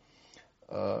 ne.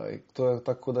 To je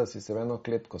tako, da si se v eno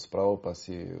kletko spravil, pa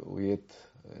si ujet,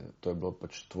 to je bilo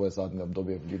pač tvoje zadnje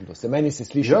obdobje v Lidlu. Se meni si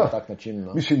slišal na tak način,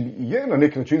 no. Mislim, je na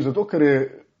nek način, zato ker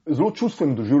je zelo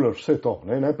čustveno doživljaš vse to.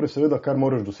 Ne? Najprej seveda, kar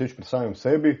moraš doseči pri samem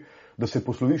sebi, da se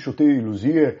posloviš od te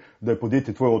iluzije, da je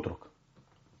podjetje tvoj otrok.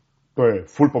 To je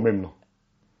ful pomembno.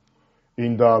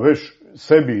 In da, veš,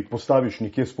 sebi postaviš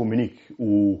nekje spomenik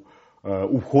v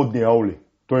vhodni avli.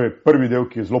 To je prvi del,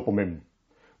 ki je zelo pomemben.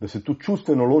 Da se tu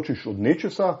čustveno ločiš od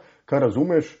nečesa, kar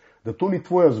razumeš, da to ni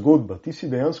tvoja zgodba. Ti si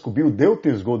dejansko bil del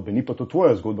te zgodbe, ni pa to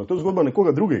tvoja zgodba. To je zgodba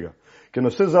nekoga drugega. Ker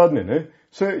na vse zadnje, ne,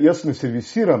 jaz ne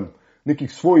servisiram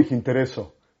nekih svojih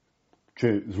interesov.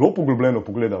 Če zelo poglobljeno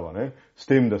pogledava, ne, s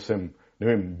tem, da sem, ne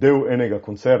vem, del enega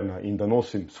koncerna in da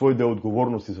nosim svoj del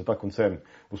odgovornosti za ta koncern,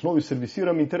 v osnovi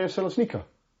servisiram interese lastnika.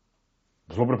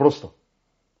 Zelo preprosto.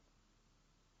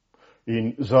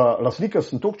 In za lastnika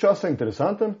sem toliko časa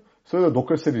interesanten, seveda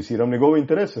dokler servisiram njegove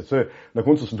interese. Na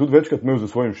koncu sem tudi večkrat imel z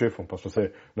svojim šefom, pa smo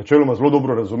se načeloma zelo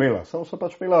dobro razumela. Samo so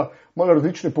pač imela malo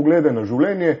različne poglede na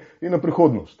življenje in na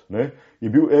prihodnost. Ne. Je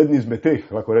bil eden izmed teh,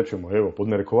 lahko rečemo, evo, pod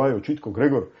narekovaji očitkov,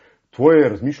 Gregor, tvoje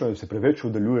razmišljanje se preveč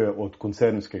oddaljuje od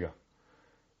koncernskega.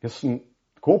 Jaz sem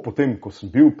tako potem, ko sem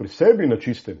bil pri sebi na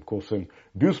čistem, ko sem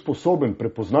bil sposoben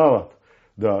prepoznavati,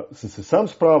 da sem se sam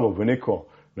spravil v neko,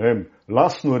 ne vem,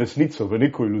 lastno resnico, v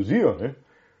neko iluzijo, ne,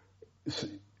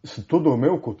 sem to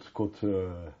doumel kot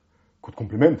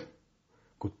kompliment.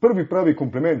 Kot prvi pravi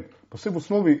kompliment. Pa se v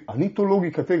osnovi, a ni to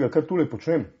logika tega, kar tule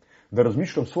počnem, da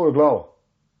razmišljam svojo glavo.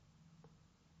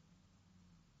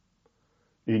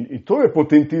 In to je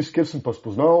potem tisto, kjer sem pa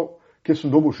spoznal, kjer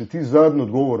sem dobil še ti zadnji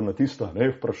odgovor na tista, ne,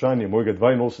 vprašanje mojega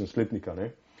 82-letnika,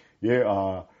 ne, je,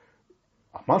 a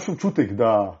imaš občutek,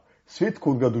 da svet,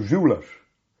 kot ga doživljaš,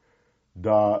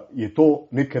 da je to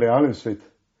nek realen svet,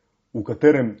 v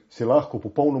katerem si lahko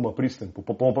popolnoma pristen,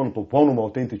 popolnoma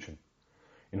avtentičen.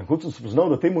 In na koncu sem spoznal,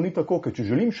 da temu ni tako, ker če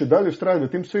želim še dalje vztrajati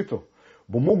v tem svetu,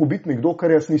 bo mogel biti nekdo,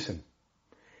 kar jaz nisem.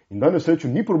 In danes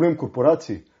rečem, ni problem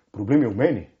korporacij, problem je v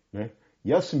meni. Ne?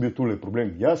 Jaz sem bil tule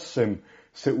problem, jaz sem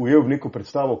se ujel v neko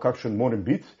predstavo, kakšen moram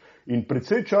biti in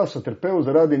predvsej časa trpel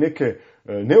zaradi neke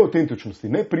neautentičnosti,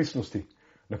 nepristnosti.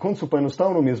 Na koncu pa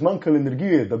enostavno mi je zmanjkalo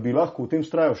energije, da bi lahko v tem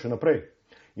vztrajal še naprej.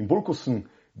 In bolj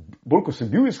ko sem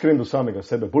bil iskren do samega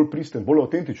sebe, bolj pristen, bolj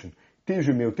avtentičen,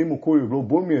 teže mi je v tem okolju bilo,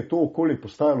 bolj mi je to okolje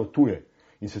postajalo tuje.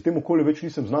 In se v tem okolju več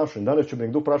nisem znašel. In danes, če bi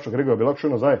nekdo vprašal, Gregor, bi lahko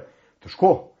šel nazaj?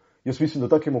 Težko. Jaz mislim, da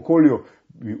v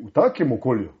takem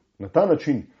okolju, na ta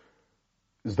način,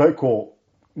 zdaj, ko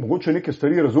mogoče neke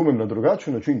stvari razumem na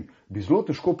drugačen način, bi zelo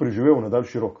težko preživel na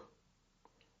daljši rok.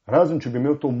 Razen, če bi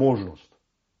imel to možnost,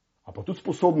 a pa tudi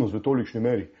sposobnost v tolikšni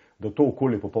meri, da to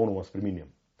okolje popolnoma spreminjam.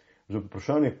 Zdaj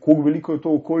vprašanje, koliko veliko je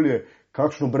to okolje,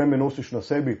 kakšno breme nosiš na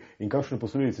sebi in kakšne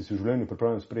posledice si v življenju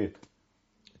pripravljen sprejeti.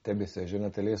 Tebi se je že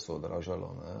na telesu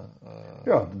odražalo. Ne?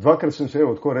 Ja, dvakrat sem se,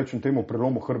 tako rečem temu,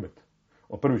 prelomil hrbet.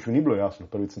 Prvič mi ni bilo jasno,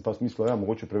 prvič sem pa mislil, ja,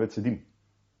 mogoče preveč sedim.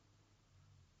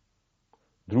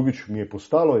 Drugič mi je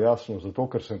postalo jasno, zato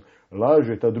ker sem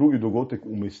lažje ta drugi dogodek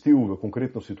umestil v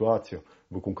konkretno situacijo,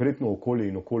 v konkretno okolje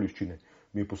in okoliščine.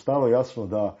 Mi je postalo jasno,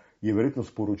 da je verjetno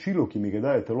sporočilo, ki mi ga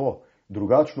daje telo,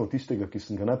 drugačno od tistega, ki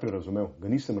sem ga najprej razumel. Ga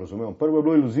nisem razumel. Prvo je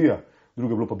bilo iluzija,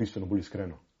 drugo je bilo pa bistveno bolj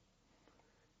iskreno.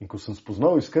 In ko sem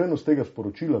spoznal iskrenost tega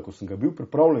sporočila, ko sem ga bil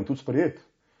pripravljen tudi sprejeti,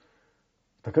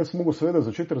 takrat sem mogel seveda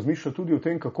začeti razmišljati tudi o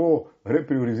tem, kako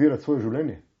repriorizirati svoje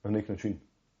življenje na nek način.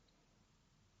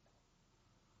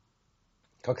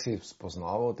 Kako si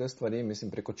spoznaval te stvari?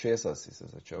 Mislim, preko česa si se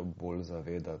začel bolj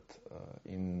zavedati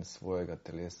in svojega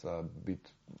telesa,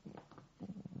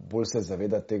 bolj se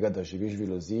zavedati tega, da živiš v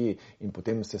iluziji in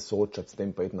potem se soočati s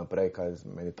tem, pa iti naprej, kaj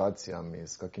z meditacijami,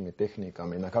 s kakimi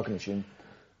tehnikami, na kak način?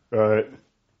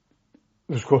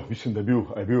 Mislim, da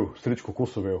je bil Srečko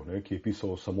Kosovev, ki je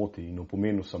pisal o samoti in o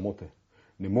pomenu samote.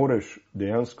 Ne moreš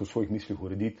dejansko v svojih mislih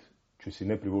urediti, če si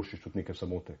ne privoščiš tudi neke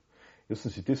samote. Jaz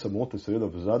sem si te samote seveda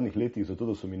v zadnjih letih, zato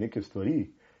da so mi neke stvari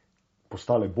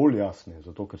postale bolj jasne,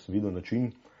 zato ker sem videl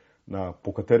način,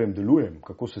 po katerem delujem,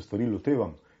 kako se stvari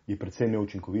lotevam, je predvsej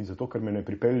neučinkovit, zato ker me ne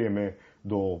pripelje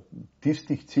do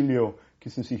tistih ciljev, ki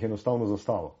sem si jih enostavno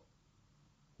zastavil.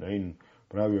 In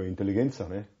pravijo, inteligenca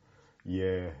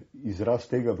je izraz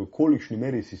tega, v kolikšni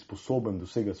meri si sposoben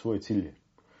dosegati svoje cilje.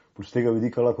 Z tega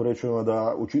vidika lahko rečemo,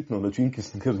 da očitno način, ki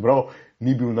sem ga zbral,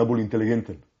 ni bil najbolj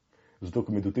inteligenten. Zato,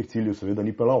 ker me do teh ciljev seveda ni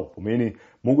pelal. Pomeni,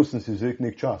 mogel sem si vzeti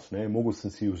nek čas, mogel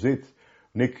sem si vzeti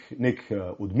nek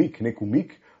odmik, nek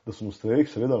umik, da sem v stvarih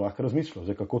seveda lahko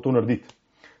razmislil, kako to narediti.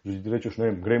 Že ti rečeš,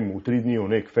 grem v 3 dni v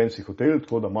nek fancy hotel,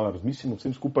 tako da malo razmislim o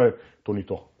vsem skupaj, to ni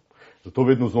to. Zato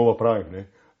vedno znova pravim,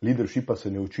 leadershipa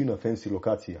se ne uči na fancy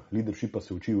lokacijah, leadershipa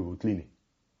se uči v votlini.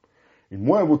 In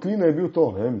moja votlina je bil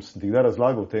to, sem ti kdaj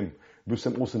razlagal o tem, bil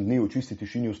sem 8 dni v čisti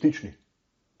tišini v Stični.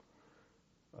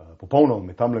 Popolno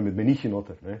me tamle med menihi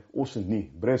noter, 8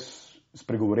 dni, brez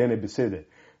spregovorjene besede,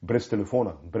 brez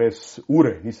telefona, brez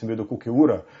ure, nisem vedel, koliko je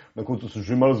ura, na koncu sem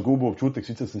že malo zgubil občutek,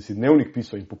 sicer sem si dnevnik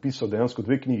pisal in popisal dejansko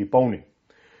 2 knjigi polni.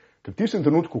 Ker v tistem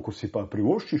trenutku, ko si pa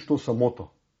privoščiš to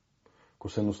samoto, ko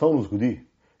se enostavno zgodi,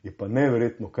 je pa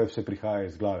neverjetno, kaj vse prihaja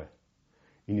iz glave.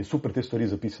 In je super te stvari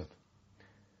zapisati.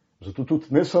 Zato tudi,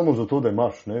 ne samo zato, da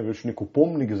imaš več nek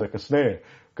opomnik za kasneje,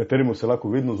 kateremu se lahko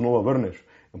vedno znova vrneš,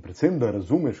 in predvsem, da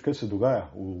razumeš, kaj se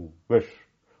dogaja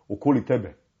okoli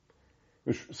tebe.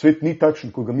 Svet ni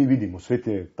takšen, kot ga mi vidimo, svet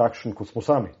je takšen, kot smo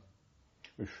sami.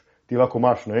 Ti lahko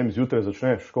imaš, zjutraj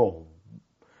začneš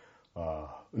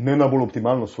ne najbolj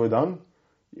optimalno svoj dan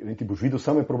in ti boš videl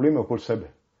same probleme okoli sebe.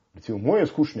 Recimo moje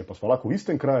izkušnje, pa smo lahko v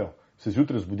istem kraju, se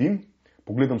zjutraj zbudim,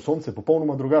 pogledam sonce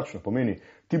popolnoma drugačno. Pomeni,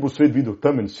 ti bo svet videl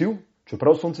temen siv,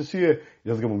 čeprav sonce sije,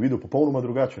 jaz ga bom videl popolnoma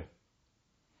drugače.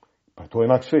 Pa je to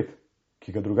enak svet,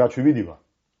 ki ga drugače vidiva.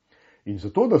 In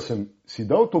zato, da sem si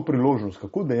dal to priložnost,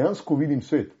 kako dejansko vidim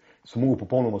svet, sem mogel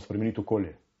popolnoma spremeniti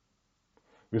okolje.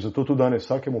 Zato tudi danes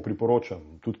vsakemu priporočam,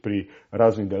 tudi pri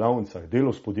raznih delavnicah,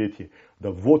 delo s podjetji, da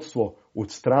vodstvo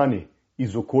odstrani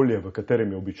iz okolja, v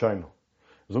katerem je običajno.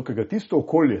 Zato, ker ga tisto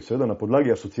okolje, seveda na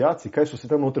podlagi asociacij, kaj so se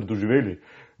tam noter doživeli,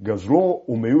 ga zelo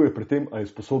omejuje pri tem, a je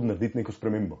sposoben narediti neko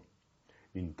spremembo.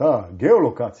 In ta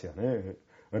geolokacija,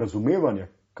 razumevanje,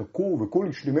 kako v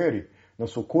kolikšni meri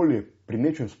nas okolje pri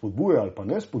nečem spodbuja ali pa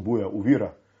ne spodbuja,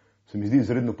 ovira, se mi zdi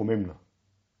izredno pomembna.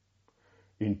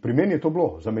 In pri meni je to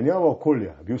bilo, zamenjava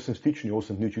okolja, bil sem stični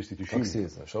 8 dni čisti tišini. Kako si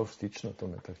zašel v stično, to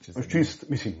me tako čisto. Čist,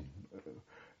 mislim,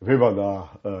 veva, da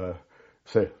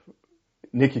se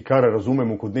nekaj, kar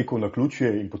razumemo kot neko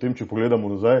naključje in potem, če pogledamo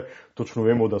nazaj, točno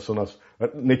vemo, da so nas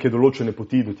neke določene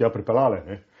poti do tja pripeljale.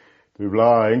 To je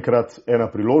bila enkrat ena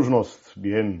priložnost,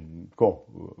 bi en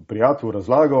prijatelj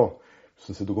razlagal,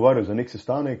 sem se dogovarjal za nek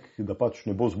sestanek, da pač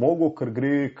ne bo zmogel, ker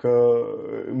gre k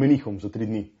menihom za 3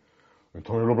 dni. In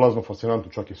to mi je bilo blazno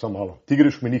fascinantno, čakaj, samo malo. Ti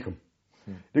greš k menihom.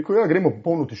 Rekel, ja, gremo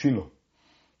popolno tišino.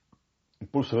 In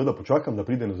pol seveda počakam, da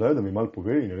pride nazaj, da mi malo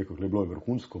pove. In je rekel, bilo je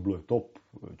vrhunsko, bilo je top,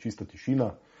 čista tišina.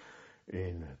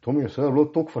 In to mi je seveda bilo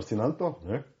toliko fascinantno,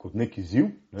 kot neki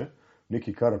izziv,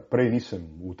 nekaj, kar prej nisem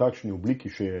v takšni obliki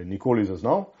še nikoli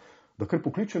zaznal, da kar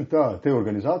pokličem te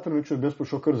organizatorje, reče, da bi jaz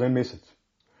prišel kar za 1 mesec.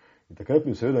 In takrat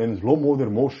mi je seveda en zelo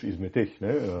moder mož izmed teh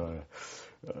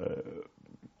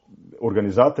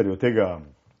organizatorjev tega,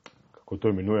 kako to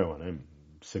imenujemo,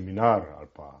 seminar ali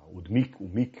pa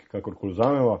umik, kakorkoli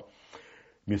vzamemo,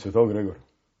 mi je svetal Gregor,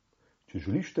 če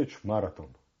želiš teči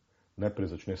maraton, najprej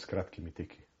začneš s kratkimi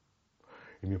teki.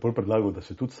 In mi je pol predlagal, da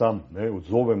se tudi sam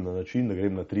odzovem na način, da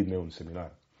grem na 3-dnevni seminar.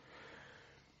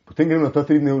 Potem grem na ta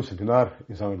 3-dnevni seminar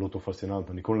in zame je bilo to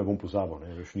fascinantno, nikoli ne bom pozabil,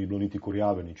 več ni bilo niti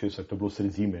kurjave, ničesar, to je bilo sred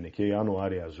zime, nekje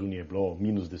januarja, zunaj je bilo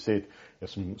 -10,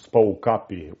 jaz sem spal v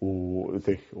kapi,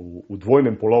 v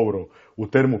dvojnem polovru, v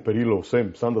termoperilu,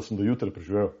 vsem, sam da sem do jutra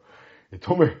preživel. In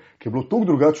to me, ki je bilo toliko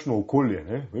drugačno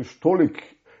okolje,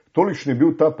 tolikšen je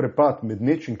bil ta prepad med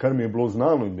nečim, kar mi je bilo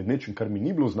znano in med nečim, kar mi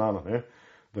ni bilo znano,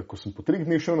 da ko sem po 3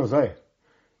 dneh šel nazaj,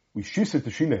 iz čiste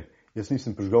tišine, jaz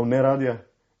nisem prižgal ne radija,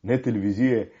 ne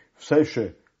televizije, vsaj še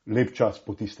lep čas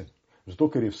po tistem. Zato,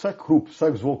 ker je vsak hrup,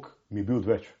 vsak zvok mi je bil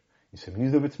odveč in se mi ni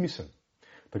zdaj več smiseln.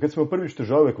 Takrat sem imel prvič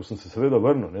težave, ko sem se seveda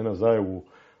vrnil nazaj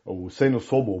v sejno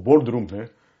sobo, v boardroom,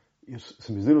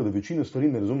 se mi zdelo, da večino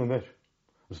stvari ne razumem več.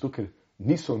 Zato, ker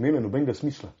niso imele nobenega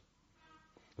smisla.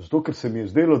 Zato, ker se mi je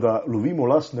zdelo, da lovimo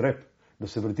lasten rep, da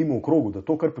se vrtimo v krogu, da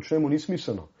to, kar počnemo, ni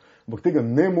smiselno. Ampak tega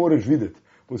ne moreš videti.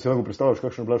 Potem si lahko predstavljaš,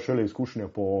 kakšna je bila šele izkušnja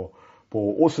po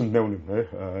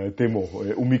 8-dnevnim temu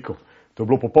umiku. To je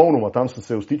bilo popolnoma, tam sem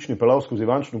se v stični peljal skozi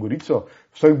Ivančno Gorico,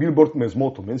 vsak billboard me je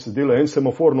zmotil, meni se dela en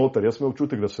semafor noter, jaz sem imel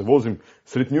občutek, da se vozim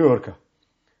sred New Yorka.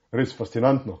 Res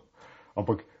fascinantno.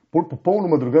 Ampak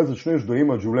popolnoma drugače začneš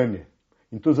dojemati življenje.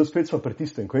 In to zdaj spet sva pri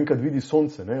tistem, ko enkrat vidi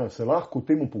sonce, se lahko v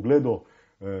temu pogledu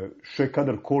še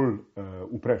kadarkoli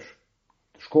upreš.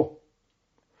 Težko.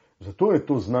 Zato je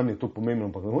to znanje to pomembno,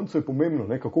 ampak na koncu je pomembno,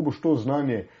 kako boš to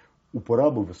znanje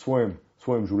uporabil v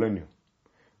svojem življenju.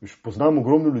 Poznam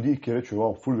ogromno ljudi, ki rečejo,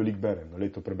 wow, ful velik berem, na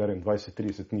leto preberem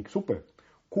 20-30 knjig, super,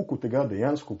 koliko tega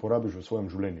dejansko uporabiš v svojem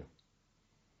življenju.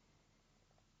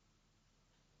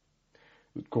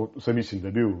 Vse mislim, da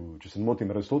je bil, če se ne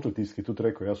motim, Aristotel tisti, ki tudi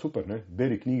rekel, ja super,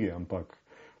 beri knjige, ampak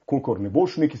kolikor ne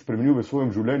boš nekaj spremenil v svojem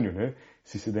življenju,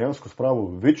 si se dejansko spravil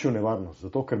v večjo nevarnost,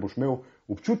 zato ker boš imel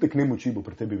občutek nemoči, bo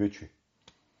pri tebi večji.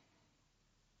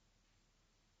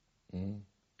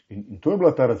 In to je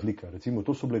bila ta razlika, recimo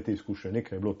to so bile te izkušnje,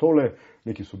 nekaj je bilo tole,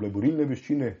 nekaj so bile borilne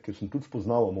veščine, ker sem tudi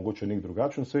spoznaval mogoče nek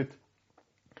drugačen svet.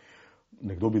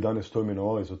 Nekdo bi danes to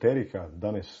imenoval ezoterika,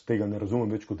 danes tega ne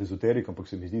razumem več kot ezoterika, ampak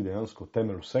se mi zdi dejansko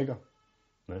temelj vsega.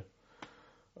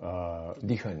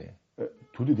 Dihanje.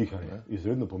 Tudi dihanje,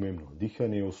 izredno pomembno.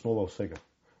 Dihanje je osnova vsega.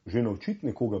 Že naučiti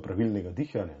nekoga pravilnega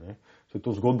dihanja, vse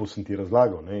to zgodbo sem ti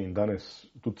razlagal, in danes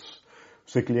tudi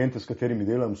vse klijente, s katerimi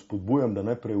delam, spodbujam, da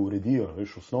najprej uredijo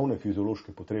osnovne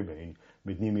fiziološke potrebe in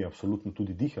med njimi je absolutno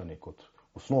tudi dihanje kot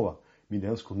osnova. Mi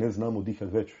dejansko ne znamo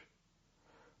dihati več.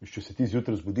 Če se ti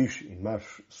zjutraj zbudiš in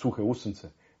imaš suhe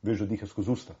usence, veš, da dihaš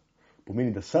skozi usta.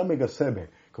 Pomeni, da samega sebe,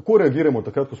 kako reagiramo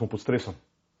takrat, ko smo pod stresom?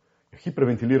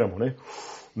 Hiperventiliramo,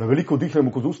 na veliko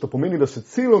dihamo skozi usta, pomeni, da se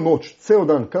celo noč, cel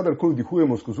dan, kadarkoli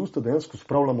dihujemo skozi usta, dejansko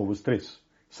spravljamo v stres.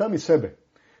 Sami sebe.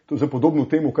 To je zdaj podobno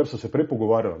temu, kar so se prej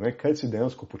pogovarjali, kaj si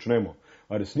dejansko počnemo,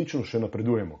 a resnično še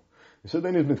napredujemo. In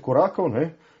sedaj en izmed korakov,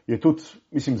 je tudi,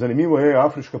 zanimivo je,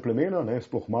 afriška plemena,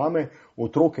 sploh mame,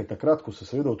 otroke, takrat, ko se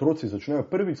seveda otroci začnejo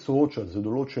prvič soočati z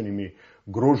določenimi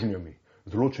grožnjami,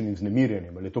 z določenim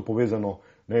vznemirjenjem, ali je to povezano,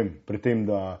 pred tem,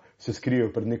 da se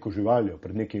skrijejo pred neko živaljo,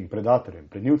 pred nekim predatorjem,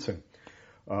 pred njivcem,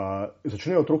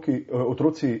 začnejo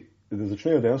otroci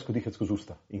dejansko dihati skozi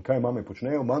usta. In kaj mame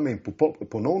počnejo? Mame jim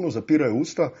ponovno zapirajo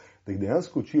usta, da jih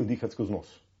dejansko učijo dihati skozi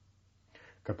nos.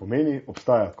 Kar pomeni,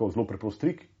 obstaja tako zelo preprost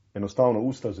trik, enostavno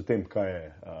usta z tem, kaj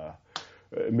je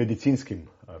medicinskim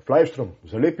flajštrom,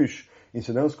 zalepiš in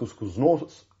se dejansko skozi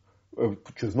nos,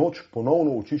 čez noč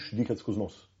ponovno učiš dihati skozi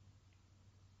nos.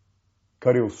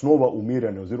 Kar je osnova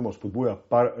umirjanja oziroma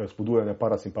spodbujanja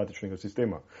parasimpatičnega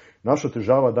sistema. Naša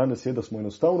težava danes je, da smo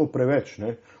enostavno preveč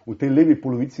v tej levi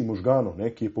polovici možganov,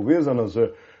 ki je povezana z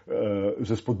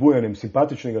spodbujanjem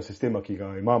simpatičnega sistema, ki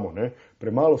ga imamo.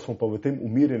 Premalo smo pa v tem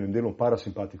umirjenem delu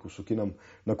parasimpatikusu, ki nam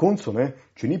na koncu,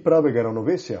 če ni pravega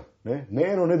ravnovesja, ne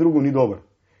eno, ne drugo ni dobro.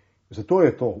 Zato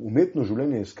je to umetno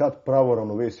življenje iskati pravo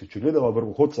ravnovesje. Če gledava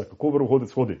vrvohodca, kako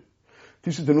vrvohodec hodi.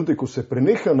 Tisti trenutek, ko se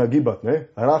preneha nagibati,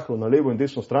 rahlo na levo in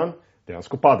desno stran,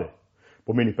 dejansko pade.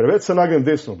 Pomeni, preveč se nagnem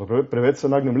desno, preveč se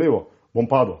nagnem levo, bom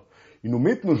padel. In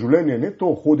umetno življenje ne to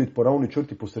hoditi po ravni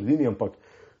črti po sredini, ampak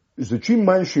z čim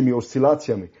manjšimi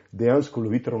oscilacijami dejansko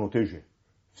loviti ravnotežje.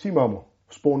 Vsi imamo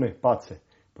vzpone, padce.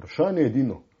 Vprašanje je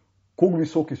edino, koliko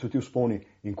visoki so ti vzponi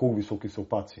in koliko visoki so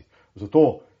padci.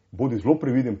 Zato bodi zelo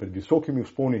previden pred visokimi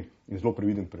vzponi in zelo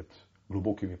previden pred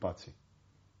globokimi padci.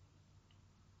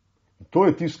 To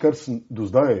je tisto, kar sem do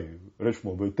zdaj,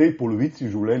 rečemo, v tej polovici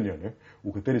življenja,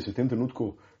 v kateri se v tem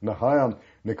trenutku nahajam,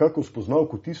 nekako spoznal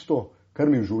kot tisto, kar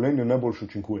mi v življenju najbolj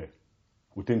učinkuje.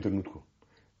 V tem trenutku.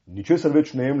 Ničesar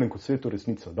več ne jemljem kot sveto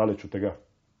resnico, daleč od tega.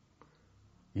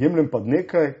 Jemljem pa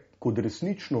nekaj kot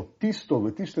resnično tisto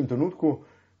v tistem trenutku,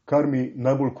 kar mi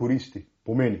najbolj koristi.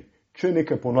 Pomeni, če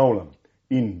nekaj ponavljam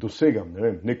in dosegam,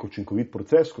 nek učinkovit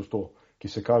proces, kot to, ki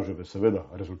se kaže v seveda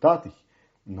rezultatih,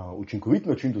 na učinkovit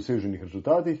način doseženih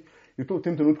rezultatih, je to v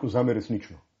tem trenutku zame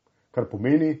resnično. Kar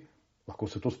pomeni, lahko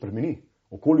se to spremeni.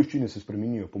 Okoliščine se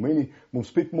spremenijo. Pomeni, bom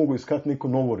spet mogel iskati neko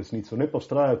novo resnico, ne pa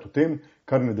vztrajati v tem,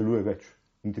 kar ne deluje več.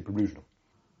 Niti približno.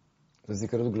 Zdaj si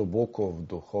kar globoko v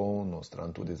duhovno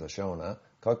stran tudi zašel.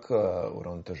 Kako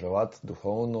uravnoteževati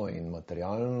duhovno in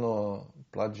materialno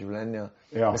plat življenja?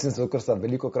 Ja. Mislim, ker sta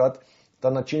velikokrat ta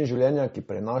način življenja, ki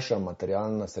prenaša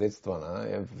materialna sredstva,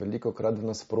 je velikokrat v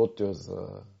nasprotju z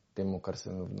temu, kar se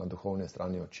na duhovni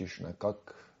strani učiš.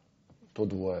 Kako to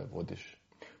dvoje vodiš?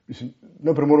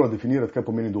 Najprej moramo definirati, kaj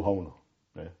pomeni duhovno.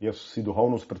 Jaz si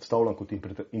duhovnost predstavljam kot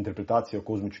interpretacijo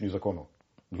kozmičnih zakonov.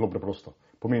 Zelo preprosto.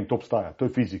 Pomeni, to obstaja, to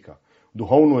je fizika.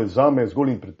 Duhovno je zame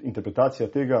zgolj interpretacija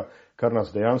tega, kar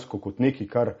nas dejansko kot nekaj,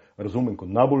 kar razumem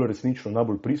kot najbolj resnično,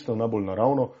 najbolj pristno, najbolj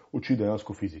naravno, uči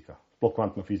dejansko fizika, sploh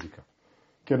kvantna fizika.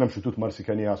 Ker nam še tudi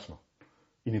marsikaj ni jasno.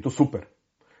 In je to super.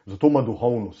 Zato ima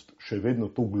duhovnost še vedno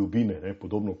to globine,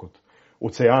 podobno kot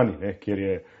oceani, kjer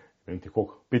je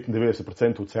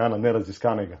 95% oceana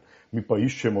neraziskanega. Mi pa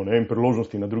iščemo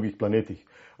priložnosti na drugih planetih,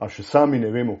 a še sami ne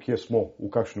vemo, kje smo, v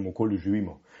kakšnem okolju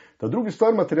živimo. Ta drugi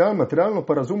stvar, materialno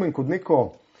pa razumem kot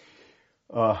neko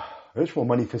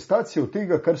manifestacijo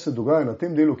tega, kar se dogaja na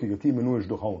tem delu, ki ga ti imenuješ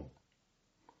duhovno.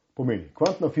 Pomeni,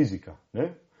 kvantna fizika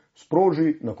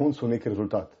sproži na koncu nek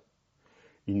rezultat.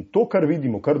 In to, kar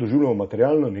vidimo, kar doživljamo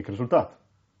materialno, je nek rezultat.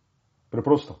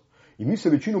 Preprosto. In mi se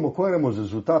večinoma ukvarjamo z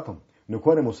rezultatom, ne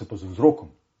ukvarjamo se pa z vzrokom.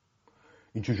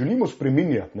 In če želimo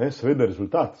spreminjati, seveda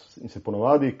rezultat, in se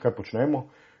ponavadi, kaj počnemo,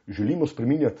 želimo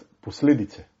spreminjati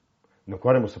posledice. Ne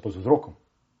ukvarjamo se pa z vzrokom.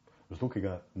 Zato, ki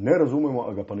ga ne razumemo,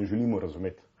 a ga pa ne želimo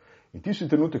razumeti. In tisti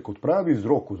trenutek, kot pravi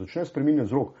vzrok, ko začne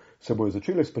spreminjati vzrok, se bojo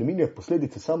začele spreminjati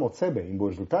posledice samo od sebe in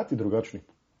bojo rezultati drugačni.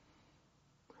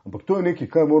 Ampak to je nekaj,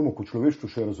 kar moramo kot človeštvo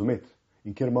še razumeti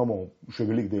in kjer imamo še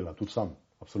veliko dela, tudi sam,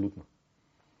 absolutno.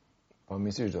 Pa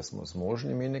misliš, da smo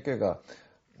zmožni mi nekega,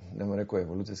 ne bom rekel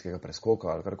evolucijskega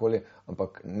preskoka ali karkoli,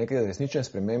 ampak neke resnične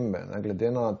spremembe, glede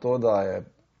na to, da je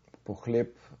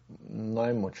pohlep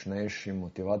najmočnejši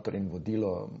motivator in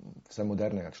vodilo vse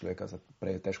modernega človeka,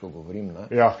 prej težko govorim,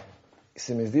 Ja.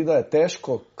 Se mi zdi, da je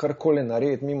težko karkoli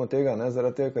narediti mimo tega,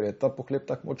 zaradi tega, ker je ta pohlep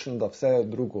tako močen, da vse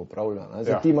drugo upravlja.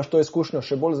 Zdaj, ti imaš to izkušnjo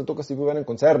še bolj zato, ker si bil v enem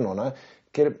koncernu,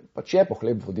 ker pač je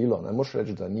pohlep vodilo, ne moš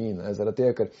reči, da ni, zaradi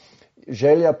tega, ker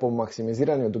želja po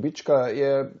maksimiziranju dobička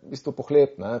je v bistvu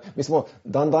pohlep. Mi smo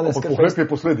danes... Pohlep je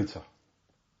posledica.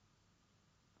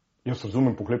 Jaz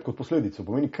razumem pohlep kot posledico.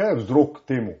 Pomeni, kaj je vzrok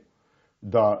temu,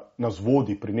 da nas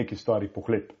vodi pri neki stvari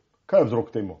pohlep? Kaj je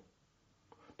vzrok temu?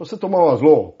 Pa se to malo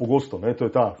zelo pogosto, to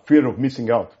je ta fear of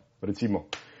missing out, recimo.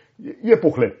 Je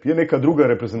pohlep, je neka druga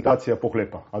reprezentacija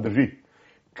pohlepa, a drži.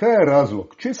 Kaj je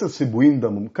razlog? Česar se bojim, da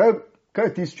bom? Kaj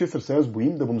je tisto, česar se jaz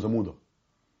bojim, da bom zamudil?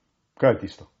 Kaj je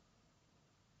tisto?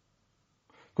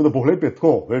 Tako da pohlep je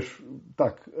tako, veš,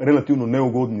 tak relativno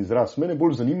neugoden izraz. Mene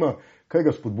bolj zanima, kaj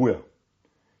ga spodbuja.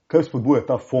 Kaj spodbuja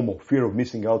ta FOMO, fear of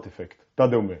missing out effect. Ta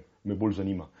del me bolj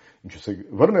zanima. In če se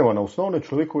vrnemo na osnovne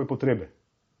človekove potrebe,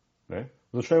 ne,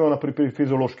 začnemo na pri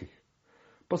fizioloških.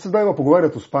 Pa se zdaj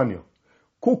pogovarjati o spanju.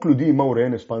 Koliko ljudi ima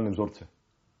urejene spalne vzorce?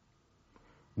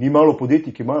 Ni malo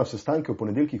podjetij, ki imajo sestanke v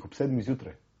ponedeljkih ob 7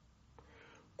 zjutraj.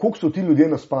 Koliko so ti ljudje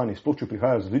naspani, sploh če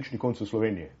prihajajo z različnih koncev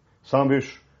Slovenije? Sam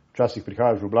veš, včasih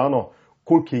prihajaš v Ljubljano,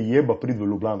 koliko je jeba pride v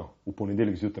Ljubljano v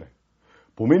ponedeljek zjutraj.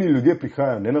 Pomeni, ljudje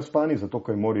prihajajo nenaspani, zato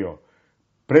ker morajo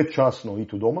predčasno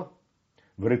iti v doma,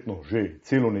 verjetno že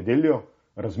celo nedeljo,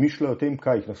 razmišljajo o tem,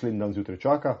 kaj jih naslednji dan zjutraj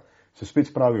čaka, se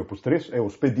spet spravijo pod stres,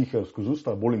 spet dihajo skozi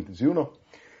usta, bolj intenzivno,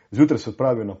 zjutraj se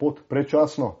odpravijo na pot,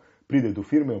 predčasno, pride do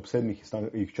firme, ob 7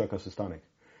 jih čaka sestanek.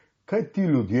 Kaj ti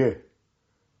ljudje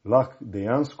lahko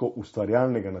dejansko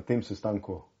ustvarjalnega na tem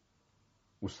sestanku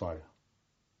ustvarja?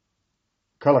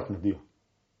 Kaj lahko naredijo?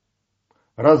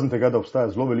 Razen tega, da obstaja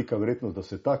zelo velika verjetnost, da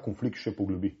se ta konflikt še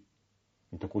poglobi.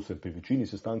 In tako se pri večini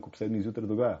sestankov ob 7 zjutraj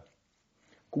dogaja.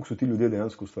 Koliko so ti ljudje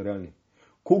dejansko ustvarjalni?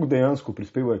 Koliko dejansko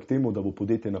prispevajo k temu, da bo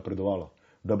podjetje napredovalo?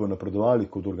 Da bo napredovali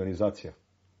kot organizacija?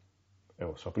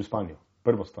 Sva pri spanju.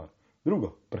 Prva stvar.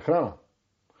 Drugo, prehrana.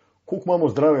 Koliko imamo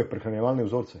zdrave prehranjevalne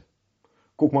vzorce?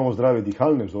 Koliko imamo zdrave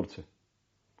dihalne vzorce?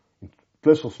 In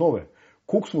tle so osnove.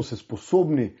 Koliko smo se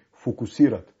sposobni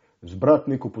fokusirati, zbrati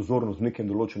neko pozornost v nekem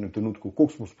določenem trenutku?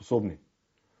 Koliko smo sposobni?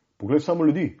 Poglej samo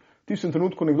ljudi. V tistem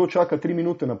trenutku nekdo čaka 3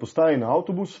 minute na postaji na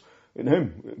avtobus, ne vem,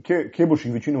 kje boš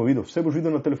jih večino videl? Vse boš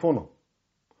videl na telefonu.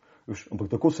 Ampak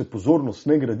tako se pozornost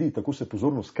ne gradi, tako se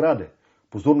pozornost krade.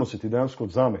 Pozornost se ti dejansko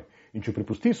odzame. In če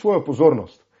prepustiš svojo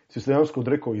pozornost, si se dejansko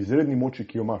odrekel izredni moči,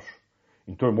 ki jo imaš.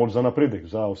 In to je moč za napredek,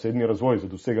 za osebni razvoj, za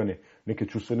doseganje neke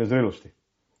čustvene zrelosti.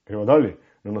 Gremo dalje.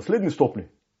 Na naslednji stopni,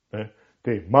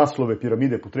 te Maslove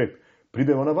piramide potreb,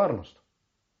 pridemo na varnost.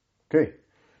 Okay.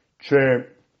 Če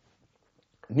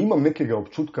nimam nekega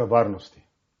občutka varnosti,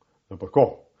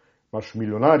 imaš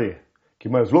milijonarje, ki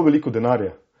imajo zelo veliko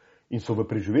denarja in so v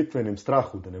preživetvenem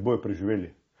strahu, da ne bojo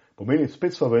preživeli. Pomeni,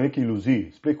 spet so v neki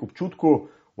iluziji, spet občutku,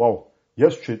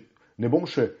 jaz če ne bom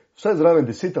še vsaj zraven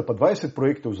 10 ali pa 20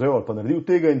 projektov vzel ali pa naredil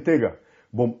tega in tega,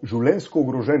 bom življenjsko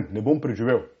ogrožen, ne bom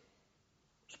preživel.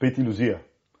 Spet iluzija.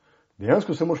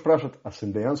 Dejansko se moraš vprašati, a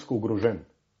sem dejansko ogrožen.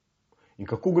 In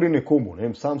kako gre nekomu, ne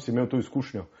vem, sam si imel to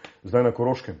izkušnjo, zdaj na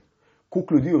Koroškem,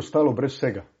 koliko ljudi je ostalo brez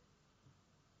vsega.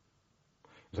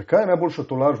 Zakaj je najboljša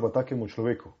tolažba takemu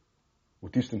človeku v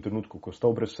tistem trenutku, ko je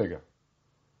ostal brez vsega?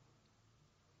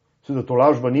 Seveda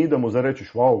tolažba ni, da mu zdaj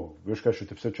rečeš, veš kaj še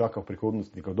te vse čaka v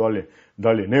prihodnosti, nekaj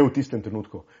dalje, ne v tistem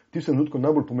trenutku. V tistem trenutku je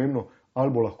najbolj pomembno,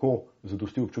 ali bo lahko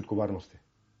zadostil občutku varnosti.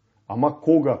 A ima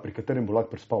koga, pri katerem bo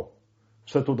lahko prespal.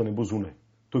 Vse to, da ne bo zunaj.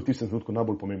 To je v tistem trenutku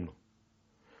najbolj pomembno.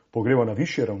 Pogreva na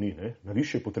višje ravni, na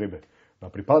višje potrebe, na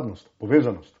pripadnost,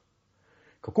 povezanost.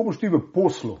 Kako boš ti v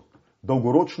poslu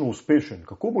dolgoročno uspešen?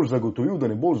 Kako boš zagotovil, da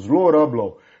ne boš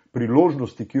zlorabljal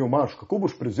priložnosti, ki jo imaš? Kako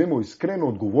boš prevzemal iskreno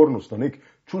odgovornost na nek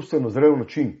čustveno zrel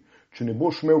način, če ne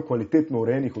boš imel kvalitetno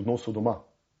urejenih odnosov doma?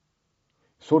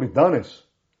 Danes,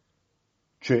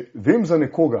 če vem za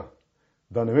nekoga,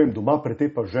 da ne vem, doma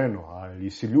pretepa ženo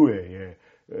ali siljuje,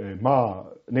 ima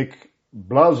nek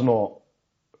blazno,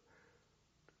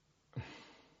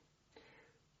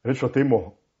 rečemo temu,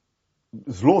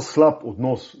 zelo slab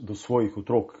odnos do svojih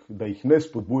otrok, da jih ne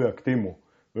spodbuja k temu,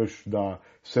 da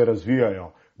se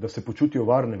razvijajo, da se počutijo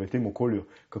varne v tem okolju.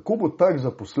 Kako bo tak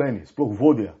zaposleni, sploh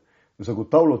vodja,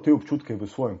 zagotavljal te občutke v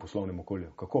svojem poslovnem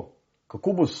okolju?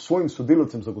 Kako bo s svojim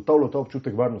sodelavcem zagotavljal ta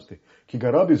občutek varnosti, ki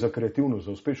ga rabi za kreativnost,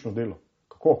 za uspešno delo?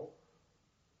 Kako?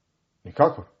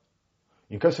 Nikakor.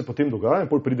 In kaj se potem dogaja?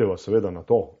 Potem prideva seveda na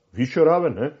to višjo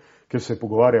raven, ker se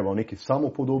pogovarjamo o neki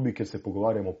samopodobi, ker se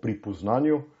pogovarjamo pri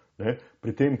poznanju,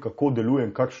 pri tem, kako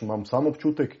delujem, kakšen imam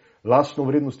samobčutek, lastno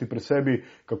vrednosti pri sebi,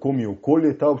 kako mi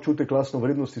okolje ta občutek lastno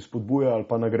vrednosti spodbuja ali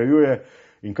pa nagrajuje.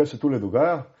 In kaj se tule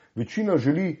dogaja? Večina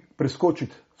želi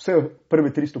preskočiti vse prve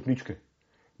 3 stopničke.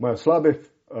 Imajo slabe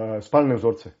spalne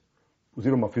vzorce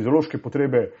oziroma fiziološke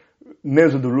potrebe, ne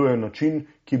zadovoljujejo način,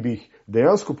 ki bi jih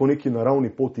dejansko po neki naravni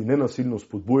poti nenasilno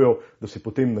spodbujal, da se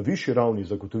potem na višji ravni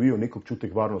zagotovijo nek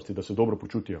občutek varnosti, da se dobro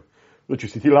počutijo. Če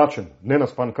si ti lačen,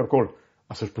 nenaspan, karkoli,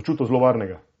 a seš počutil zelo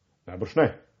varnega? Najbrž ne.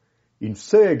 In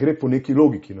vse gre po neki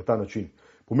logiki na ta način.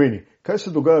 Pomeni, kaj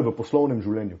se dogaja v poslovnem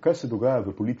življenju, kaj se dogaja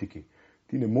v politiki.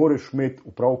 Ti ne moreš imeti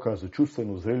upravka z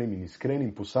čustveno zrelim in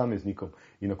iskrenim posameznikom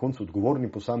in na koncu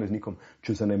odgovornim posameznikom,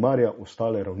 če zanemarja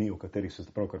ostale ravni, o katerih se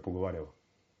pravkar pogovarjamo.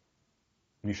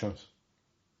 Ni šans.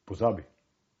 Pozabi.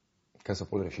 Kaj so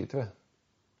pol rešitve?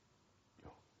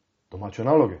 Domače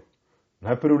naloge.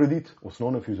 Najprej urediti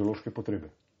osnovne fiziološke potrebe.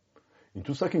 In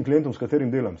tu s vsakim klientom, s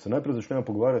katerim delam, se najprej začnemo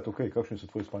pogovarjati, ok, kakšni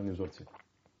so tvoji spalni vzorci.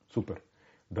 Super.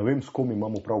 Da vem, s kom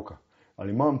imam opravka.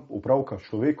 Ali imam opravka s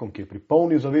človekom, ki je pri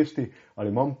polni zavesti, ali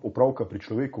imam opravka pri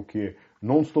človeku, ki je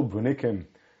non-stop v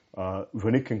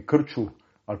nekem krču,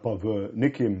 ali pa v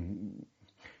nekem,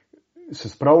 se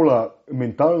spravlja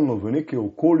mentalno v neke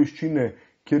okoliščine,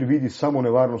 kjer vidi samo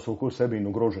nevarnost okoli sebe in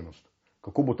ogroženost.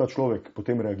 Kako bo ta človek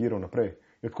potem reagiral naprej?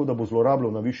 Je tako, da bo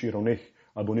zlorabljal na višjih ravneh,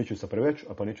 ali bo nečesa preveč,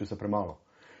 ali pa nečesa premalo.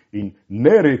 In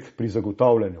nered pri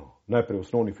zagotavljanju najprej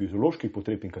osnovnih fizioloških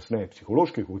potreb in kasneje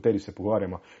psiholoških, o katerih se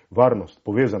pogovarjamo, varnost,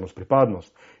 povezanost,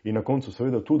 pripadnost in na koncu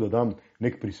seveda tudi, da dam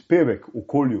nek prispevek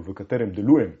okolju, v katerem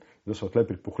delujem, da so tle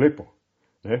pri pohlepu.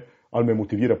 Ne? Ali me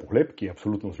motivira pohlep, ki je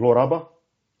absolutno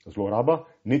zloraba,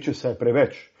 nečesa je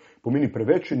preveč. Pomeni,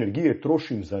 preveč energije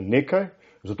trošim za nekaj,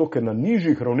 zato ker na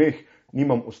nižjih ravneh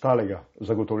nimam ostalega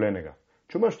zagotovljenega.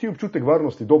 Če imaš ti občutek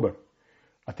varnosti dober,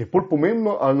 a ti je pol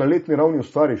pomembno, ali na letni ravni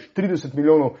ustvariš 30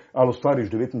 milijonov, ali ustvariš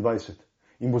 29.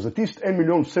 In bo za tist 1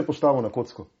 milijon vse postavil na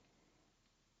kocko.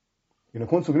 In na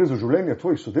koncu gre za življenje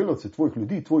tvojih sodelavcev, tvojih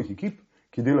ljudi, tvojih ekip,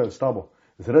 ki delajo s tabo,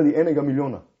 zaradi 1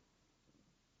 milijona.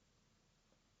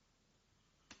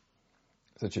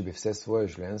 Zdaj, če bi vse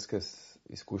svoje življenjske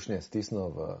izkušnje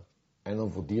stisnil v eno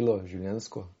vodilo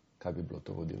življenjsko, kaj bi bilo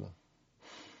to vodilo?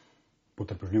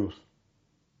 Potrpežljivost.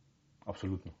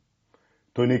 Absolutno.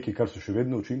 To je nekaj, kar se še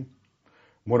vedno učim.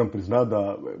 Moram priznati,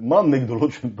 da imam nek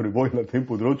določen preboj na tem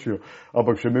področju,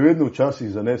 ampak še me vedno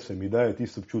včasih zanese, mi daje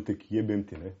tisto občutek, jebem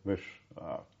ti, ne, veš.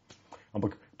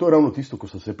 Ampak to je ravno tisto, ko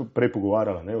sem se prej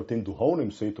pogovarjala, ne, o tem duhovnem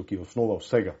svetu, ki je osnova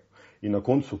vsega. In na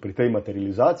koncu pri tej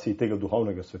materializaciji tega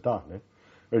duhovnega sveta, ne,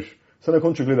 veš, se na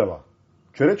koncu gledava.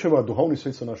 Če rečeva, duhovni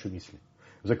svet so naše misli.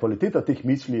 Za kvaliteta teh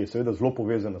misli je seveda zelo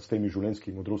povezana s temi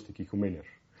življenjskimi modrosti, ki jih omenjaš.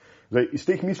 Zdaj, iz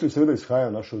teh misli seveda izhaja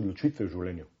naše odločitve v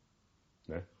življenju.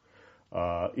 Ne?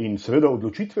 In seveda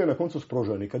odločitve na koncu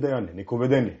sprožajo neka dejanje, neko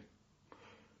vedenje.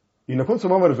 In na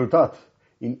koncu imamo rezultat.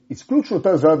 In izključno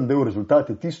ta zadnji del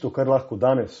rezultat je tisto, kar lahko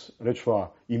danes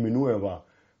rečva, imenujeva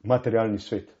materialni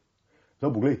svet.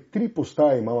 Zdaj, poglej, 3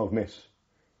 postaje imamo vmes.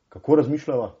 Kako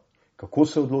razmišljava, kako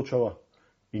se odločava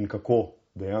in kako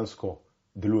dejansko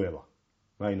delujeva.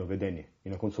 Najno vedenje.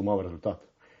 In na koncu imamo rezultat.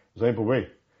 Zdaj, povej,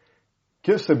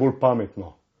 kje se bolj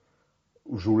pametno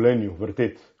v življenju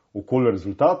vrteti okoli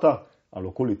rezultata ali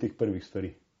okoli teh prvih stvari.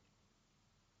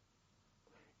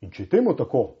 In če temu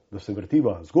tako, da se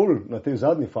vrtiva zgolj na tej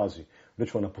zadnji fazi,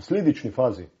 rečemo na posledični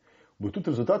fazi, bo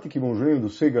tudi rezultati, ki bomo v življenju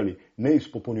dosegali,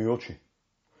 neizpopolnjujoči.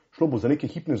 Šlo bo za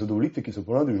neke hipne zadovoljitve, ki so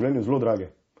ponavadi v življenju zelo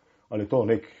drage. Ali je to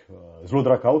nek zelo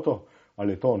drag avto,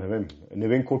 ali je to ne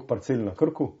vem koliko parcel na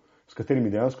Krku, s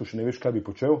katerimi dejansko še ne veš, kaj bi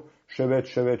počel, še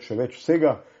več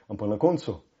vsega, ampak na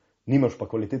koncu nimaš pa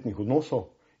kvalitetnih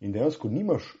odnosov in dejansko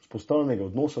nimaš spostavljenega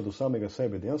odnosa do samega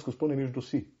sebe, dejansko sploh ne veš, kdo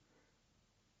si.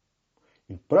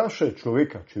 In vprašaj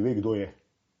človeka, če ve, kdo je.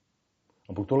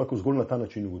 Ampak to lahko zgolj na ta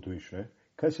način ugotoviš, ne?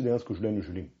 Kaj si dejansko v življenju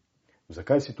želim,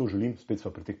 zakaj si to želim, spet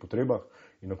sva pri teh potrebah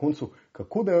in na koncu,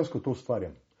 kako dejansko to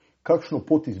ustvarjam, kakšno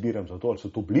pot izbiram za to, ali so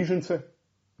to bližnjice,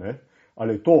 ne?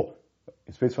 Ali je to,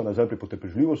 in spet sva nazaj pri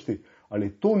potrpežljivosti, ali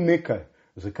je to nekaj,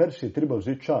 za kar si je treba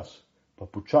vzeti čas, pa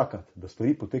počakati, da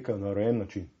stvari potekajo na urejen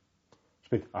način.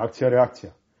 Spet akcija,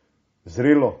 reakcija.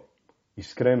 Zrelo,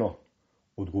 iskreno,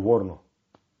 odgovorno.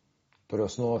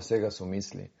 Torej, osnova vsega so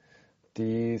misli.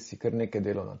 Ti si kar nekaj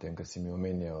delal na tem, kar si mi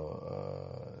omenjal,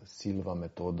 Silva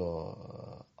metodo,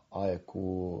 AEQ,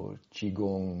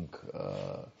 Qigong,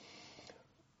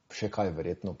 še kaj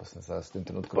verjetno, pa sem zdaj s tem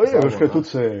trenutkom pozabil. Pa je, veš kaj, tudi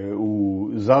se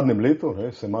v zadnjem letu,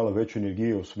 ne, se malo več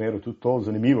energije usmeril, tudi to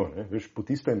zanimivo, ne, veš, po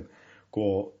tistem, ko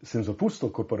sem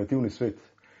zapustil korporativni svet,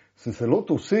 sem se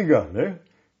lotil vsega, ne,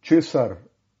 česar,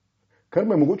 kar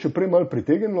me je mogoče prej malo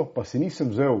pritegnilo, pa si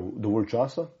nisem vzel dovolj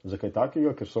časa za kaj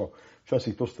takega, ker so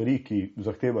včasih to stvari, ki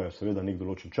zahtevajo seveda nek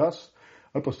določen čas,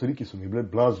 ali pa stvari, ki so mi bile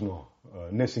blazno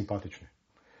nesimpatične.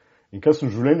 In kar sem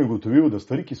v življenju ugotovil, da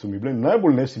stvari, ki so mi bile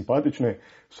najbolj nesimpatične,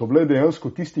 so bile dejansko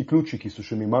tisti ključi, ki so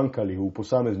še mi manjkali v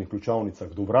posameznih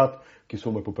ključavnicah do vrat, ki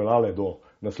so me popeljale do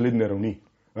naslednje ravni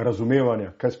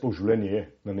razumevanja, kaj sploh življenje je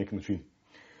na nek način.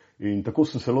 In tako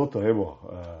sem se lotil,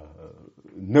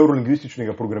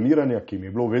 neurolingvističnega programiranja, ki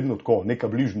mi je bilo vedno tako, neka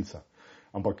bližnjica.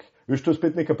 Ampak, veš, to je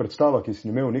spet neka predstava, ki si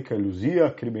imel neka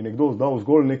iluzija, ker mi je nekdo dal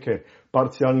zgolj neke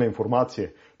parcialne informacije.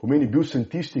 Pomeni, bil sem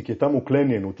tisti, ki je tam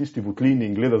uklenjen v tisti votlini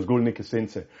in gleda zgolj neke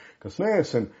sence. Kasneje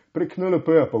sem prek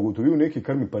NLP-ja pa ugotovil nekaj,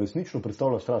 kar mi pa resnično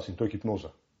predstavlja strast in to je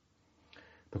hipnoza.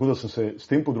 Tako da sem se s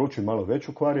tem področjem malo več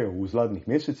ukvarjal v zadnjih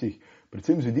mesecih,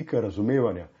 predvsem z vidika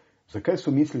razumevanja, Zakaj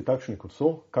so misli takšne, kot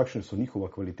so, kakšna so njihova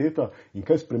kvaliteta in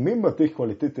kaj sprememba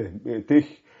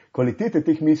kvalitete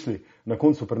teh misli na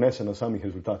koncu prenese na samih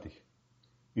rezultatih.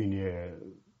 In je,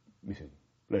 mislim,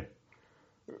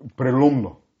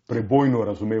 prelomno, prebojno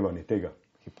razumevanje tega.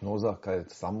 Hipnoza, kaj je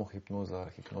samohipnoza?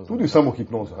 Tudi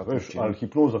samohipnoza, ali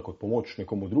hipnoza kot pomoč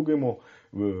nekomu drugemu,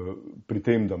 pri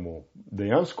tem, da mu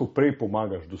dejansko prej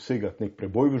pomagaš dosegati nek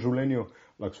preboj v življenju,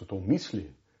 lahko so to misli,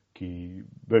 ki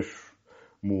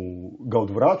mu ga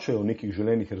odvračajo nekih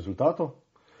želenih rezultatov,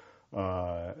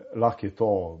 lahko je to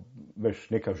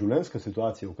neka življenjska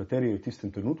situacija, v kateri je v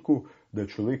tistem trenutku, da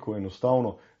je človeku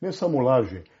enostavno ne samo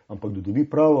lažje, ampak da dobi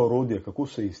pravo orodje, kako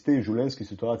se iz te življenjske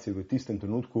situacije v tistem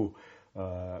trenutku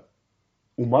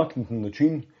umakniti na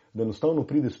način, da enostavno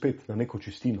pride spet na neko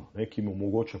čistino, ki mu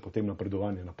omogoča potem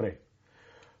napredovanje naprej.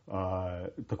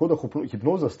 Tako da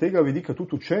hipnoza z tega vidika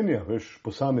tudi učenja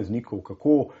posameznikov,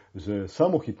 kako z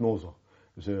samohipnozo,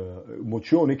 z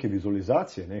močjo neke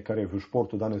vizualizacije, kar je v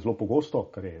športu danes zelo pogosto,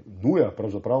 kar je nuja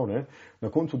pravzaprav, na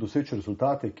koncu doseči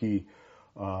rezultate,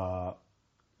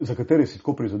 za katere si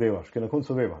tako prizadevaš, ker na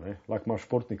koncu veva, lahko imaš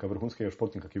športnika, vrhunskega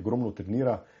športnika, ki ogromno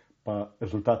trenira, pa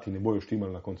rezultati ne bojo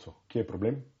štimali na koncu. Kje je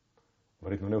problem?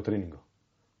 Verjetno ne v treningu.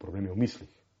 Problem je v mislih.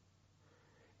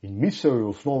 In misel je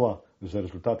osnova za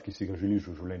rezultat, ki si ga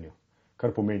želiš v življenju.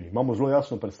 Kar pomeni, imamo zelo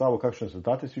jasno predstavo, kakšne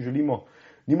rezultate si želimo,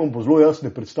 nimamo pa zelo jasne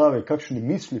predstave, kakšne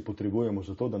misli potrebujemo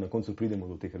za to, da na koncu pridemo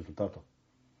do teh rezultatov.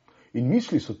 In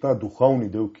misli so ta duhovni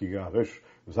del, ki ga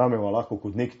vzamemo lahko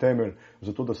kot nek temelj,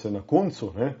 zato da se na koncu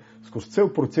skozi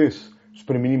cel proces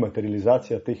spremeni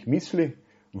materializacija teh misli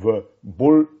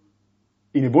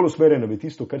in je bolj usmerjena v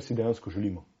tisto, kar si dejansko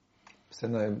želimo.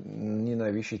 Ni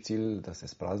najvišji cilj, da se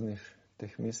sprazniš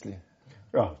teh misli?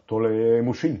 Ja, tole je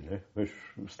mušin,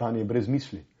 stanje brez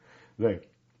misli.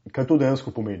 Kaj to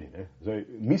dejansko pomeni?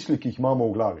 Misli, ki jih imamo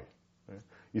v glavi,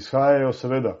 izhajajo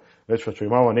seveda, če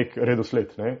imamo nek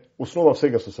redosled, osnova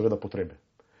vsega so seveda potrebe.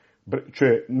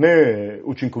 Če ne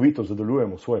učinkovito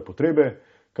zadovoljujemo svoje potrebe,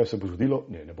 kaj se bo zgodilo?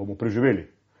 Ne bomo preživeli.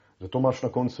 Zato imaš na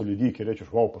koncu ljudi, ki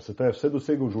rečeš, wow, pa se te je vse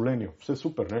dosegel v življenju, vse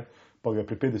super, pa ga je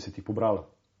pri 50-ih pobralo.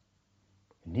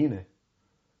 Ni,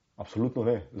 absolutno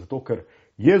ne. Zato, ker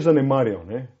je zanemarjal,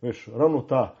 ravno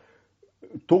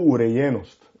to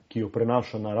urejenost, ki jo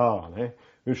prenaša narava,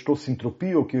 to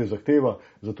sintropijo, ki jo zahteva,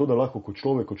 zato da lahko kot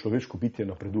človek, kot človeško bitje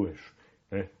napreduješ.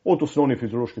 Od osnovnih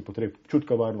fizioloških potreb,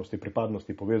 čutka varnosti,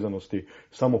 pripadnosti, povezanosti,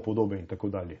 samopodobe in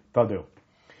tako dalje. Ta del.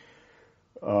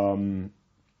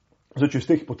 Če iz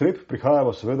teh potreb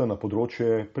prihajava seveda na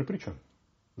področje prepričanj.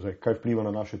 Kaj vpliva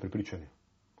na naše prepričanje?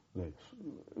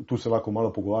 Tu se lahko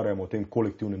malo pogovarjamo o tem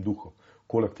kolektivnem duhu,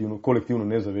 kolektivno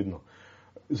nezavedno.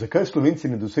 Zakaj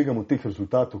Slovenci ne dosegamo teh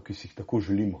rezultatov, ki si jih tako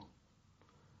želimo?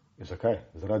 Zakaj?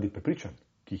 Zaradi prepričanj,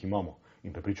 ki jih imamo.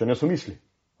 In prepričanja so misli.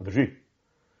 Drži.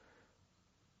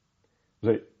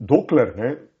 Dokler,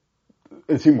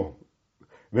 recimo,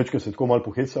 večkrat se tako malo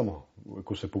pohecamo,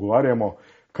 ko se pogovarjamo,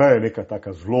 kaj je neka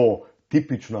taka zelo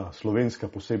tipična slovenska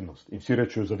posebnost. In vsi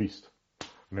rečejo zavist.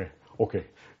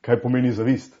 Kaj pomeni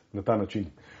zavist na ta način?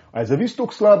 A je zavist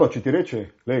toliko slaba, če ti reče,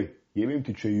 vem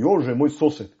ti, če Jože, moj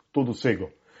sosed, to dosegel,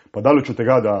 pa daleč od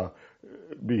tega, da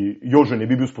bi Jože ne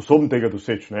bi bil sposoben tega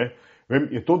doseči,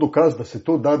 je to dokaz, da se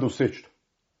to da doseči.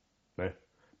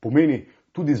 Pomeni,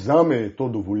 tudi zame je to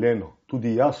dovoljeno,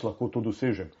 tudi jaz lahko to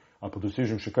dosežem, ali pa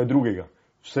dosežem še kaj drugega.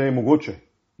 Vse je mogoče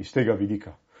iz tega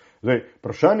vidika.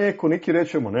 Vprašanje je, ko neki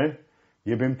rečemo,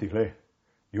 jebem ti,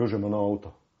 Jože ima nov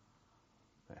avto.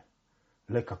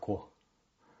 Kako?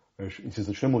 In se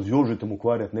začnemo z Jožetom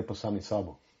ukvarjati, ne pa sami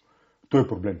sabo. To je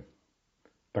problem.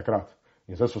 Takrat.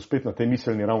 In zdaj so spet na tej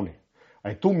miselni ravni. A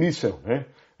je to misel?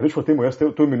 Rečemo temu, jaz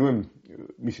to imenujem,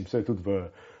 mislim, vse tudi v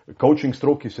coaching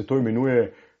stroki se to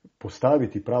imenuje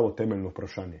postaviti pravo temeljno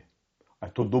vprašanje. A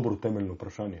je to dobro temeljno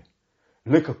vprašanje?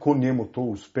 Kako njemu to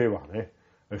uspeva?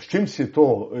 S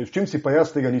čim si pa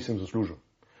jaz tega nisem zaslužil?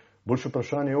 Boljše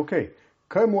vprašanje je,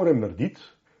 kaj moram narediti,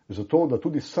 zato da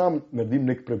tudi sam naredim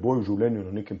nek preboj v življenju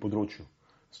na nekem področju,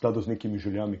 v skladu z nekimi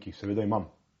željami, ki jih seveda imam.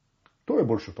 To je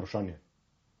boljše vprašanje.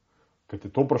 Ker te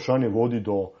to vprašanje vodi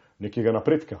do nekega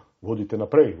napredka, vodite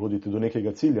naprej, vodite do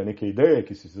nekega cilja, neke ideje,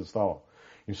 ki si zastavil.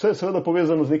 In vse je seveda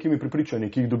povezano z nekimi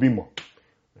prepričanji, ki jih dobimo.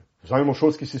 Vzamemo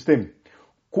šolski sistem.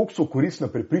 Koliko so koristna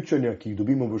prepričanja, ki jih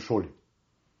dobimo v šoli?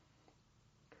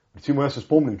 Recimo, jaz se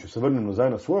spomnim, če se vrnem nazaj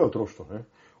na svoje otroštvo,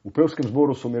 v pevskem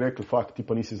zboru so mi rekli, ti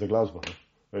pa nisi za glasbo.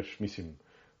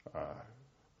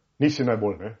 Nisi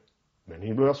najbolj. Meni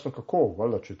je bilo jasno, kako,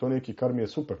 valjda, če je to nekaj, kar mi je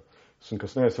super. Sem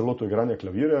kasneje se lotil igranja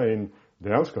klavirja in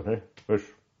dejansko,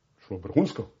 šlo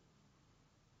vrhunsko.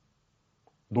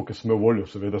 dokaj sem imel voljo,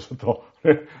 seveda, za to,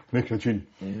 nek način.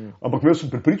 Ampak imel sem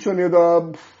prepričanje,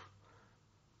 da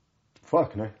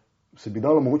se bi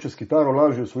dalo mogoče s kitaro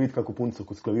lažje osvojiti kako punco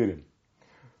kot s klavirjem.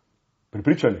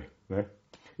 Prepričanje. Ne?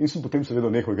 In sem potem seveda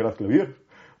nehal igrati klavir,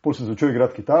 potem sem začel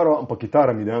igrati kitaro, ampak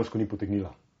kitara mi dejansko ni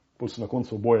potegnila. Potem sem na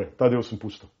koncu oboje, ta del sem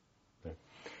pustil. Ne?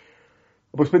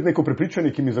 Ampak spet neko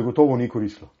prepričanje, ki mi zagotovo ni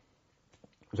koristilo.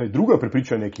 Zdaj, druga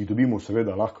prepričanja, ki jih dobimo,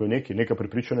 seveda lahko je neka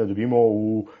prepričanja dobimo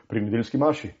pri nedeljski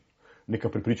maši, neka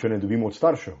prepričanja dobimo od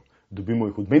staršev, dobimo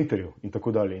jih od mentorjev in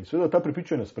tako dalje. In seveda ta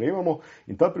prepričanja sprejemamo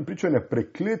in ta prepričanja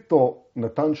prekleto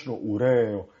natančno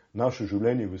urejajo naše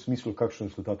življenje v smislu, kakšne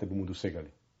rezultate bomo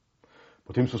dosegali.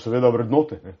 Potem so seveda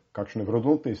vrednote, ne? Kakšne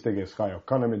vrednote iz tega izhajajo,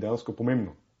 kaj nam je dejansko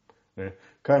pomembno, ne?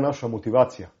 Kaj je naša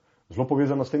motivacija, zelo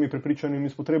povezana s temi prepričanjami in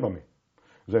s potrebami.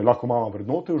 Zdaj, lahko imamo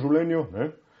vrednote v življenju,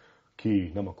 ne?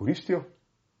 Ki nama koristijo,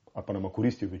 ali pa nama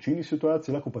koristijo v večini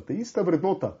situacij, lahko pa ta ista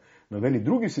vrednota na eni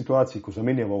drugi situaciji, ko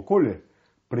zamenjava okolje,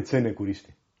 predvsej ne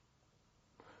koristi.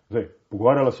 Zdaj,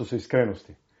 pogovarjala so se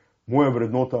iskrenosti. Moja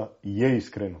vrednota je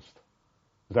iskrenost.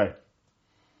 Zdaj,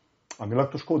 a mi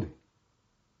lahko to škodi?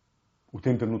 V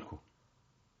tem trenutku?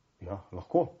 Ja,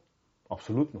 lahko.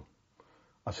 Absolutno.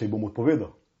 A se ji bom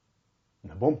odpovedal?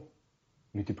 Ne bom.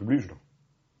 Niti približno.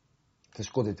 Te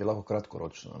škodi ti lahko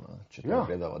kratkoročno, ne? Če te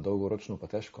gledava, dolgoročno pa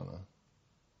težko. Ne?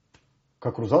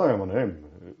 Kakor zajemo, ne vem,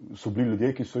 so bili ljudje,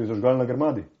 ki so jih zažgali na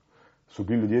grmadi. So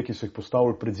bili ljudje, ki so jih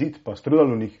postavili pred zid, pa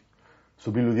streljali v njih.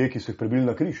 So bili ljudje, ki so jih prebili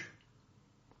na križ.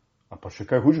 A pa še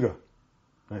kaj hujšega.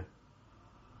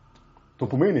 To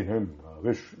pomeni, ne vem,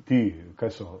 veš, ti, kaj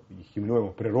so, jih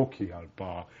imenujemo preroki, ali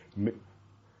pa,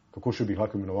 kako še bi jih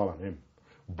lahko imenovala, ne vem,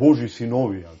 božji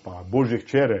sinovi, ali pa božje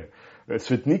hčere,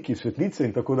 svetniki, svetnice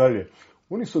in tako dalje.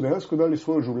 Oni so dejansko dali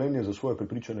svoje življenje za svoje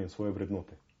prepričanje in svoje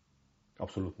vrednote.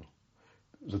 Absolutno.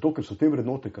 Zato, ker so te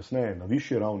vrednote kasneje na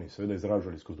višji ravni seveda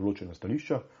izražali skozi določene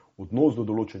stališča, odnos do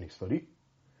določenih stvari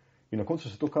in na koncu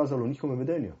se to kazalo v njihovem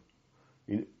vedenju.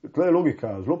 In tle je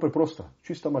logika zelo preprosta,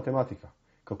 čista matematika,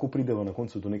 kako prideva na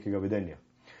koncu do nekega vedenja.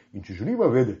 In če želiva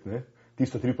vedeti, ne,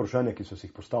 tista 3 vprašanja, ki so si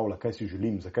jih postavila, kaj si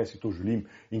želim, zakaj si to želim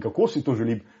in kako si to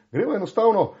želim, greva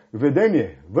enostavno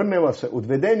vedenje, vrneva se od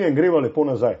vedenja in greva lepo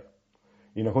nazaj.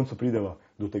 In na koncu prideva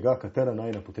do tega, katera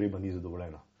najna potreba ni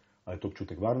zadovoljena. Ali je to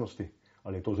občutek varnosti,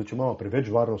 ali je to, zdaj, če imamo preveč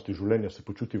varnosti življenja, se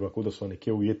počutiva, kot da so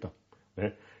nekje ujeta.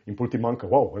 Ne? In pol ti manjka,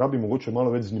 rabi mogoče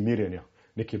malo več vznemirjenja,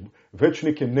 več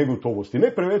neke negotovosti.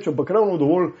 Ne preveč, ampak ravno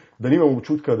dovolj, da nimam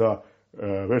občutka, da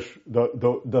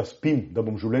spim, da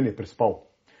bom življenje prespal.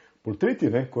 Pol tretji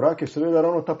korak je seveda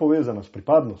ravno ta povezanost,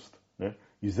 pripadnost, ne?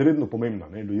 Izredno pomembna.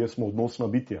 Ne? Ljudje smo odnosna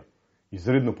bitja,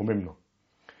 izredno pomembno.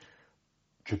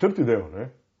 Četrti del, ne?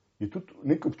 Je tudi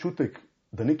nek občutek,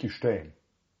 da nekaj štejem.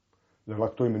 Da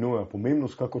lahko to imenuje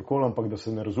pomembnost, kakorkoli, ampak da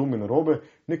se ne razume narobe,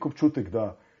 nek občutek,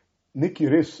 da nekaj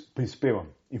res prispevam.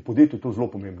 In podjetje je to zelo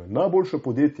pomembno. Najboljša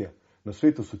podjetja na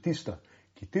svetu so tista,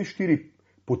 ki te 4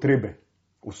 potrebe,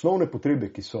 osnovne potrebe,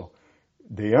 ki so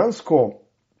dejansko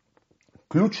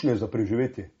ključne za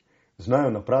preživetje,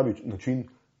 znajo na pravi način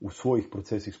v svojih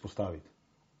procesih spostaviti.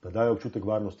 Da dajo občutek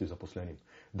varnosti zaposlenim.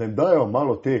 Da jim dajo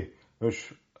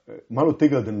malo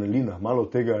tega adrenalina, malo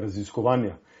tega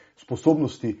raziskovanja,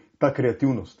 sposobnosti, ta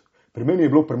kreativnost. Pri meni je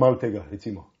bilo premalo tega,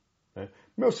 recimo. Ne.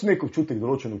 Imel sem nek občutek,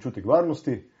 določen občutek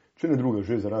varnosti, če ne druga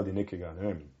že zaradi nekega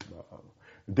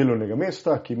delovnega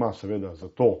mesta, ki ima seveda za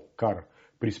to, kar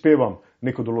prispevam,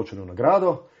 neko določeno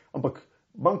nagrado, ampak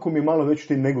manjko mi je malo več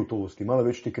te negotovosti, malo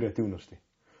več te kreativnosti.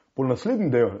 Pol naslednji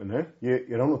del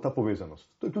je ravno ta povezanost.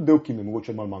 To je tudi del, ki mi je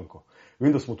mogoče malo manjko.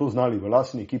 Vem, da smo to znali v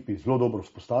lastni ekipi zelo dobro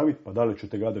vzpostaviti, pa daleč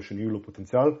od tega, da še ni bilo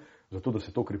potencial, zato da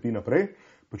se to krepi naprej.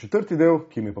 Pa četrti del,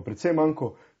 ki mi je pa predvsem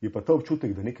manjko, je pa ta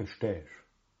občutek, da nekaj šteješ.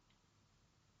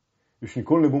 Još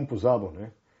nikoli ne bom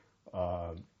pozabil.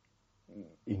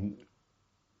 In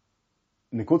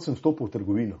nekoč sem stopil v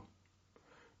trgovino.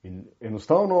 In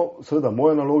enostavno, seveda,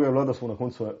 moja naloga je bila, da smo na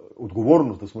koncu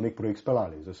odgovornost, da smo nek projekt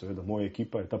speljali. Zdaj, seveda, moja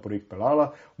ekipa je ta projekt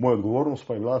peljala, moja odgovornost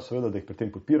pa je bila, seveda, da jih pri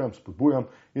tem podpiram, spodbujam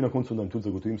in na koncu, da jim tudi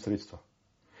zagotovim sredstva.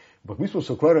 Ampak mi smo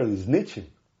se ukvarjali z nečim,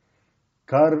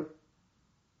 kar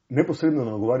neposredno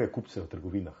nagovarja kupce v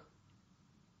trgovinah.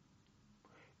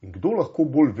 In kdo lahko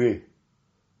bolj ve,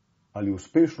 ali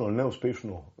uspešno ali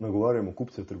neuspešno nagovarjamo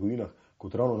kupce v trgovinah,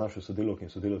 kot ravno naše sodelavke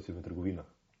in sodelavci v trgovinah.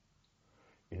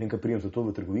 In enkrat prijem za to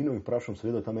v trgovino in vprašam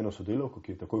seveda tam eno sodelavko,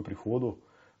 ki je takoj pri vhodu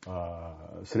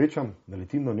srečam,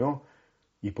 naletim na njo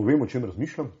in povem, o čem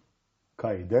razmišljam,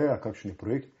 kaj je ideja, kakšen je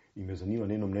projekt in me zanima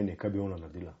njeno mnenje, kaj bi ona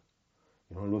naredila.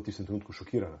 In ona je bila v tistem trenutku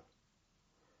šokirana.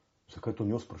 Zakaj to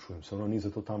njo sprašujem? Se ona ni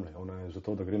zato tamle. Ona je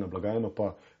zato, da gre na blagajno,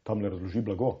 pa tamle razloži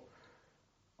blago.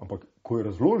 Ampak, ko jo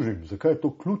razložim, zakaj je to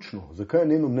ključno, zakaj je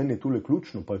njeno mnenje tule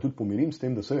ključno, pa je tudi pomirim s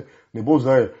tem, da se ne bo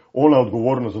zdaj ona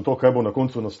odgovorna za to, kaj bo na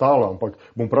koncu nastalo, ampak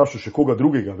bom vprašal še koga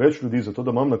drugega, več ljudi, zato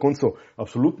da imam na koncu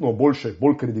absolutno boljše,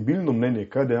 bolj kredibilno mnenje,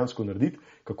 kaj dejansko narediti,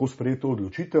 kako sprejeti to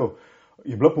odločitev,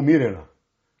 je bila pomirjena.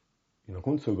 In na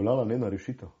koncu je veljala njena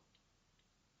rešitev.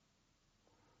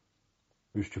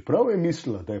 Veš, čeprav je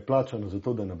mislila, da je plačana za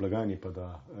to, da je na blagajni, pa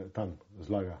da tam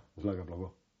zlaga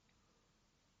blago.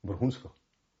 Vrhunsko.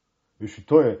 Veš,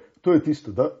 to je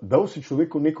tisto, dal si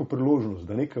človeku neko priložnost,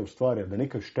 da nekaj ustvarja, da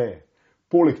nekaj šteje.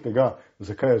 Poleg tega,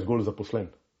 zakaj je zgolj zaposlen.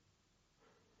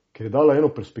 Ker je dala eno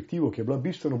perspektivo, ki je bila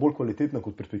bistveno bolj kvalitetna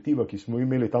kot perspektiva, ki smo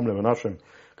imeli tamle v našem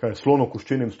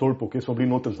slonokoščenem stolpu, kjer smo bili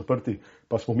noter zaprti,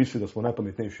 pa smo mislili, da smo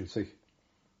najpametnejši od vseh.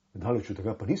 Daleč od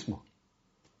tega pa nismo.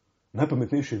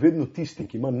 Najpametnejši je vedno tisti,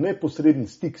 ki ima neposreden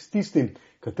stik s tistim,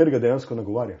 katerega dejansko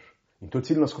nagovarjaš. In to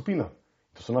je ciljna skupina.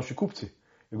 To so naši kupci.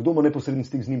 Kdo ima neposreden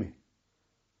stik z njimi?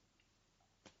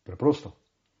 Preprosto.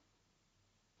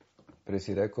 Prej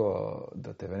si rekel,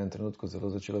 da te v enem trenutku zelo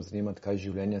začelo zanimati, kaj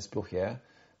življenje sploh je.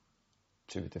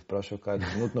 Če bi te vprašal, kaj je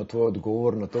trenutno tvoj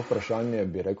odgovor na to vprašanje,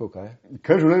 bi rekel kaj?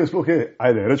 Kaj življenje sploh je?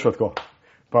 Ajde, rečva tako.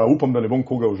 Pa upam, da ne bom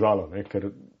koga užalil, ker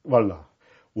valjda,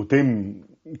 v tem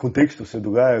kontekstu se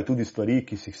dogajajo tudi stvari,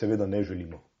 ki si jih seveda ne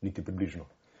želimo, niti približno.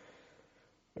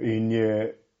 In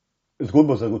je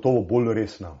zgodba zagotovo bolj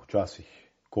resna včasih,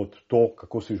 kot to,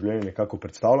 kako si življenje nekako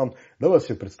predstavljam, da vas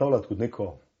je predstavljati kot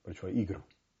neko, rečva, igro.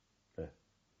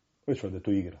 Rečva, da je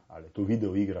to igra, ali je to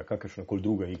video igra, kakršnakoli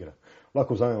druga igra.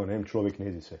 Lahko vzamemo, ne vem, človek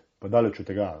nezi se. Pa daleč od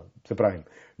tega, se pravim,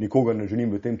 nikogar ne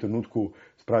želim v tem trenutku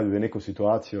spraviti v neko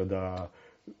situacijo, da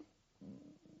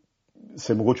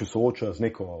se mogoče sooča z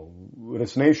neko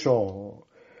resnejšo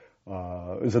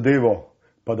zadevo,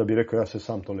 pa da bi rekel, ja, se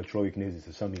sam tole človek nezi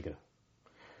se, sam igra.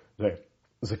 Zdaj,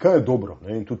 zakaj je dobro,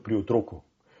 ne, in tudi pri otroku,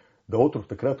 da otrok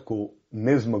takrat, ko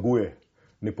ne zmaguje,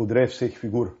 ne podre vseh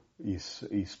figur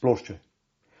iz plošče.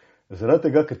 Zaradi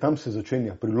tega, ker tam se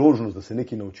začenja priložnost, da se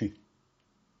nekaj nauči.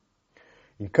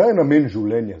 In kaj je namen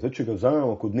življenja? Zdaj, če ga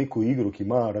vzamemo kot neko igro, ki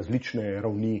ima različne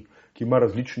ravni, ki ima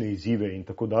različne izzive in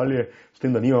tako dalje, s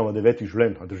tem, da nimamo 9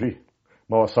 življenj, a drži,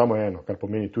 imamo samo eno, kar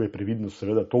pomeni, tu je previdnost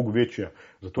seveda toliko večja,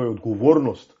 zato je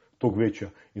odgovornost toliko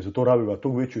večja in zato rabiva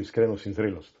toliko večjo iskrenost in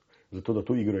zrelost, zato da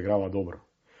to igro igrava dobro.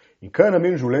 In kaj je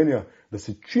namen življenja? Da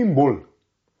se čim bolj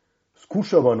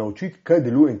skušava naučiti, kaj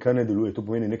deluje in kaj ne deluje. To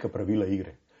pomeni neka pravila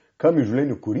igre. Kaj mi v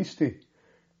življenju koristi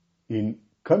in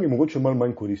kaj mi mogoče malo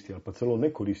manj koristi ali pa celo ne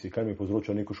koristi, kaj mi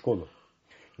povzroča neko škodo.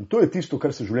 In to je tisto,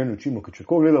 kar se v življenju učimo, ker če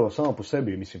tako gledamo samo po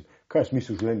sebi, mislim, kaj je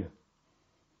smisel življenja?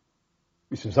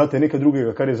 Mislim, zate je nekaj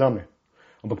drugega, kar je zame.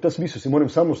 Ampak ta smisel si moram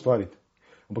samo ustvariti.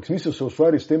 Ampak smisel se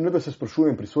ustvari s tem, ne da se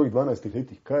sprašujem pri svojih 12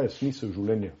 letih, kaj je smisel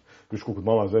življenja. Veš, kot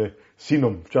mama zdaj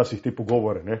sinom včasih te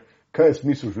pogovore, ne? Kaj je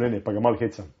smisel življenja, pa ga malo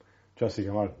hecam. Včasih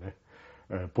ga malo,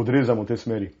 ne? Podrezam v te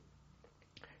smeri.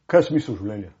 Kaj je smisel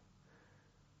življenja?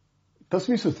 Ta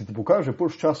smisel se ti pokaže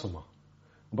pol s časoma.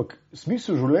 Ampak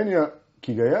smisel življenja,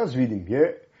 ki ga jaz vidim, je,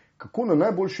 kako na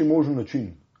najboljši možen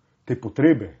način te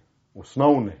potrebe,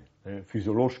 osnovne,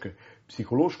 fiziološke,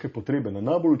 psihološke potrebe, na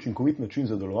najbolj učinkovit način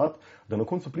zadelovati, da na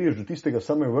koncu prideš do tistega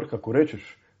samega vrha, ko rečeš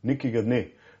nekega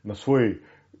dne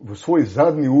v svoji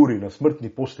zadnji uri na smrtni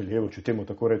postelji, evo, če temu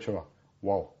tako rečeva,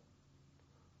 wow,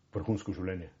 vrhunsko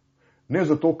življenje. Ne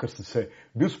zato, ker sem se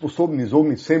bil sposoben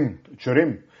izogniti vsem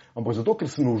čarem, ampak zato, ker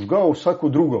sem užgal vsako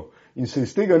drugo in se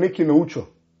iz tega nekaj naučil.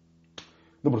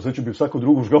 Dobro, zdaj, če bi vsako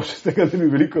drugo užgal, se iz tega ne bi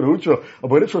veliko naučil,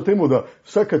 ampak rečemo temu, da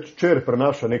vsaka čer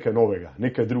prenaša nekaj novega,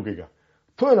 nekaj drugega.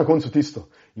 To je na koncu tisto.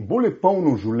 In bolj je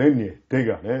polno življenje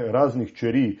tega, ne, raznih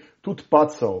čeri, tudi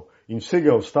pacov in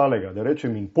vsega ostalega, da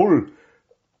rečem, in pol,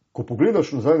 ko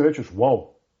pogledaš nazaj in rečeš, wow,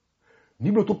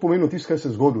 ni bilo to pomenilo tisto, kaj se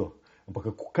je zgodilo,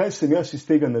 ampak kaj sem jaz iz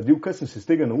tega naredil, kaj sem se iz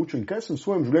tega naučil in kaj sem v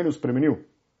svojem življenju spremenil.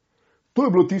 To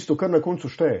je bilo tisto, kar na koncu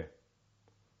šteje.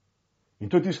 In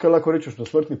to je tisto, kar lahko rečeš na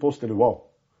smrtni postelji, wow,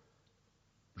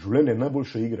 življenje je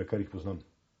najboljša igra, kar jih poznam.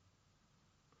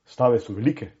 Stave so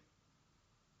velike,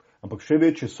 ampak še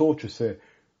večje so,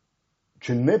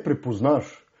 če ne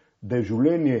prepoznaš, da je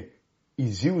življenje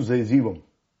izziv za izzivom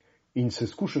in se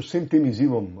skušaš vsem tem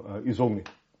izzivom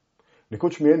izogniti.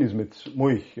 Nekoč mi je en izmed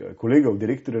mojih kolegov,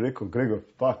 direktorjev, rekel, Gregor,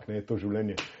 fak, ne, to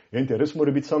življenje. Ente, res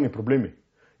mora biti sami problemi.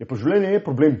 Ja, pa življenje je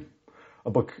problem,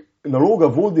 ampak naloga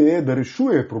vodje je, da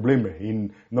rešuje probleme in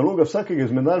naloga vsakega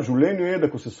izmed nas v življenju je,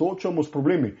 da ko se soočamo s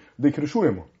problemi, da jih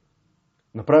rešujemo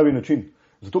na pravi način.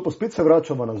 Zato pa spet se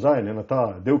vračamo nazaj, ne, na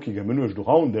ta del, ki ga imenuješ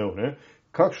duhovni del, ne,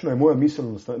 kakšna je moja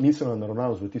miselna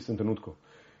naravnanost v tistem trenutku.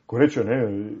 Ko reče, ne,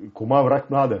 ko ima vrak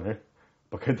mlade, ne,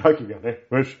 pa kaj takega, ne,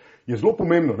 veš, je zelo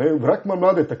pomembno, ne, vrag ima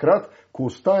mlade takrat, ko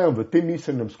ostajam v tem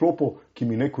miselnem sklopu, ki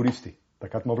mi ne koristi.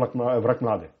 Takrat ima vrag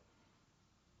mlade.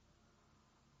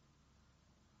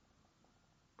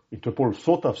 In to je pol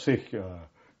vsota vseh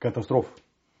katastrof.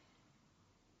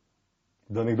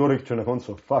 Da nekdo reče na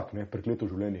koncu, prekleto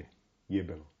življenje,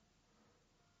 jebeno.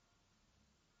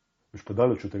 Veš pa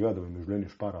daleč od tega, da bi me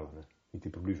življenje šparalo, ne, niti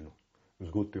približno.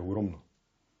 Zgodb je ogromno.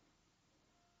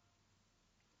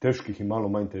 Težkih in malo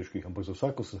manj težkih, ampak za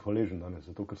vsako sem hvaležen danes,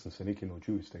 zato ker sem se nekaj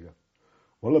naučil iz tega.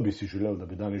 Vola bi si želel, da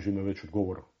bi danes že imel več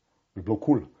odgovorov. Bi bilo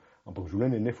kul, ampak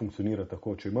življenje ne funkcionira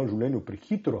tako. Če imaš v življenju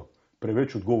prehitro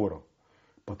preveč odgovorov,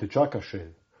 pa te čaka še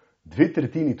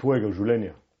 2/3 tvojega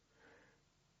življenja,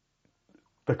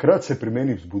 takrat se pri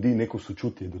meni vzbudi neko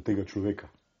sočutje do tega človeka.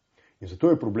 In zato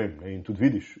je problem. Ne? In tudi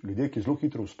vidiš, ljudje, ki zelo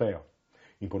hitro uspejo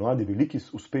in ponovadi veliki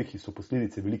uspehi so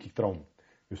posledice velikih travm.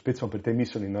 In spet smo pri tej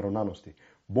miselni naravnanosti.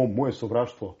 Moje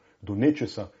sovraštvo do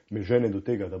nečesa me žene do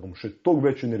tega, da bom še toliko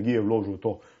več energije vložil v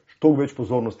to, še toliko več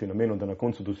pozornosti namenil, da na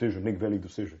koncu dosežem nek velik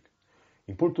dosežek.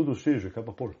 In pol to dosežek, kaj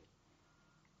pa pol?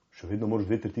 Še vedno moraš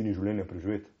 2/3 življenja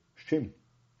preživeti. S čim?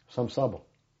 Sam sabo.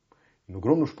 In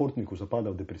ogromno športnikov zapada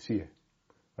v depresije.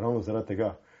 Ravno zaradi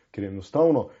tega, ker je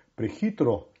enostavno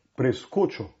prehitro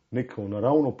preskočil neko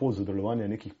naravno pot za delovanje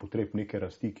nekih potreb, neke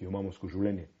rasti, ki jo imamo skozi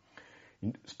življenje.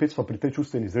 In spet smo pri tej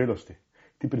čustveni zrelosti.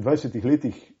 Ti pri 20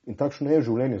 letih, in takšno je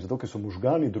življenje, zato ker so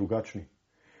možgani drugačni.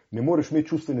 Ne moreš imeti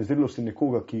čustvene zrelosti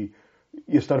nekoga, ki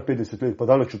je star 50 let, pa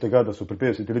daleč od tega, da so pri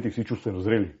 50 letih vsi čustveno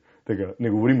zreli. Tega ne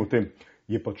govorim o tem.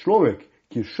 Je pa človek,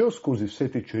 ki je šel skozi vse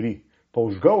te čeri, pa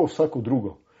užgal vsako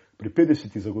drugo, pri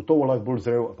 50 zagotovo lahko bolj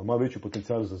zrel, pa ima večji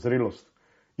potencial za zrelost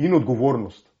in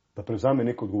odgovornost, da prevzame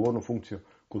neko odgovorno funkcijo,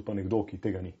 kot pa nekdo, ki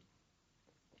tega ni.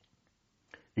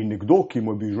 In nekdo, ki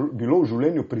mu je bilo v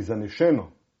življenju prizanešeno,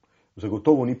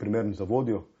 zagotovo ni primeren za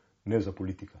vodjo, ne za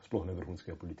politika, sploh ne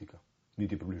vrhunskega politika,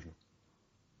 niti približno.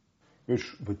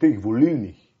 Veš, v teh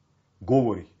volilnih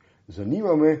govorih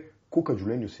zanima me, koliko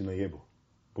življenju si najebil,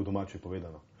 po domače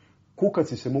povedano. Koliko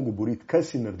si se mogel boriti, kaj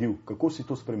si naredil, kako si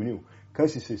to spremenil, kaj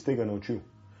si se iz tega naučil.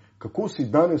 Kako si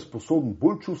danes sposoben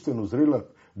bolj čustveno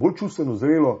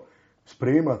zrelo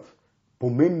sprejemati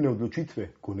pomembne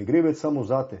odločitve, ko ne gre več samo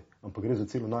zate, ampak gre za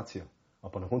celo nacijo, a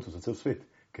pa na koncu za cel svet.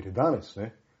 Ker je danes,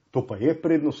 ne, to pa je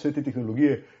prednost vse te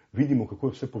tehnologije, vidimo, kako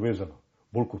je vse povezano,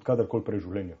 bolj kot kadarkoli prej v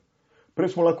življenju. Prej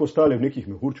smo lahko ostali v nekih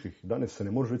mehurčkih, danes se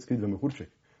ne moreš več skriti v mehurček,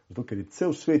 zato ker je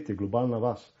cel svet je globalna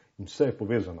vas in vse je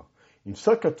povezano. In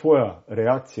vsaka tvoja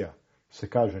reakcija se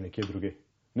kaže nekje druge,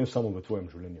 ne samo v tvojem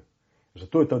življenju.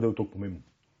 Zato je ta del to pomemben.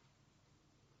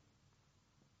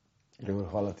 Gregor,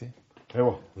 hvala ti.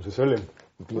 Evo, z veseljem.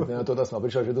 Glede na to, da smo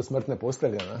prišli že do smrtne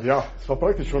postelje. Ne? Ja, smo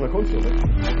praktično na koncu. Ne?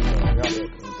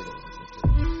 Ja.